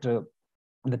that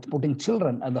that putting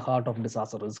children at the heart of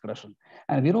disaster risk reduction.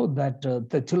 And we know that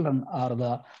the children are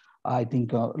the, I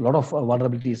think a lot of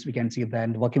vulnerabilities we can see that,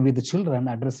 and working with the children,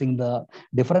 addressing the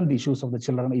different issues of the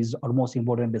children is almost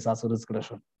important in disaster risk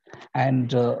reduction.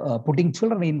 And putting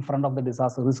children in front of the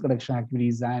disaster risk reduction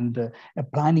activities and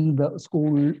planning the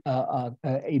school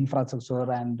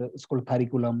infrastructure and school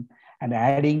curriculum, and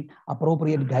adding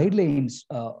appropriate guidelines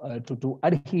to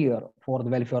adhere for the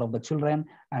welfare of the children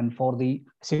and for the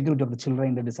security of the children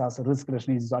in the disaster risk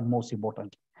reduction is utmost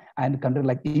important. And a country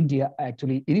like India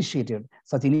actually initiated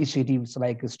such initiatives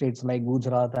like states like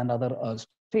Gujarat and other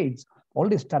states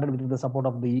already started with the support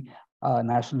of the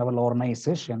national level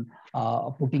organization,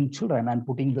 putting children and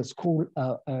putting the school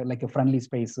like a friendly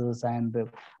spaces and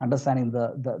understanding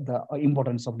the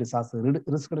importance of disaster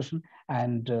risk reduction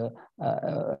and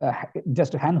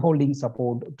just hand-holding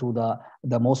support to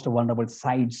the most vulnerable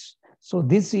sites. So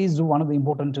this is one of the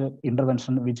important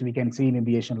intervention which we can see in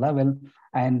the Asian level.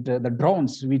 And the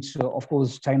drones, which of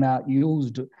course China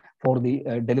used for the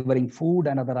delivering food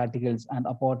and other articles. And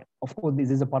apart, of course, this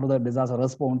is a part of the disaster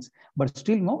response, but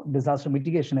still no disaster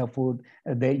mitigation effort.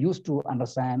 They used to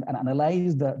understand and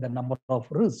analyze the number of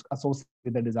risks associated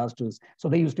with the disasters. So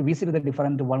they used to visit the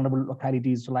different vulnerable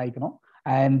localities, like,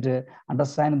 and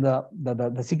understand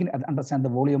understand the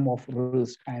volume of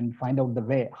risk and find out the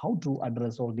way how to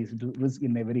address all these risks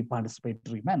in a very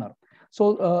participatory manner.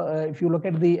 So if you look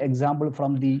at the example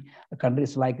from the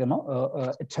countries like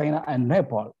China and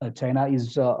Nepal, China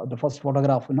is the first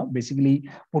photograph, basically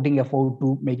putting effort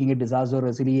to making a disaster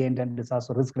resilient and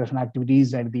disaster risk reduction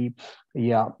activities at the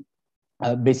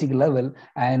basic level,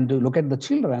 and look at the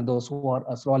children, those who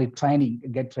are slowly training,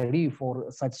 get ready for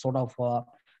such sort of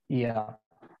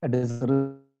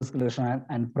disaster risk reduction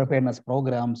and preparedness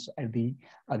programs at the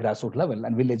grassroots level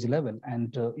and village level.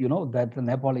 And you know that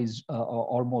Nepal is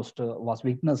almost was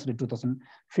witnessed in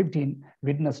 2015,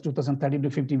 witnessed 2013 to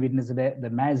 15, witnessed the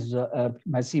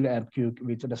massive earthquake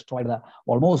which destroyed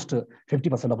almost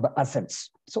 50% of the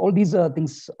assets. So all these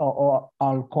things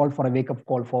are called for a wake-up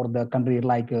call for the country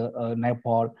like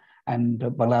Nepal and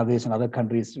Bangladesh and other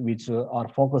countries which are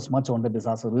focused much on the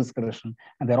disaster risk reduction,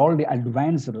 and they're already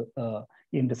advanced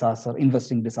in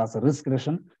investing disaster risk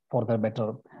reduction for the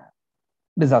better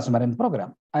disaster management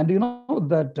program. And you know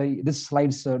that this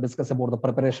slides discuss about the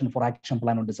preparation for action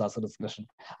plan on disaster risk reduction,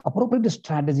 appropriate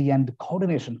strategy and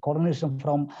coordination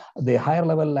from the higher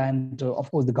level and of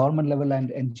course the government level and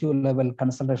NGO level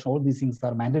consultation. All these things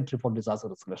are mandatory for disaster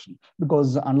risk reduction,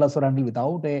 because unless or until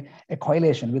without a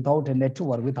coalition, without a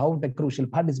network, without a crucial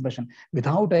participation,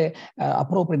 without a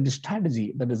appropriate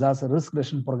strategy, the disaster risk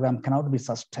reduction program cannot be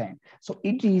sustained. So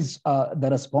it is the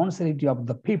responsibility of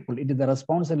the people, it is the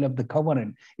responsibility of the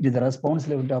government, it is the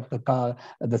responsibility of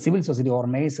the civil society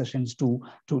organizations to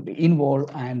involve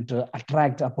and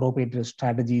attract appropriate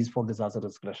strategies for disaster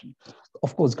risk reduction.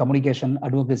 Of course, communication,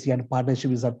 advocacy, and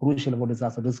partnership are crucial for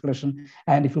disaster risk reduction.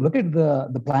 And if you look at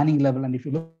the planning level, and if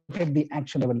you look at the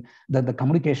action level, the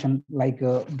communication, like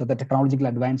the technological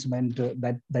advancement,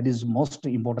 that is most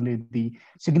importantly the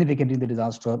significant in the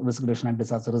disaster risk reduction and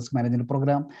disaster risk management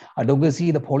program. Advocacy,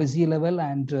 the policy level,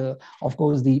 and of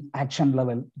course the action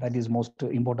level, that is most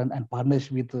important, and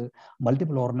partnership with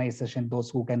multiple organizations, those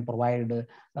who can provide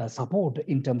support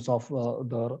in terms of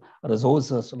the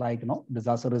resources, like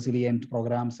disaster resilient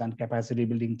programs and capacity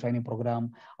building training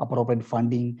program, appropriate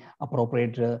funding,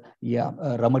 appropriate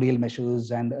remedial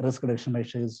measures and risk reduction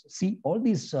measures. See, all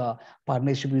these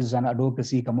partnerships and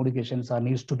advocacy communications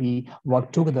needs to be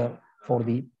worked together for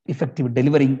the effective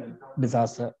delivering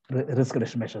disaster risk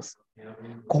reduction measures.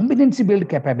 Competency build,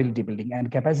 capability building,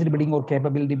 and capacity building or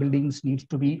capability buildings needs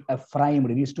to be framed,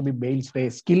 needs to be based,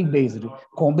 skill based,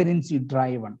 competency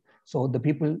driven. So the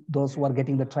people, those who are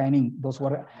getting the training, those who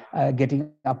are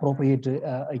getting appropriate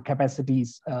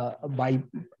capacities by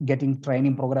getting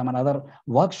training program and other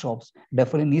workshops,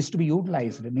 definitely needs to be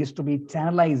utilized, it needs to be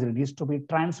channelized, it needs to be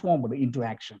transformed into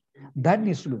action. That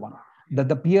needs to be one.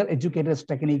 The peer educators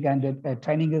technique and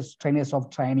trainers of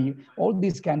training, all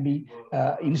these can be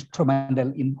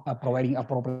instrumental in providing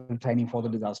appropriate training for the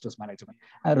disasters management.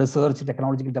 Research,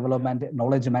 technological development,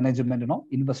 knowledge management,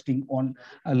 investing on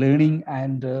learning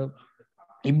and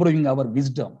improving our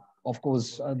wisdom. Of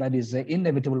course, that is an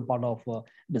inevitable part of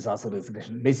disaster risk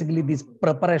reduction. Basically, this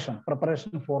preparation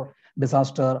for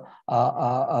disaster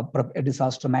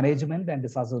management and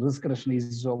disaster risk reduction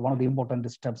is one of the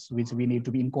important steps which we need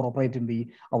to be incorporated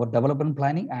in our development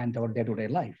planning and our day-to-day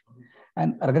life.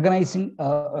 And recognizing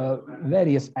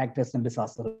various actors in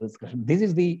disaster risk reduction. This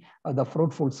is the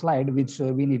fruitful slide which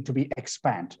we need to be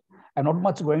expand. I'm not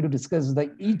much going to discuss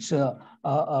each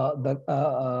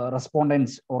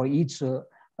respondents or each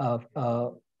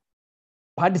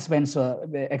participants'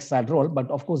 exact role, but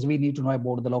of course we need to know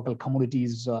about the local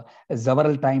communities.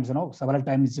 Several times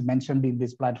mentioned in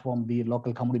this platform, the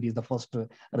local community is the first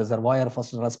reservoir,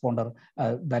 first responder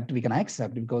that we can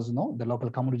accept, because the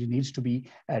local community needs to be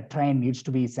trained, needs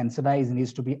to be sensitized,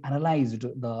 needs to be analyzed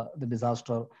the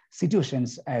disaster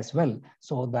situations as well,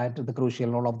 so that the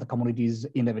crucial role of the community is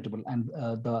inevitable, and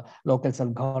the local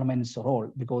self-government's role,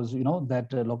 because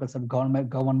that local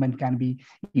self-government can be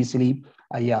easily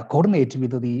coordinate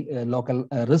with the local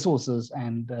resources,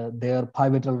 and their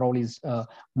pivotal role is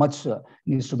much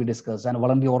needs to be discussed. And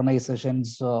voluntary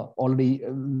organizations, already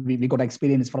we got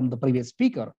experience from the previous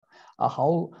speaker,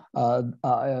 how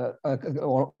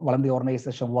voluntary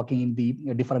organization working in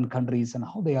the different countries, and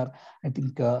how they are, I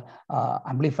think,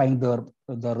 amplifying the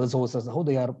resources, how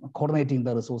they are coordinating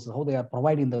the resources, how they are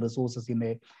providing the resources in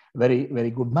a very, very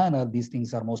good manner. These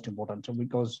things are most important,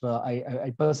 because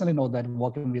I personally know that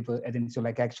working with agencies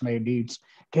like Action Aid,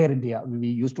 Care India, we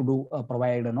used to do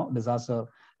provide disaster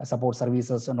support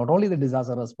services, and not only the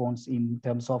disaster response in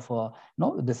terms of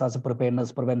disaster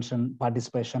preparedness, prevention,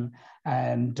 participation,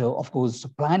 and of course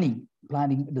planning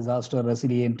disaster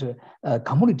resilient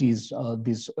communities.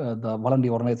 The voluntary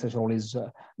organization role is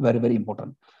very, very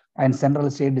important. And central,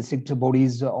 state, district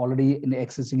bodies already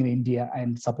existing in India,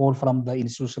 and support from the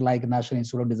institution like National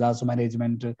Institute of Disaster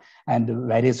Management and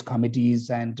various committees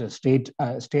and state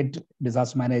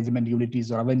disaster management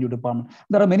units, revenue department.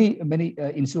 There are many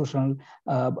institutional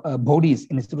bodies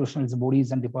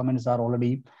and departments are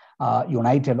already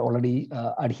united, already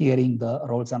adhering the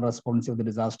roles and responsibilities of the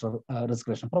disaster risk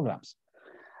reduction programs.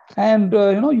 And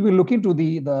you will look into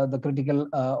the critical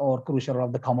or crucial role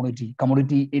of the community.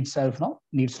 Community itself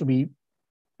needs to be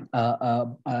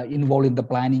involved in the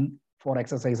planning for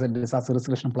exercise and disaster risk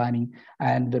reduction planning,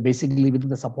 and basically with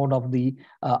the support of the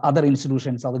other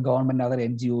institutions, other government, other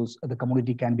NGOs, the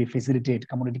community can be facilitated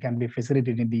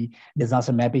in the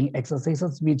disaster mapping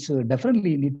exercises, which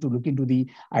definitely need to look into the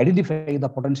identify the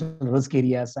potential risk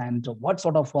areas and what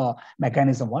sort of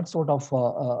mechanism, what sort of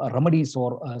remedies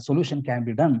or solution can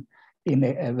be done in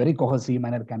a very cohesive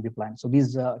manner can be planned. So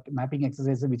these mapping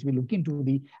exercises, which we look into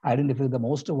the identify the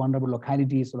most vulnerable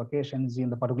localities, locations in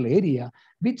the particular area,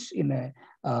 which in a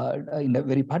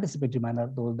very participative manner,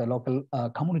 though the local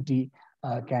community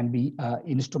can be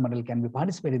instrumental, can be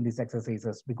participate in these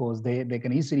exercises, because they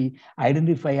can easily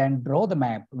identify and draw the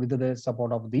map with the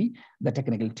support of the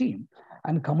technical team.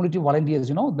 And community volunteers,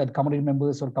 that community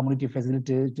members or community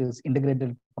facilitators,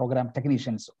 integrated program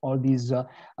technicians, all these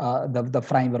the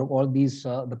framework, all these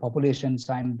the populations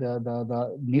and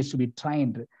the needs to be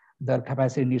trained. Their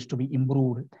capacity needs to be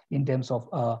improved in terms of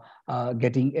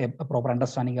getting a proper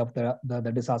understanding of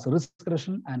the disaster risk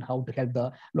reduction and how to help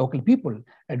the local people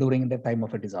during the time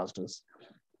of a disasters.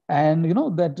 And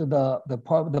that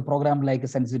the program like a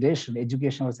sensitization,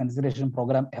 educational sensitization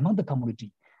program among the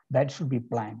community, that should be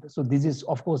planned. So this is,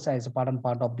 of course, as a part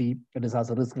of the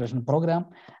disaster risk reduction program,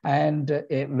 and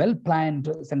a well-planned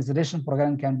sensitization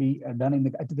program can be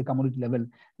done at the community level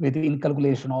with the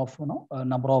inculcation of a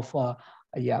number of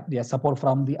support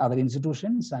from the other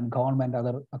institutions and government,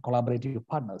 other collaborative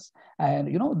partners.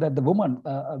 And that the woman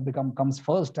comes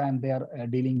first, and they are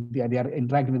they are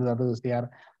interacting with others. They are,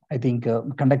 I think,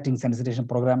 conducting sensitization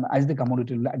program as the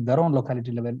community at their own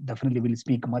locality level definitely will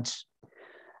speak much.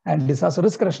 And disaster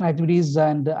risk reduction activities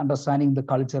and understanding the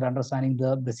culture, understanding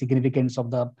the significance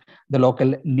of the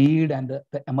local need and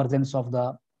the emergence of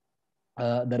the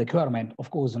requirement. Of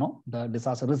course, the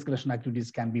disaster risk reduction activities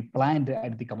can be planned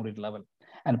at the community level,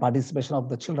 and participation of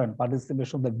the children,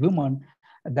 participation of the women,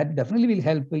 that definitely will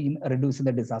help in reducing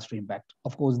the disaster impact.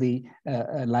 Of course, the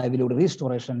livelihood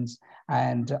restorations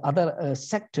and other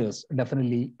sectors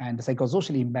definitely, and the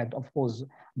psychosocial impact, of course,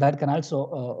 that can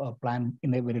also plan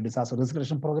in a very disaster risk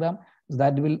reduction program.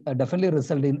 That will definitely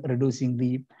result in reducing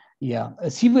the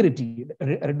severity,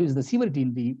 reduce the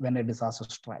severity when a disaster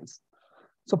strikes.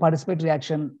 So participatory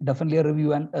action, definitely a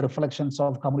review and reflections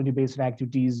of community-based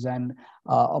activities and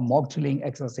mock drilling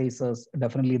exercises,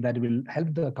 definitely that will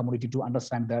help the community to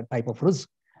understand the type of risk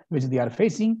which they are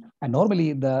facing. And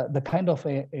normally the kind of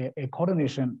a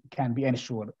coordination can be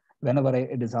ensured whenever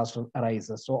a disaster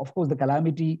arises. So of course, the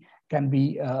calamity can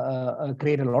be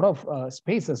create a lot of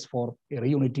spaces for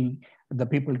reuniting the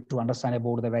people to understand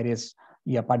about the various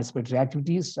participatory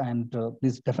activities, and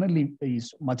this definitely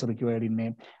is much required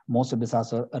in most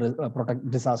disaster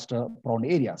prone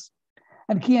areas.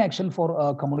 And key action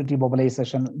for community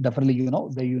mobilization, definitely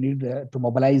you need to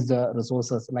mobilize the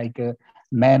resources like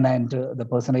men and the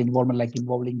personal involvement, like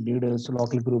involving leaders,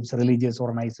 local groups, religious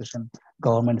organization,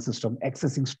 government system,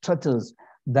 accessing structures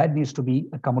that needs to be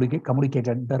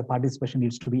communicated. Their participation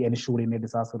needs to be ensured in a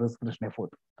disaster risk reduction effort.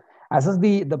 Assess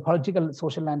the political,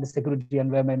 social, and security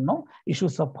environment,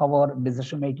 issues of power,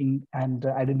 decision making, and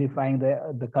identifying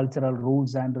the cultural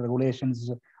rules and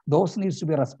regulations. Those needs to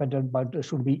be respected, but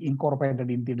should be incorporated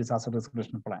in the disaster risk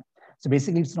reduction plan. So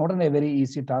basically, it's not a very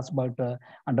easy task, but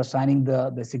understanding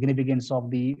the significance of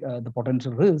the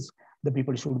potential risk, the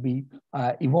people should be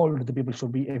evolved. The people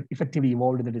should be effectively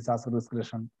evolved in the disaster risk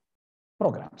reduction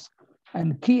programs.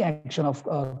 And key action of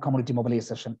community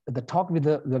mobilization, the talk with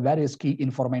the various key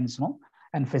informants,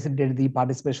 and facilitate the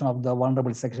participation of the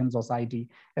vulnerable section society,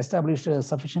 establish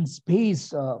sufficient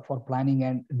space for planning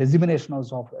and dissemination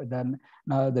of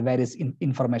the various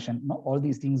information. All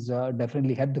these things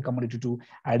definitely help the community to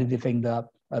identifying the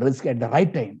risk at the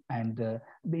right time, and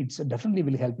it's definitely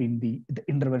will help in the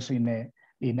intervention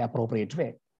in appropriate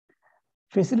way.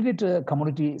 Facilitate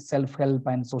community self-help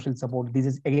and social support. This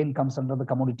is again comes under the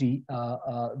community,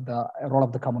 the role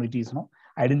of the communities.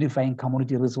 Identifying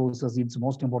community resources is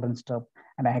most important step,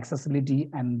 and accessibility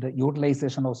and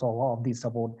utilization also of the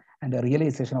support and the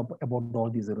realization about all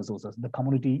these resources. The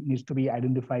community needs to be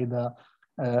identify the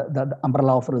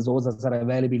umbrella of resources that are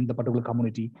available in the particular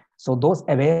community. So those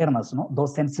awareness,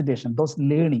 those sensitization, those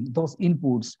learning, those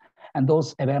inputs, and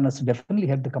those awareness definitely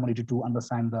help the community to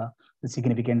understand the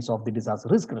significance of the disaster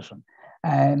risk reduction.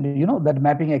 And that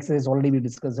mapping exercise already we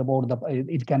discussed about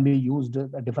it can be used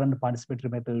different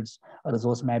participatory methods,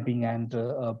 resource mapping and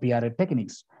PRA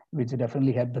techniques, which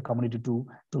definitely help the community to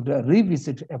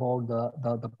revisit about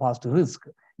the past risk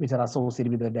which are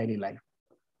associated with their daily life.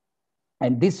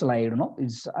 And this slide,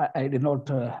 I did not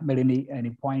made any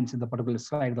points in the particular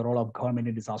slide, the role of government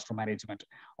in disaster management.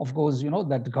 Of course,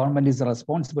 that the government is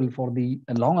responsible for the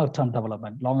longer-term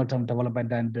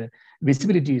development and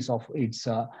visibilities of its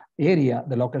area.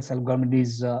 The local self-government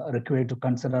is required to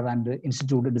consider and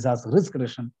institute disaster risk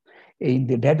reduction in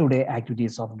the day-to-day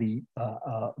activities of the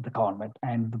government,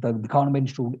 and the government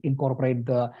should incorporate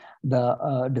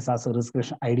the disaster risk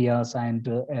reduction ideas and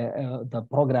the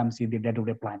programs in the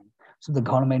day-to-day planning. So the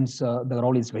government's the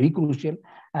role is very crucial,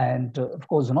 and of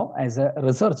course, as a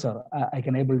researcher, I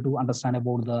can able to understand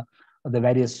about the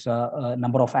various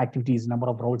number of activities, number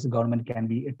of roles the government can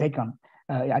be taken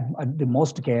at the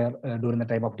most care during the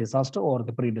time of disaster or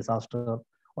the pre-disaster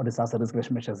or disaster risk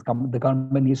reduction measures. The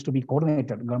government needs to be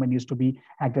coordinated. Government needs to be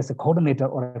act as a coordinator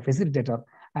or a facilitator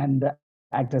and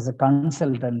act as a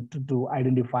consultant to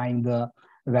identifying the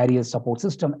various support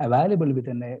system available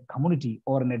within a community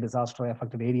or in a disaster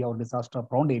affected area or disaster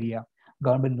prone area.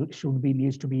 Government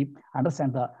needs to be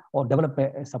understand or develop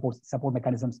a support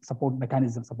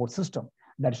system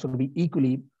that should be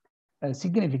equally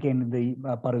significant in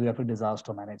the purview of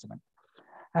disaster management.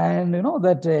 And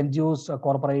that NGOs,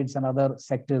 corporates, and other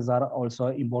sectors are also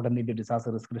important in the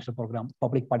disaster risk reduction program.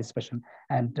 Public participation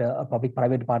and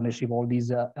public-private partnership, all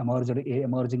these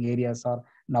emerging areas are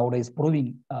nowadays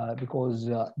proving because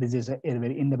this is a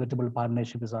very inevitable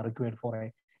partnerships are required for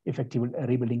a effective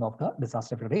rebuilding of the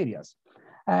disaster-affected areas.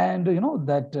 And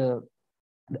that the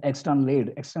external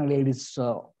aid is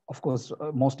of course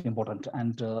most important,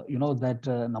 and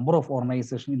that number of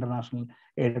organizations, international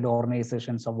aided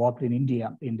organizations, have worked in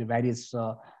India in the various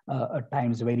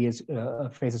times, various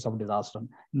phases of disaster.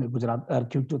 In the Gujarat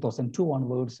earthquake 2002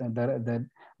 onwards, and the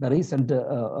recent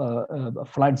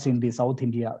floods in the South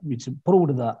India, which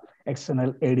proved the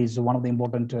external aid is one of the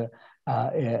important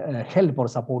help or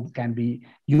support can be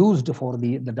used for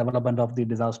the development of the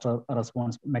disaster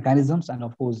response mechanisms, and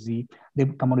of course the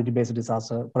community-based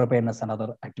disaster preparedness and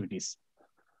other activities.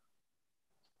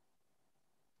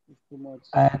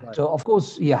 And of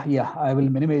course, I will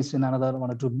minimize in another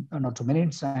 1 or 2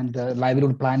 minutes. And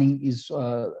livelihood planning is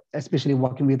especially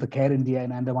working with the Care India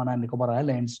in Andaman and Nicobar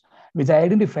Islands, which I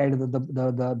identified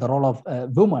the role of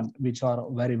women, which are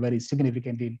very, very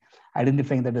significant in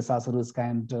identifying the disaster risk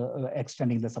and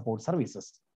extending the support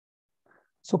services.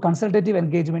 So consultative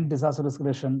engagement, disaster risk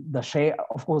reduction, the share,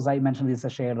 of course, I mentioned this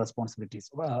as shared responsibilities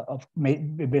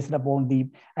based upon the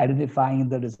identifying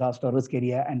the disaster risk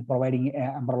area and providing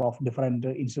a number of different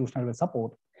institutional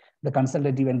support. The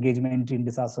consultative engagement in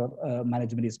disaster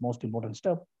management is most important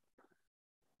step.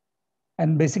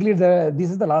 And basically,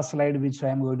 this is the last slide which I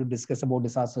am going to discuss about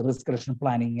disaster risk reduction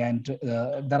planning. And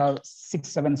there are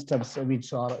 6-7 steps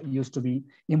which are used to be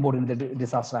important in the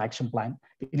disaster action plan.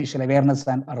 Initial awareness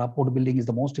and rapport building is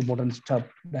the most important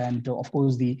step. And of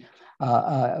course, the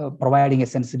providing a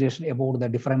sensitization about the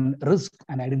different risks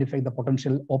and identifying the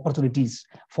potential opportunities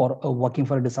for working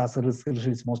for a disaster risk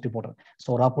reduction is most important.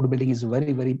 So rapport building is a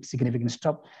very, very significant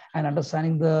step. And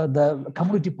understanding the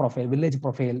community profile, village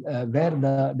profile, where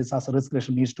the disaster risk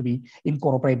reduction needs to be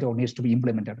incorporated or needs to be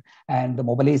implemented. And the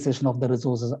mobilization of the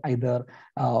resources, either,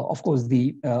 of course,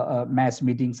 the mass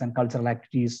meetings and cultural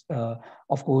activities,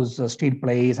 of course, street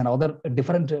plays and other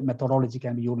different methodology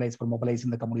can be utilized for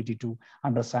mobilizing the community to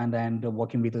understand and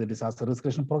working with the disaster risk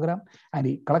reduction program. And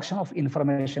the collection of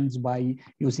informations by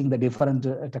using the different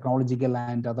technological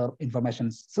and other information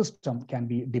system can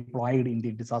be deployed in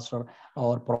the disaster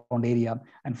or prone area,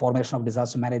 and formation of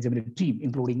disaster management team,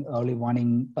 including early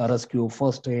warning, rescue,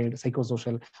 first aid,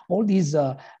 psychosocial, all these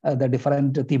the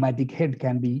different thematic head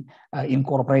can be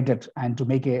incorporated and to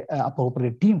make a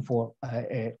appropriate team for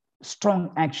a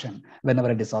strong action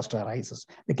whenever a disaster arises.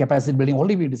 The capacity building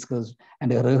already we discussed, and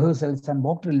the rehearsals and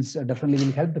mock drills definitely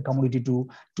will help the community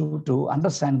to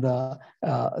understand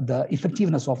the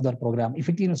effectiveness of their program,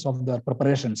 effectiveness of their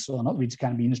preparations, which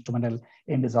can be instrumental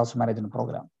in disaster management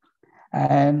program.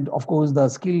 And of course, the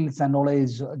skills and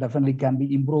knowledge definitely can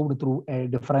be improved through a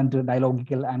different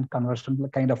dialogical and conversational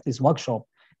kind of this workshop.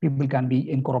 People can be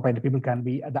incorporated,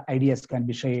 the ideas can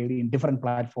be shared in different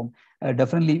platforms,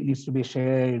 definitely needs to be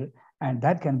shared. And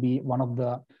that can be one of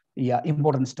the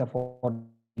important steps for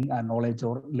knowledge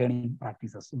or learning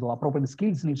practices. The appropriate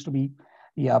skills needs to be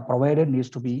provided,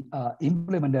 needs to be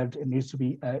implemented, it needs to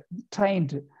be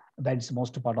trained. That's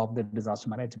most part of the disaster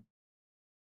management.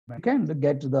 You can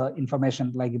get the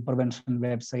information like prevention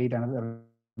website and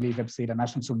website, and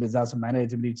National Disaster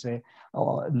Management. It's a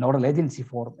nodal agency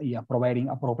for providing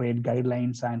appropriate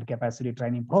guidelines and capacity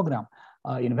training program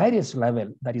in various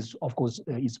level. That is, of course,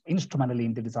 is instrumental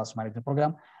in the disaster management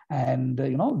program. And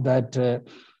that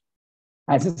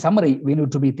As a summary, we need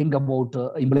to be think about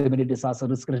implementing disaster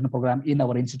risk reduction program in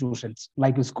our institutions,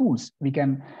 like schools. We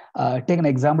can take an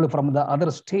example from the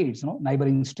other states,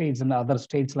 neighboring states and other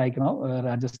states like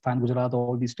Rajasthan, Gujarat.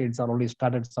 All these states are already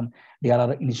started some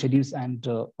DRR initiatives, and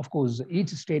of course, each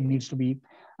state needs to be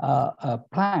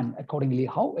plan accordingly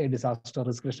how a disaster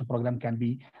risk reduction program can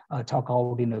be talk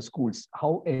out in schools,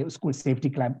 how a school safety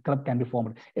club can be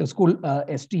formed. A school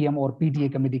STM or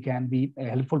PTA committee can be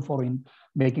helpful for in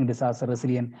making disaster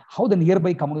resilient, how the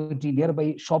nearby community,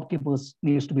 nearby shopkeepers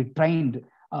needs to be trained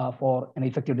for an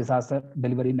effective disaster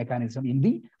delivery mechanism in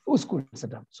the school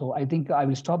setup. So I think I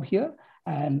will stop here,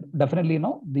 and definitely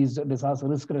these disaster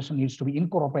risk reduction needs to be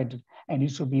incorporated and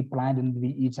it should be planned in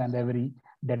the each and every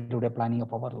day-to-day planning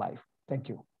of our life. Thank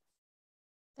you.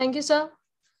 Thank you, sir.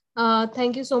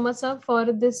 Thank you so much, sir, for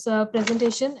this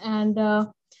presentation. And I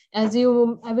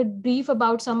would brief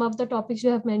about some of the topics you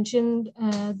have mentioned,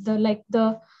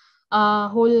 the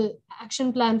whole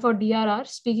action plan for DRR,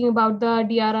 speaking about the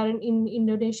DRR in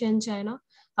Indonesia and China,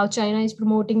 how China is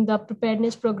promoting the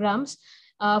preparedness programs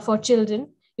for children.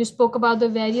 You spoke about the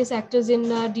various actors in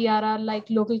DRR, like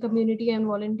local community and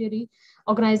voluntary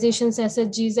organizations,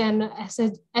 SHGs and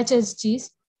HSGs,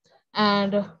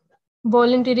 and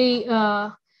voluntary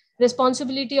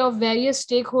responsibility of various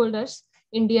stakeholders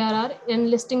in DRR,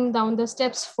 and listing down the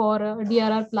steps for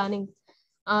DRR planning.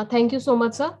 Thank you so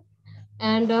much, sir.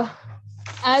 And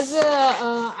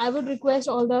I would request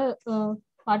all the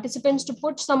participants to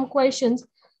put some questions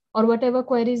or whatever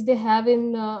queries they have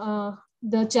in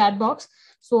the chat box.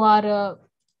 So I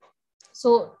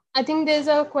think there's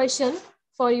a question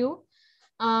for you.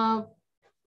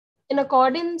 In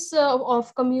accordance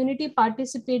of community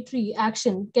participatory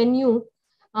action, can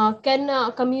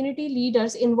community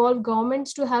leaders involve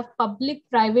governments to have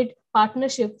public-private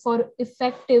partnership for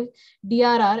effective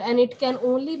DRR, and it can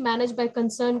only managed by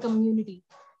concerned community?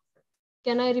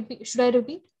 Can I repeat? Should I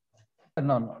repeat?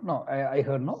 No. I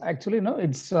heard no. Actually, no.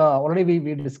 It's already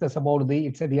we discussed about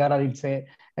it's a DRR. It's a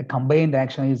combined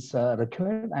action is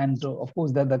required, and of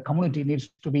course the community needs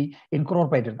to be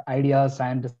incorporated ideas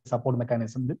and support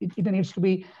mechanism. It needs to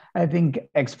be, I think,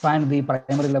 expand the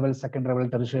primary level, secondary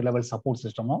level, tertiary level support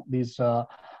system. No, these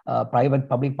private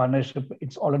public partnership.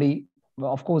 It's already,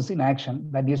 of course, in action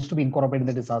that needs to be incorporated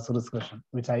in the disaster risk reduction,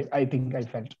 which I think I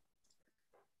felt.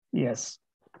 Yes.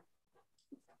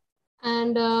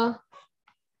 And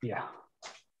yeah.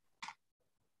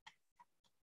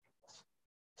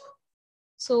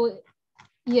 So,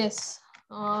 yes.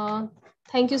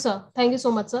 Thank you, sir. Thank you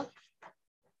so much, sir.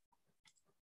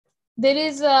 There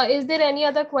is there any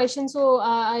other question? So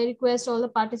I request all the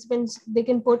participants, they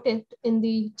can put it in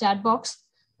the chat box,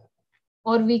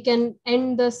 or we can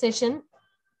end the session.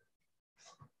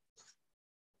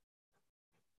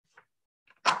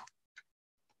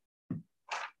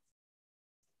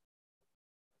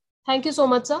 Thank you so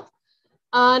much, sir.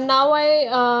 Now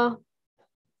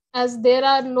as there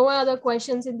are no other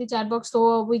questions in the chat box,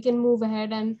 so we can move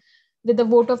ahead and with the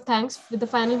vote of thanks, with the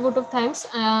final vote of thanks.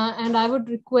 And I would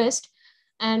request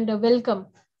and welcome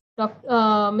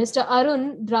Mr.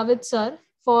 Arun Dravid, sir,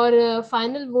 for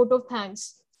final vote of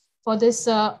thanks for this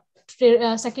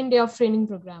second day of training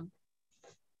program.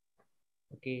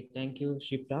 Okay, thank you,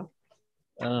 Shipra.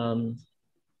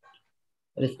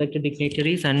 Respected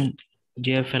dignitaries and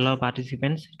dear fellow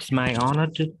participants, it's my honor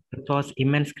to propose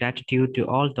immense gratitude to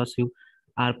all those who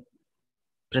are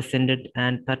presented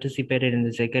and participated in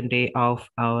the second day of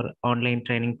our online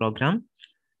training program.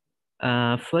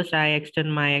 First, I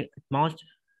extend my most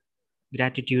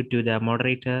gratitude to the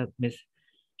moderator, Ms.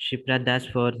 Shipra Das,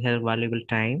 for her valuable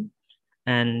time,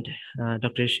 and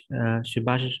Dr.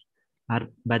 Subhash R.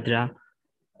 Badra,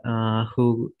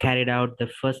 who carried out the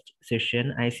first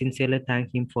session. I sincerely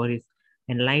thank him for his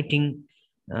enlightening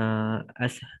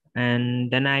us.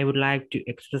 And then I would like to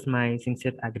express my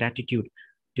sincere gratitude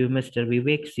to Mr.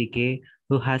 Vivek CK,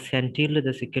 who has handled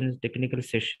the second technical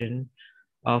session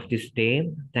of this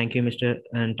day. Thank you, Mr.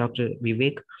 and Dr.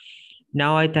 Vivek.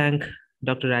 Now I thank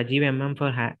Dr. Rajiv MM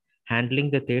for handling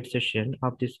the third session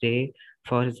of this day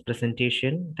for his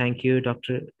presentation. Thank you,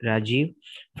 Dr. Rajiv.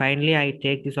 Finally, I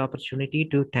take this opportunity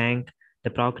to thank the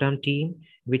program team,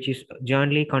 which is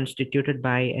jointly constituted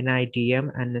by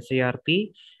NIDM and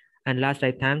SARP. And last,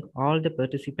 I thank all the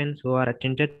participants who are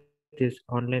attended this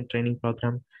online training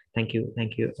program. Thank you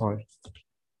all.